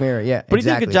Mirror. Black Mirror, yeah. But exactly. he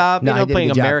did a good job. No, You he know, did a playing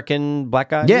good job. American black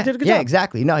guy. Yeah, he did a good yeah, job.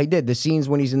 exactly. No, he did. The scenes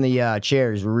when he's in the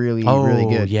chair is really, Oh, really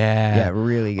good. yeah.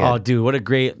 really good. Oh, dude, what a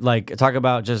great talk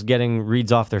about just getting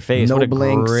reads off their face. No what a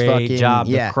blinks, great fucking- job.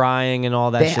 yeah. The crying and all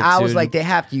that shit. I was dude. like, they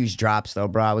have to use drops though,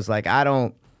 bro. I was like, I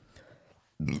don't,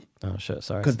 oh shit,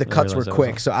 sorry. because the I didn't cuts were realize that was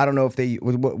quick, on. so I don't know if they.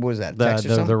 What was that? The- Text or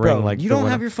the something? ring, Bro, like, you the don't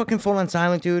window. have your fucking phone on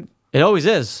silent, dude. It always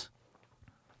is.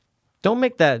 Don't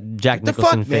make that Jack What the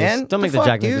Nicholson fuck, face. man? Don't What make the the fuck,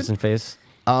 Jack dude? Nicholson face.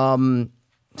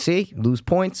 See, lose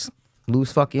points,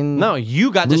 lose fucking. No,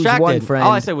 you got lose distracted. one friend.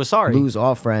 All I said was sorry. Lose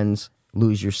all friends,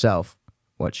 lose yourself.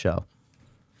 What show?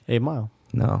 8 Mile.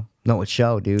 No, it's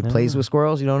show, dude. Plays with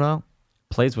squirrels. You don't know?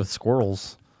 Plays with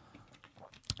squirrels.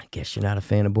 I guess you're not a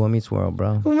fan of Boy Meets World,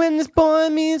 bro. When this boy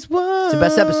meets world. It's the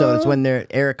best episode. It's when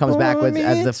Eric comes back Boy as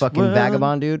the Meets fucking World.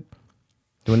 vagabond dude.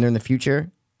 When they're in the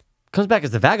future. Comes back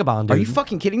as the vagabond, dude. Are you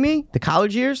fucking kidding me? The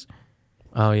college years?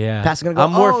 Oh yeah. Pat's gonna go,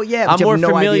 I'm more, "Oh, yeah," but I'm you more have no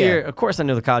familiar. idea. Of course, I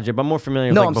know the college year, but I'm more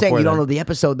familiar. No, with, I'm like, saying you before don't then. know the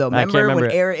episode though. I can't Remember when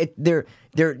remember Eric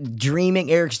they're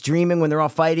dreaming? Eric's dreaming when they're all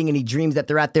fighting, and he dreams that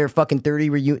they're at their fucking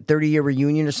 30-year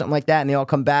reunion or something like that, and they all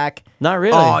come back. Not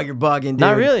really. Oh, you're bugging, dude.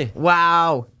 Not really.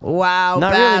 Wow, Not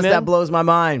Baz, really, man. that blows my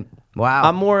mind. Wow,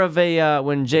 I'm more of a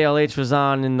when JLH was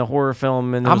on in the horror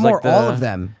film, and there I'm was, more like, the, all of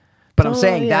them. But I'm Oh,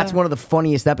 saying yeah. that's one of the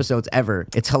funniest episodes ever.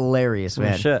 It's hilarious,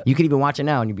 man. shit. You could even watch it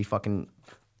now and you'd be fucking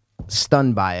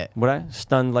stunned by it. Would I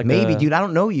stunned like Maybe, a- dude. I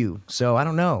don't know you, so I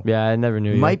don't know. Yeah, I never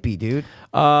knew you. Might be, dude.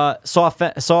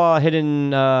 Saw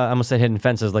hidden. I almost said hidden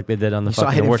fences like they did on the saw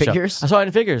fucking Hidden award show. Figures? I saw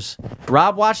Hidden Figures.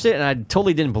 Rob watched it and I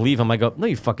totally didn't believe him. I go, no,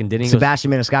 you fucking didn't. He goes,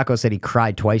 Sebastian Maniscalco said he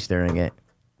cried twice during it.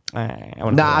 I wouldn't Nah,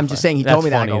 go that I'm far. just saying he That's told me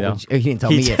that. I funny, go, though. he didn't tell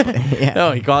me it. But, yeah.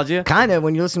 No, he called you. Kind of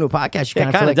when you listen to a podcast, you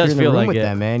Yeah, kind of feel like does you're in the feel room like with it.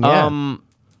 them, man. Yeah.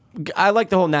 I like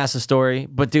the whole NASA story,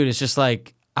 but dude, it's just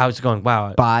like I was going,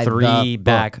 wow, By 3 the book.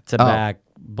 back-to-back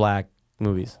black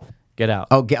movies. Get Out.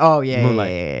 Oh, yeah, Moonlight.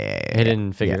 yeah.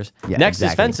 Hidden Figures. Yeah, Next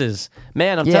exactly. is Fences.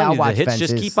 Man, I'm Yeah, telling I'll you, the watch hits Fences.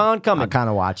 just keep on coming. I'll kind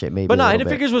of watch it, maybe. But a no, little Hidden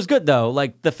bit. Figures was good though.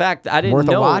 Like the fact I didn't Worth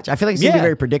know. a watch. I feel like it's gonna be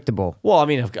very predictable. Well, I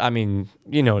mean,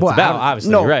 you know what it's Well, about. I-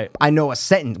 Obviously, no, right? I know a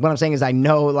sentence. What I'm saying is, I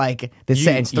know like the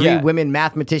sentence. 3 yeah. women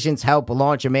mathematicians help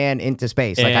launch a man into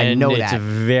space. Like I And know it's that.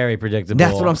 very predictable.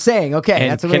 That's what I'm saying. Okay,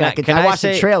 And that's what I watched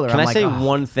the trailer. Can I'm I like, say oh.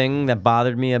 one thing that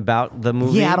bothered me about the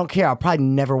movie? Yeah, I don't care. I'll probably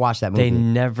never watch that movie. They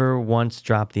never once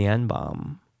dropped the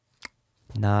N-bomb.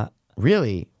 Not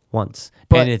Really? once.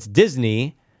 But- And it's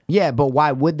Disney. Yeah, but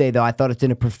why would they though? I thought it's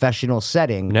in a professional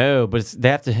setting. No, but they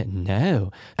have to.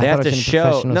 No, they I have thought to it's in a show.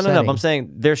 professional No. setting. But I'm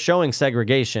saying they're showing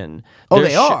segregation. Oh, They're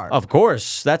they are? Of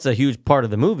course, that's a huge part of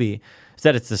the movie. Is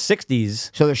that it's the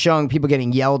 '60s. So they're showing people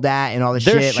getting yelled at and all this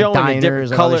They're shit, showing like the diners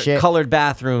different and all this shit. colored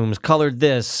bathrooms, colored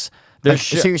this. They're Like,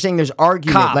 so you're saying there's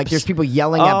argument, like Cops. there's people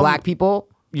yelling at black people?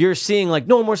 You're seeing like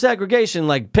no more segregation,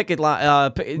 like picket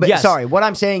line. But Yes. sorry, what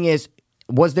I'm saying is,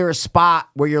 was there a spot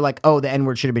where you're like, oh, the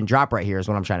N-word should have been dropped right here is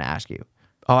what I'm trying to ask you.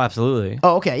 Oh, absolutely.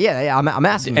 Oh, okay, yeah. I'm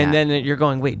asking. And that. then you're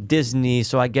going, wait, Disney,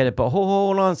 so I get it. But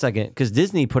hold on a second. Because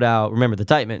Disney put out, remember, the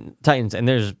Titans, and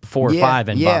there's 4 or 5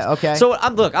 in yeah, box. okay. So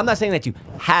look, I'm not saying that you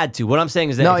had to. What I'm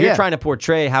saying is that No, if you're yeah. trying to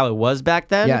portray how it was back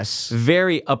then, Yes.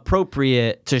 very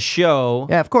appropriate to show.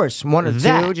 Yeah, of course. 1 or 2,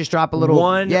 that. just drop a little.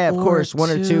 One yeah, of or course. 1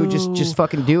 or 2, just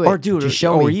fucking do it. Or dude, just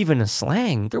show or me. even a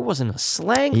slang. There wasn't a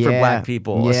slang for Yeah, black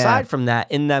people yeah. aside from that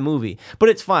in that movie. But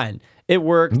it's fine. It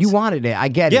worked. You wanted it. I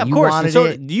get it. Yeah, of you course. wanted And so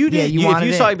it. you did. Yeah, If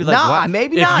you saw it, you'd be like, nah, what?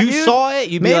 maybe If not. you dude. saw it,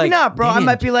 you'd be maybe like, not, bro. I "Man."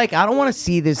 might be like, I don't want to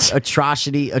see this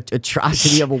atrocity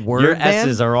of a word. Your man.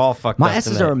 S's are all fucked My up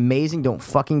S's tonight. are amazing. Don't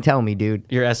fucking tell me, dude.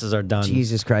 Your S's are done.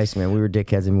 Jesus Christ, man. We were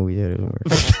dickheads in movie theater.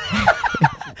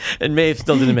 And Maeve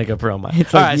still didn't make a promo.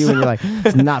 It's All like right, you so- and you're like,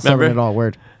 it's not something Remember? at all.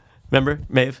 Word. Remember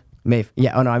Maeve? Maeve.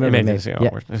 Yeah. Oh no, I remember Maeve Maeve. is, yeah, Yeah,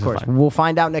 this of is course. fine. We'll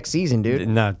find out next season, dude.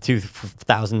 No,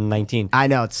 2019. I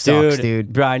know it sucks,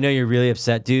 dude. Bro, I know you're really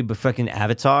upset, dude, but fucking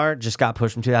Avatar just got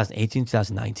pushed from 2018 to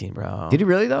 2019, bro. Did he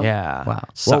really though? Yeah. Wow. Well,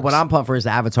 Sucks. what I'm pumped for is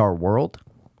the Avatar World.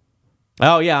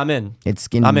 Oh yeah, I'm in. It's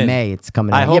in I'm in. May. It's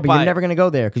coming I out. Yeah, hope but you're I- never gonna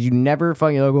go there because you never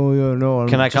fucking like. Oh yeah, no.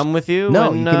 Can I come with you? No,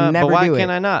 And, you can never but why do it.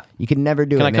 can I not? You can never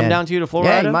do Can it. I come man. down to you to Yeah,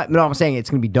 Florida? you might, no, I'm saying it's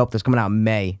gonna be dope. That's coming out in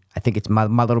May. I think it's my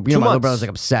little. You 2 know, my little months. brother's like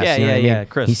obsessed. Yeah, you know yeah, what I mean? yeah,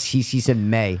 Chris. He said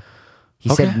May. He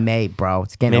Okay. said May, bro.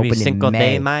 It's getting Maybe open Cinco in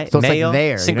May. de Mayo. So it's like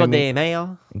there. Cinco you know what I de mean?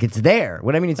 Mayo. It's there.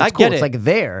 What I mean is, I it's cool. get It's it. like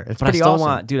there. It's But I pretty still awesome.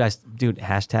 want, dude.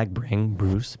 Hashtag bring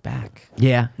Bruce back.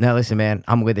 Yeah. No, listen, man.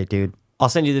 I'm with it, dude. I'll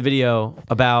send you the video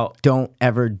about. Don't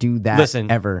ever do that.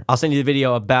 Listen, ever. I'll send you the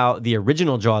video about the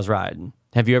original Jaws ride.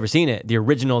 Have you ever seen it? The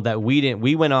original that we didn't.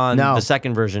 We went on No. the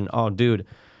second version. Oh, dude,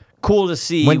 cool to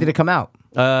see. When did it come out?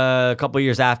 A couple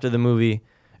years after the movie,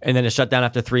 and then it shut down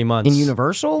after 3 months. In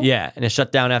Universal? Yeah, and it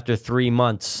shut down after 3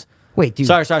 months. Wait, dude.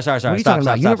 Sorry. What are you Stop, talking stop, about?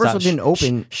 stop, Universal stop. didn't Shh,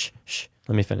 open. Shh.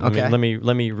 Let me finish. Okay.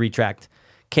 Let me retract.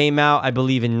 Came out, I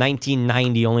believe, in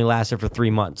 1990. Only lasted for 3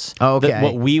 months. Oh, okay.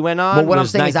 What we went on. But what I'm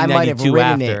was saying is, I might have 1992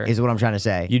 written after. it. Is what I'm trying to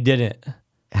say. You didn't.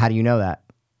 How do you know that?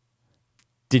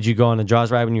 Did you go on a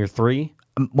Jaws ride when you were 3?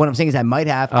 What I'm saying is, I might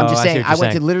have. I'm Oh, just I see saying. what I you're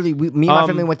went to saying. literally. Me and my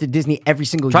family went to Disney every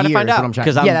single Try year. to find is out, what I'm trying.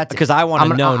 'cause I'm- yeah, that's 'cause I wanna I'm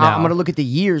gonna- know now. I'm gonna look at the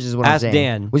years. Is what I'm Ask saying.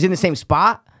 Dan. Was it in the same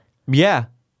spot? Yeah.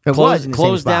 It was in the same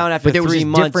closed spot. down after but there was 3 just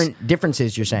months. different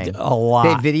differences. You're saying A lot. They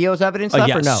had videos of it and stuff,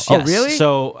 or no? Yes, Oh, yes. really?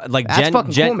 So like That's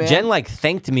fucking cool, man. Jen like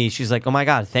thanked me. She's like, "Oh my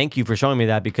god, thank you for showing me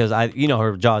that because I, you know,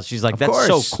 her Jaws." She's like, "That's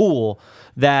course. so cool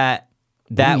that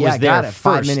yeah, was I there got it.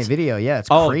 first." 5-minute video. Yeah, it's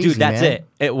Oh, crazy, dude, that's man. it.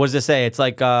 It was to say. It's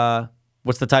like,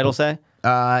 what's the title say?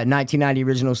 1990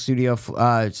 original studio,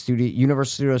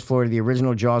 Universal Studios Florida, the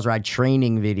original Jaws ride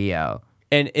training video.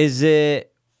 And is it?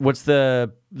 What's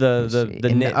the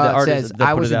And, it artist says, that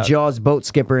I put was it a out? Jaws boat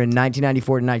skipper in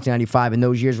 1994 to 1995, and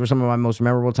those years were some of my most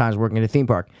memorable times working at a theme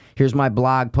park. Here's my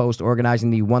blog post organizing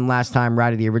the one last time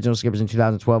ride of the original skippers in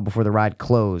 2012 before the ride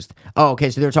closed. Oh, okay,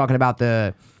 so they're talking about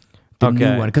the Okay.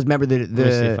 new one, because remember me see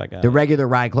if I got the it. regular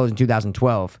ride closed in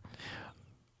 2012.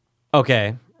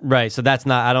 Okay, right. So that's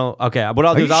not. I don't. Okay, what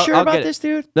I'll Are do you is I'll sure I'll about get it. this,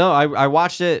 dude? No, I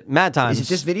watched it mad times. Is it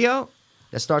this video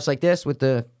that starts like this with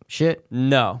the shit?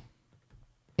 No.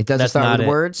 It doesn't That's start not with it.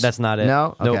 words? That's not it.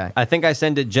 No? Nope. Okay. I think I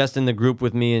sent it just in the group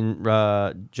with me and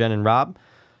Jen and Rob.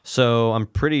 So I'm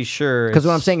pretty sure. Because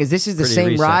what I'm saying is this is the pretty same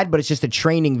recent. ride, but it's just a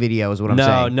training video is what I'm No,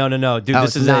 saying. no, dude. Oh,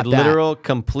 This it's is a not that. literal,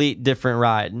 complete different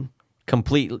ride.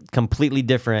 Completely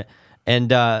different.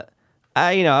 And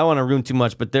I don't want to ruin too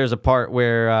much, but there's a part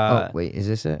where Oh, wait, is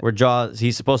this it? where Jaws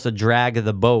he's supposed to drag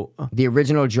the boat. The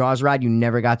original Jaws ride you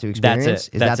never got to experience? That's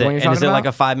it. Is That's that the one it. you're And is talking it about?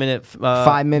 like a 5-minute?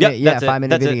 5-minute, yeah, that's it. 5-minute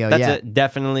That's video, It. That's yeah. it.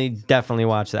 Definitely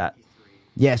watch that,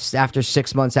 Yes, after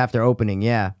 6 months after opening,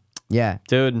 yeah. Yeah.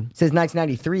 dude. It says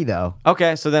 1993, though.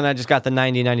 Okay, so then I just got the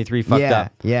 93 fucked yeah,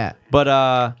 up. yeah.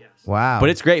 But Wow. But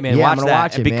it's great, man. Yeah, watch I'm gonna that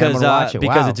watch it, because man. I'm gonna watch it.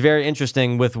 because Wow. it's very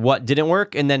interesting with what didn't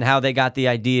work and then how they got the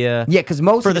idea. Yeah, because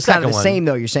most for of the it's kind of second the one. same,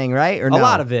 though, you're saying, right? Or A no?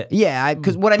 lot of it. Yeah,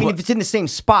 because what I mean, But- if it's in the same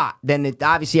spot, then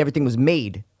obviously everything was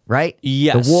made, right?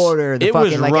 Yes, The water, the it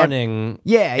fucking, was like, running.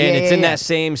 Yeah, and yeah, it's yeah, in yeah. that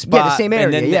same Yeah, spot. the same And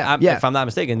area, then, yeah, yeah. if I'm not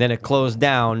mistaken, then it closed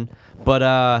down.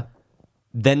 But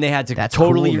then they had to That's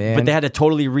totally, cool, man. but they had to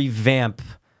totally revamp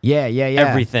Yeah.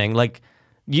 everything. Like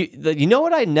you know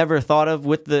what I never thought of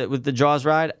with the Jaws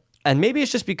ride, and maybe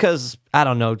it's just because I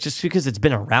don't know, just because it's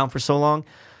been around for so long.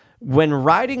 When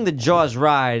riding the Jaws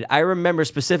ride, I remember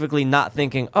specifically not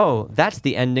thinking, "Oh, that's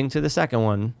the ending to the second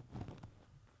one."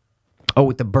 Oh,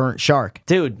 with the burnt shark.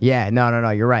 Dude. Yeah, no,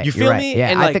 you're right. You You're feel right. me? Yeah,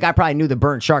 And, I like- think I probably knew the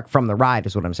burnt shark from the ride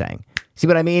is what I'm saying. See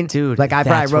what I mean? Dude, like I that's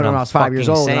probably wrote what it when I'm I was 5 years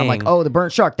fucking old and I'm like, saying. oh, the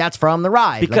burnt shark, that's from the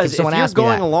ride. Like, Because if someone you're asked me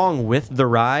going that. along with the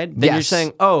ride, then you're Yes.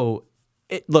 saying, "Oh,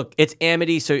 look, it's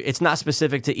Amity, so it's not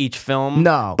specific to each film."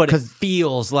 No, but it 'cause-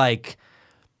 feels like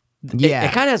Yeah.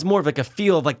 It kind of has more of like a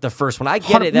feel of like the first one. I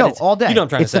get it. That No, it's, all day. You know what I'm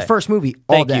trying It's to say. the first movie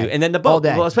all Thank day. you. And then the All boat.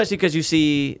 day. Well, especially because you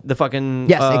see the fucking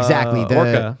Yes, exactly. The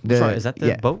orca. What's wrong? the- Is that the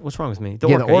yeah. boat? What's wrong with me? The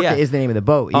orca is the name of the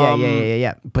boat.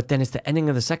 Yeah. But then it's the ending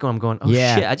of the second one. I'm going, oh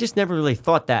Yeah. shit! I just never really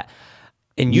thought that.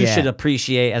 And you Yeah. should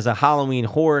appreciate as a Halloween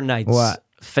Horror Nights What?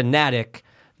 fanatic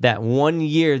that 1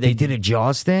 year They did a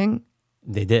Jaws thing.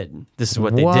 They did. This is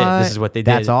what they What? did. This is what they did.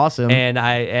 That's awesome. And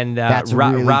That's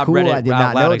really Rob cool. read it I did out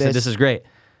not loud. know I said, this. "This is great."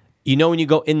 You know when you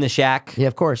go in the shack? Yeah,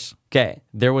 of course. Okay,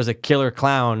 there was a killer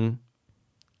clown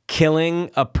killing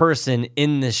a person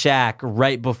in the shack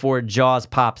right before Jaws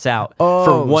pops out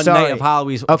for one sorry. night of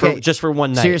Halloween. Okay, Just for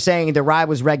one night. So you're saying the ride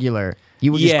was regular?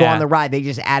 You would just go Yeah. on the ride. They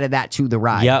just added that to the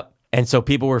ride. Yep. And so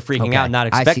people were freaking Okay. out, not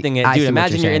I see- expecting I it. see Dude, what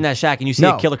imagine you're you're in saying. that shack and you see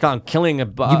No. a killer clown killing a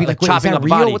You'd be like, wait, chopping is up that a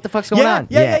real? body. What the fuck's going on?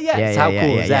 Yeah. That's how cool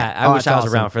is that? I wish I was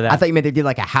that's around awesome. for that. I thought you meant they did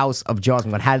like a house of Jaws. I'm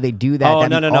going, how did they do that? Oh,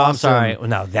 That'd no, be I'm awesome. sorry. Well,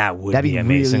 no, that would That'd be be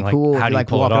amazing. really cool. Like, how do you like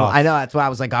pull it walking off? I know. That's why I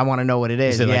was like, I want to know what it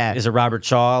is. Is it yeah. like, is it Robert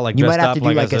Shaw like You dressed might have up to do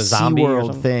like, like as a a zombie or SeaWorld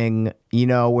something? thing, you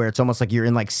know, where it's almost like you're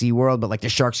in like SeaWorld, but like the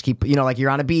sharks keep, you know, like you're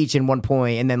on a beach in one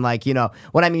point, and then like, you know,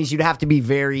 what I mean is you'd have to be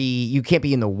you can't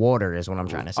be in the water, is what I'm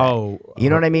trying to say. Oh, you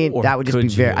know what I mean? or That would just be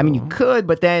could very. I mean, you you? could,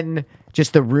 but then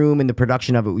just the room and the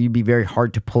production of it would be very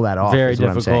hard to pull that off. Very is what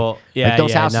I'm saying. difficult. Yeah, like those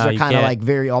yeah, houses no, are you kind of can't. like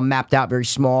very all mapped out, very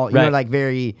small. You know, Right. like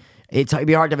very. It'd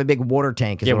be hard to have a big water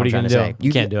tank. Is Yeah, what what I'm are you trying gonna to do? say.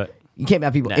 You can't do it. You can't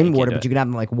have people Nah, you in can't water, do but it. you can have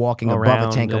them like walking above a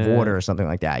Around, tank of yeah. water or something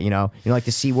like that. You know like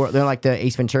the SeaWorld, they're like the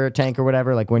Ace Ventura tank or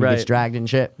whatever. Like when he gets Right. dragged and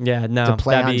shit. Yeah, no. To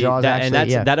play that'd on be- Jaws, that, and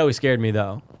actually, yeah. that always scared me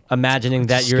though. Imagining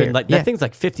that you're in Scared. like Yeah. that thing's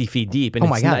like 50 feet deep, and Oh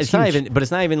my it's God, not, it's it's not huge. even. But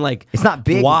it's not even like It's not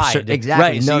big. wide. Sure, exactly.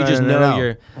 Right. So No, you no, just no, know no.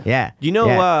 you're. Yeah. You know,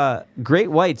 Yeah. great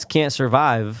whites can't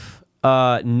survive.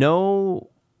 No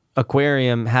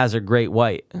aquarium has a great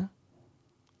white.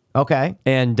 Okay.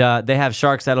 And they have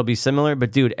sharks that'll be similar,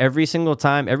 but dude, every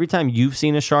time you've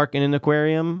seen a shark in an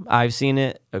aquarium, I've seen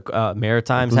it.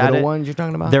 Maritimes had Little it. ones you're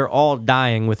talking about? They're all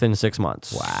dying within 6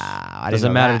 months. Wow. I didn't Doesn't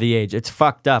know matter that. the age. It's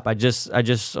fucked up. I went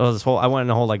in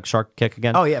a whole like shark kick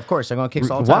again. Oh yeah, of course. I'm going to kick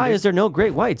all the time. Why dude. is there no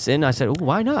great whites? And I said, oh,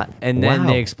 why not? And then Wow.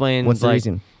 they explained What's the like,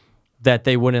 reason? that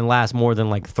they wouldn't last more than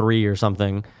like 3 or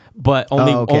something. But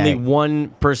only Oh, okay.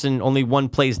 only one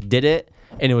place did it,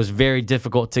 and it was very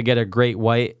difficult to get a great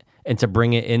white and to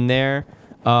bring it in there.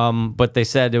 But they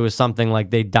said it was something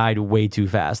like they died way too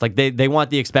fast. Like they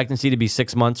want the expectancy to be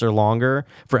 6 months or longer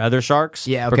for other sharks.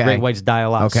 Yeah, But okay. great whites die a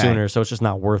lot Okay. sooner, so it's just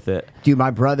not worth it. Dude,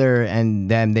 my brother and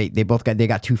them, they both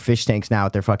got 2 fish tanks now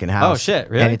at their fucking house. Oh,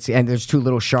 shit, really? And there's 2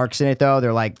 little sharks in it though.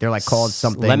 They're like called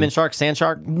something. Lemon shark, sand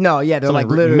shark. No, yeah, they're So, like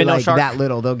like, literally minnow like shark? that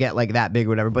little. They'll get like that big or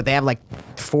whatever. But they have like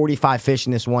 45 fish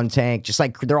in this one tank. Just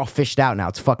like they're all fished out now.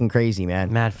 It's fucking crazy,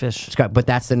 man. Mad fish. But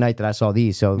that's the night that I saw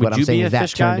these. So what I'm you saying be a is that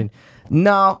fish turned guy? in.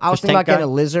 No, I was Fish thinking about tank getting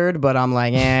guy? a lizard, but I'm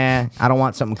like, I don't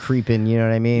want something creeping. You know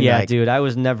what I mean? Yeah, Like, dude, I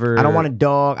was never. I don't want a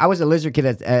dog. I was a lizard kid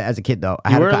as a kid though.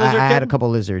 I were a lizard I had kid? a couple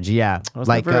lizards. Yeah, was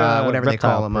like never a whatever they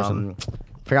call reptile them. person.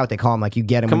 Forgot what they call them. Like you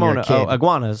get them Come when on, you're a kid.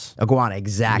 iguanas. Iguana,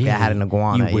 exactly. I had an Really?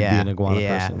 iguana. You would be yeah, an iguana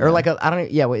yeah. person, Or yeah. like I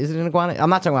don't. Yeah, what, is it an iguana? I'm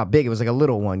not talking about big. It was like a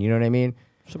little one. You know what I mean?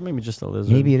 So maybe just a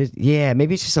lizard. Maybe it is. Yeah,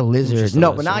 maybe it's just a lizard. just a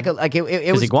No, but not like lizard. it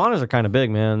Because was. iguanas are kind of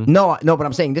big, man. No, but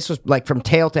I'm saying this was like from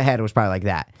tail to head. It was probably like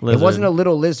that. Lizard. It wasn't a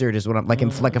little lizard, is what I'm like.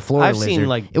 Like a Florida I've lizard. seen,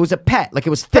 like, it was a pet. Like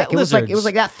it was thick. pet It was lizards.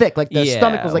 like that thick. Like the Yeah.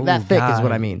 stomach was like that Ooh, thick. Is what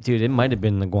God. I mean. Dude, it might have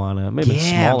been an iguana. Maybe a Yeah,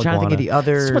 small I'm trying to think of the iguana.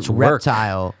 other It's much work.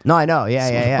 reptile. No, I know. Yeah,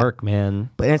 So yeah, much yeah. work, man.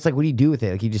 But it's like, what do you do with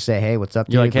it? Like you just say, "Hey, what's up?"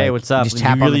 You're dude? like, hey, what's up? You just Do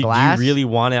tap you on really, the glass. Do you really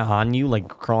want it on you, like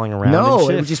crawling around? No, and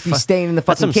shit? it would just be Fuck. staying in the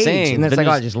That's what fucking I'm cage, saying. and then it's Then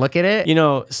like, oh, there's- just look at it. You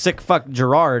know, sick fuck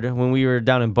Gerard when we were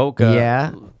down in Boca.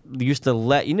 Yeah. Used to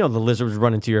let the lizards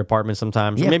run into your apartment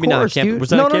sometimes. Yeah, of Maybe not on course, campus. dude. Was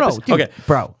that No, on no, no, campus? dude. Okay,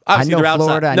 Bro, Obviously, I know they're outside.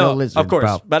 Florida, I no, know lizards, of course,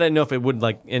 bro. but I didn't know if it would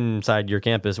like inside your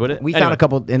campus. Would it? We Anyway. found a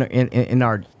couple in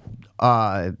our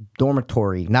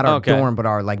dormitory, not our Okay. dorm, but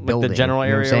our like building, the general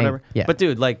you know what I'm area or saying? whatever. Yeah, But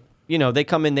dude, like, they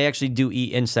come in, they actually do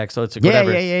eat insects, so it's like, Yeah,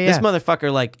 whatever. yeah. This motherfucker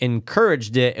like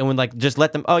encouraged it and would like just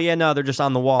let them. Oh yeah, no, they're just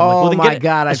on the wall. I'm like, Oh well, then my get it.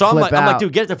 God, I'd So I'm flip like, out.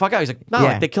 dude, get it the fuck out. He's like, no, Yeah.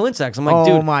 like they kill insects. I'm like, Oh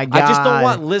dude, my I just don't God.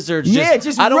 want lizards. Yeah,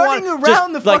 just I don't running want,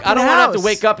 around just, the like I don't fucking want to have to house.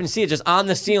 wake up and see it just on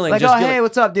the ceiling. like, just oh be hey, like,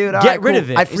 what's up, dude? All get right, rid cool.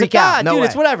 of it. I He's freak like, out. "Ah, No dude, way.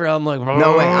 it's whatever. I'm like,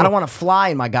 No way. I don't want to fly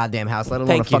in my goddamn house, let alone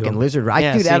Thank a fucking you. lizard.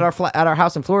 Yeah, Dude, see? at our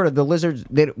house in Florida, the lizards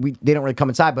they don't really come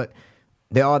inside, but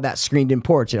they all have that screened-in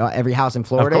porch. Every house in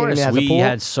Florida, course, has we a pool.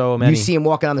 had so many. You see them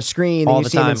walking on the screen, All and you the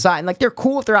see them time. inside, and like they're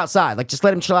cool if they're outside. Like just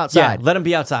let them chill yeah, outside. let them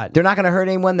be outside. They're not gonna hurt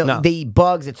anyone. No. They eat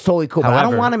bugs. It's totally cool. But I don't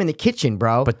However- want them in the kitchen,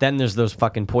 bro. But then there's those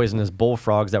fucking poisonous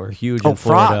bullfrogs that were huge Oh, in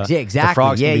Florida. frogs. Yeah, exactly. The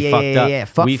frogs Yeah, can be yeah, fucked yeah, up. yeah.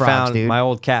 Fuck we frogs, found dude. my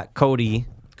old cat Cody.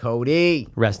 Cody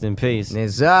Rest in peace.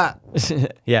 is up.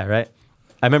 Yeah, right.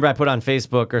 I remember I put on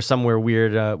Facebook or somewhere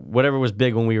weird, whatever was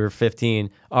big when we were 15,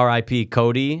 R.I.P.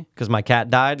 Cody, because my cat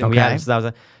died. And we had him since I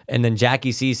was and then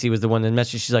Jackie Cece was the one that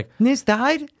messaged. She's like, Nis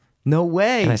died? No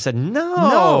way. and I said, no.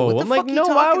 No, what the I'm like, fuck you no,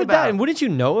 why talking would about? that? And wouldn't you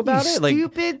know about You it? Like,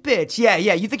 stupid bitch. Yeah.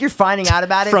 You think you're finding out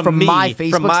about it from me, my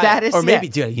Facebook status? Or maybe,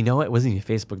 Yeah. dude, you know what? It wasn't even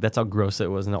Facebook. That's how gross it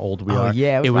was in the old We Oh, Are.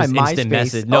 yeah, it was my instant MySpace.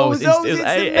 message. Oh, No, it was it was instant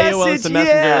AOL message, Instant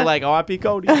Messenger, yeah. like, R.I.P.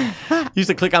 Cody. Used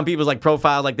to click on people's like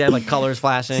profile, like they had like colors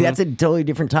flashing. See, that's a totally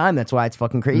different time. That's why it's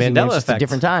fucking crazy. Mandela It's just effect. a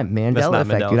different time. That's Mandela not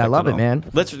effect, Mandela dude. I effect love at it, all. man.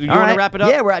 You All want to right. wrap it up?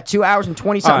 Yeah, we're at 2 hours and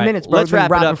 20-something All right, minutes, bro. let's We've been wrap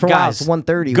it rapping up, for a while. guys. It's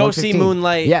 1:30. Go see 1:15.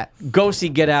 Moonlight. Yeah. Go see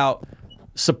Get Out.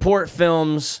 Support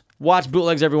films. Watch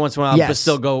bootlegs every once in a while, but Yes.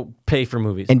 still go pay for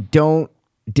movies. And don't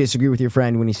disagree with your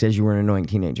friend when he says you were an annoying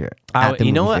teenager. At the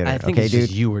You know movie what? theater, I think okay, it's dude.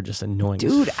 just you were just annoying.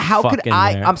 Dude, as how could fucking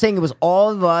I? there. I'm saying it was all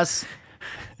of us.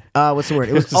 What's the word?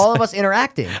 It was all of us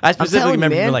interacting. I I'm specifically telling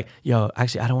remember you, you man. like, yo,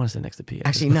 actually, I don't want to sit next to P.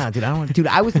 Actually, no, dude. I don't want. Dude,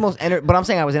 I was the most. But I'm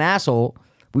saying I was an asshole.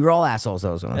 We were all assholes,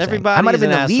 though. Is what I'm saying. I might have Everybody's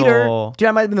been an the leader, asshole. dude.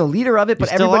 I might have been the leader of it, but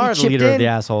still everybody are the chipped leader of in. the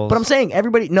assholes. But I'm saying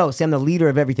everybody. No, see, I'm the leader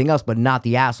of everything else, but not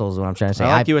the assholes. Is what I'm trying to say.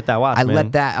 I like you with that watch, I man.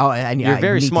 let that. Oh, You're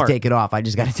very need smart. to take it off. I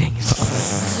just got to take it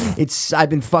off. It's. I've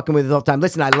been fucking with it all the time.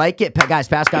 Listen, I like it, guys.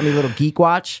 Pass got me a little Geek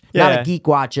Watch. Not Yeah. a Geek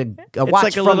Watch. A It's watch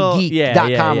like a from little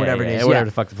geek.com, whatever it is. whatever Yeah.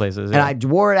 the fuck the place is. And I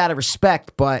wore it out of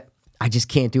respect, but I just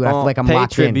can't do it. I feel like I'm pay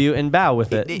locked tribute and bow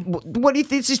with it. in. What do you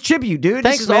think? This is tribute, dude.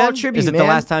 Thanks, this is man. all tribute, Is it man. the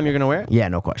last time you're gonna wear it? Yeah,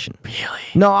 no question. Really?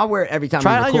 No, I'll wear it every time.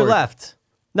 Try we it on your record. left.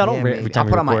 No, don't Yeah, wear it maybe. every time I'll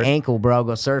you put on my record. ankle, bro.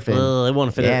 Go surfing. It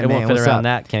won't fit. Yeah, It won't man, fit what's around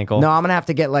up? that cankle. No, I'm gonna have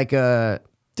to get like a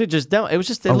Dude, just don't. It was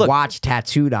just look. watch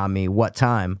tattooed on me. What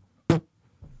time?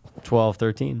 12,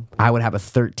 13. I would have a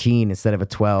 13 instead of a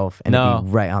 12, and No. it'd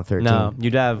be right on 13. No,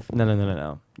 you'd have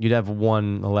no. You'd have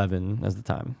 111 as the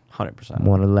time, 100%.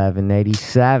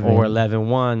 111.87 Or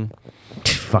 11-1.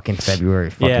 fucking February,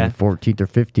 fucking Yeah. 14th or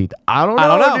 15th. I don't know, I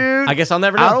don't know. dude. I guess I'll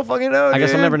never know. I don't fucking know. I guess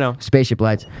I'll dude. never know. Spaceship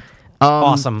lights.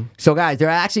 Awesome. So guys, there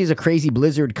actually is a crazy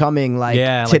blizzard coming like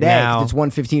Yeah, like today. now. 'Cause it's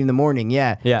 1:15 in the morning.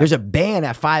 Yeah. Yeah. There's a ban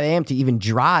at 5 a.m. to even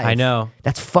drive. I know.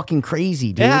 That's fucking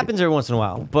crazy, dude. It happens every once in a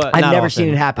while, but I've not never often. seen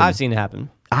it happen. I've seen it happen.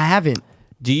 I haven't.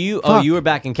 Do you? Oh, Fuck. you were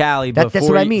back in Cali, That- but that's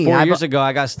 4, what I mean. 4 years ago,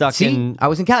 I got stuck See, in I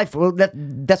was in Cali. Well,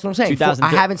 that's what I'm saying. I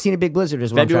 2013 haven't seen a big blizzard.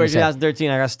 Is what February I'm trying to say. 2013.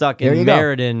 I got stuck There in you go.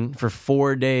 Meriden for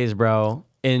 4 days, bro.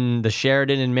 In the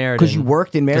Sheraton in Meriden. Because you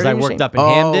worked in Meriden, Because I you're worked saying? up in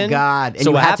Oh, Hamden. God. And so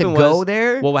you what had to happened go was,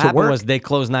 there Well, what to happened work? was they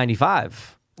closed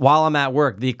 95. While I'm at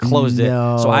work, they closed it.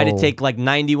 So I had to No. take like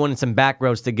 91 and some back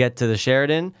roads to get to the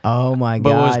Sheraton. Oh my god.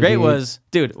 But what was great dude. was,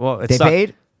 dude, well, it They sucked.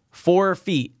 paid? 4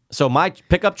 feet. So my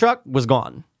pickup truck was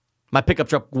gone. My pickup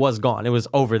truck was gone. It was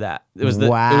over that. It was It was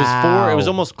 4. It was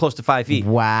Wow. almost close to 5 feet.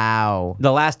 Wow.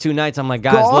 The last 2 nights, I'm like,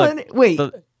 guys, Gone? look. Wait,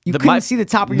 you couldn't see the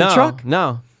top of your No, truck?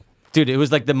 No. Dude, it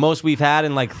was like the most we've had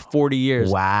in like 40 years.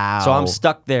 Wow. So I'm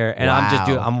stuck there, and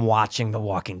Wow. I'm watching the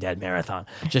Walking Dead marathon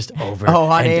just over. Oh,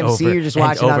 on and AMC, over you're just and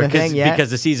watching on over, the thing, yeah?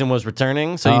 because the season was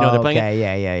returning, so you know they're playing okay,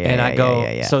 it. yeah. And I go,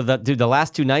 yeah. so the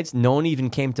last 2 nights, no one even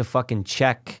came to fucking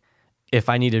check if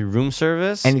I needed room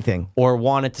service, Anything. or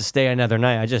wanted to stay another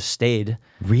night. I just stayed.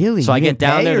 Really? So You I get didn't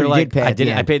down pay, there, or they're you like, did pay I at the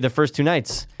didn't. I end? paid the first 2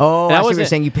 nights. Oh, And I see what you're wasn't-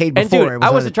 saying. You paid and before. dude, It was I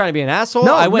on wasn't the- trying to be an asshole.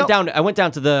 No, I went no.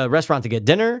 down to the restaurant to get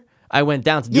dinner. I went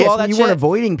down to do Yeah, all so that you shit. weren't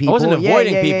avoiding people. I wasn't Yeah,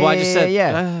 avoiding yeah, people. yeah, I just yeah, said,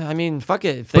 yeah. I mean, fuck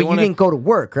it. If they But you wanna... didn't go to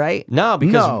work, right? No,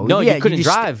 because yeah, you couldn't just-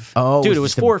 drive. Oh, Dude, it it was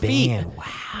just the 4 feet. ban. Wow.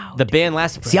 The band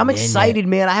lasted for See, a I'm minute. excited,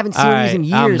 man. I haven't seen All these in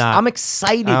right, I'm years. not. I'm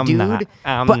excited, I'm dude. not.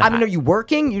 I'm but I mean, not. are you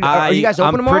working? Are you guys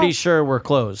open I'm tomorrow? pretty sure we're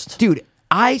closed. Dude,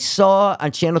 I saw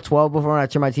on Channel 12 before I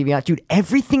turned my TV on. Dude,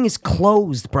 everything is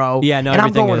closed, bro. Yeah, no, and I'm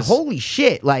everything going, is. holy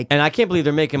shit! Like, And I can't believe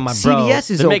they're making my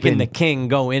CVS is They're making open. the king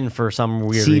go in for some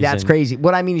weird see, reason. that's crazy.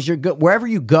 What I mean is, you're good wherever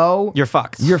you go. You're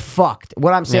fucked. You're fucked.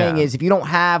 What I'm saying Yeah. is, if you don't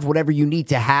have whatever you need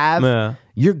to have, Yeah.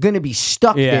 you're gonna be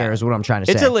stuck Yeah. there. Is what I'm trying to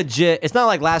say. It's a legit. It's not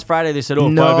like last Friday they said, "Oh,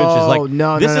 no, 5 inches." Like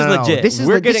no, this no, is no, legit. This is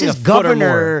We're this getting is a foot or governor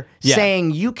more. Yeah.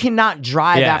 saying you cannot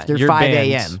drive Yeah, after you're 5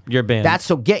 banned. a.m. You're banned. That's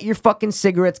so get your fucking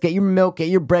cigarettes, get your milk, get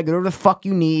your bread, get whatever the fuck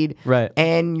you need, Right.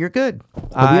 and you're good.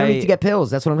 But we don't need to get pills.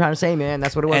 That's what I'm trying to say, man.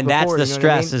 That's what it was And before. that's the you know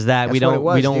what I stress mean? is that That's we what it don't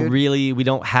was, we don't dude. really we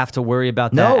don't have to worry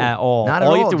about No, that at all. not at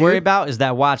all you all, have to worry dude. about is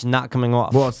that watch not coming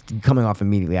off. Well, it's coming off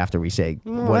immediately after we say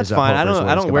what that's is up, fine. I Hope, don't- or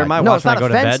I don't Swiss, wear goodbye. my No, watch it's when not I go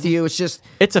to offense bed. to you. It's just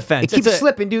It's a fence. It keeps It's a-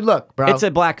 slipping, dude. Look, bro. It's a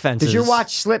black fence. Does your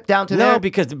watch slip down to No, there?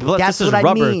 because That's this is what I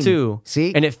rubber mean. too.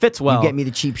 See, and it fits well. You get me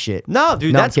the cheap shit. No,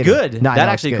 dude, I'm that's kidding. good. No, I that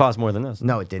know, it's actually good. costs more than this.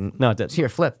 No, it didn't. No, it did. Here,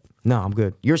 flip. No, I'm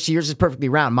good. Yours is perfectly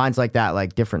round. Mine's like that,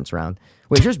 like difference round.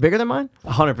 Wait, is yours bigger than mine?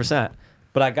 100%.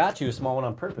 But I got you a small one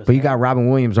on purpose. But you got Robin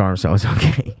Williams' arm, so it's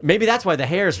okay. Maybe that's why the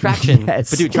hair is traction. Yes.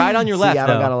 But dude, try it on your See, left. I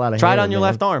don't though. got a lot of Try it hair, on your man.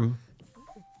 left arm.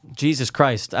 Jesus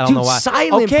Christ. I don't Dude, know why.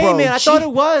 Silent, okay, bro. man. I thought Gee,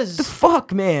 it was. The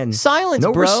fuck, man. Silence,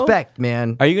 no bro. respect,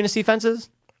 man. Are you going to see Fences?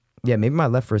 Yeah, maybe my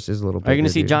left wrist is a little bit. Are you going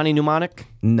to see Johnny Mnemonic?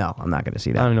 No, I'm not going to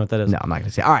see that. I don't even know what that is. No, I'm not going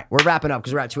to see it. All right, we're wrapping up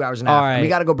because we're at 2 hours and a half. All right. We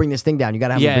got to go bring this thing down. You got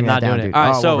to have me Yeah, bring not that down, doing it. dude. All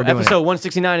right, Oh, so we're doing episode it.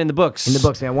 169 in the books. In the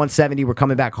books, man. 170. We're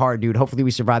coming back hard, dude. Hopefully we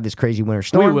survive this crazy winter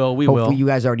storm. We will. Hopefully you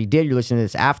guys already did. You're listening to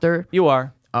this after. You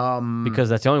are. Because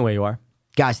that's the only way you are.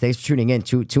 Guys, thanks for tuning in.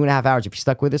 2.5 hours. If you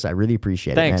stuck with us, I really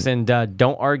appreciate Thanks. it, man. And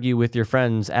don't argue with your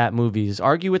friends at movies.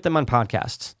 Argue with them on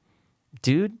podcasts.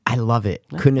 Dude. I love it.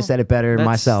 Couldn't have said it better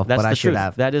myself, that's but I the should truth.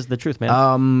 have. That is the truth, man.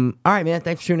 All right, man.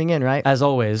 Thanks for tuning in, right? As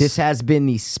always. This has been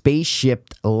the Spaceship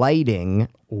Lighting.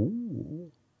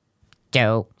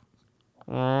 Joe.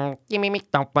 Give me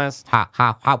McDonald's. Ha,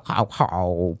 ha, ha, ha,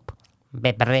 ha.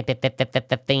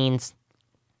 Beans.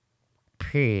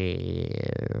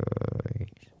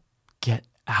 Get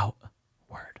out.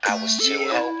 I was too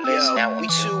hopeless, now I'm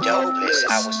too dopeless.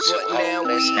 I was too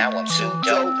hopeless, now I'm too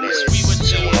dopeless. We were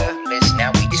too hopeless,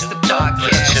 now we too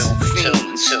dopeless.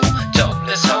 Too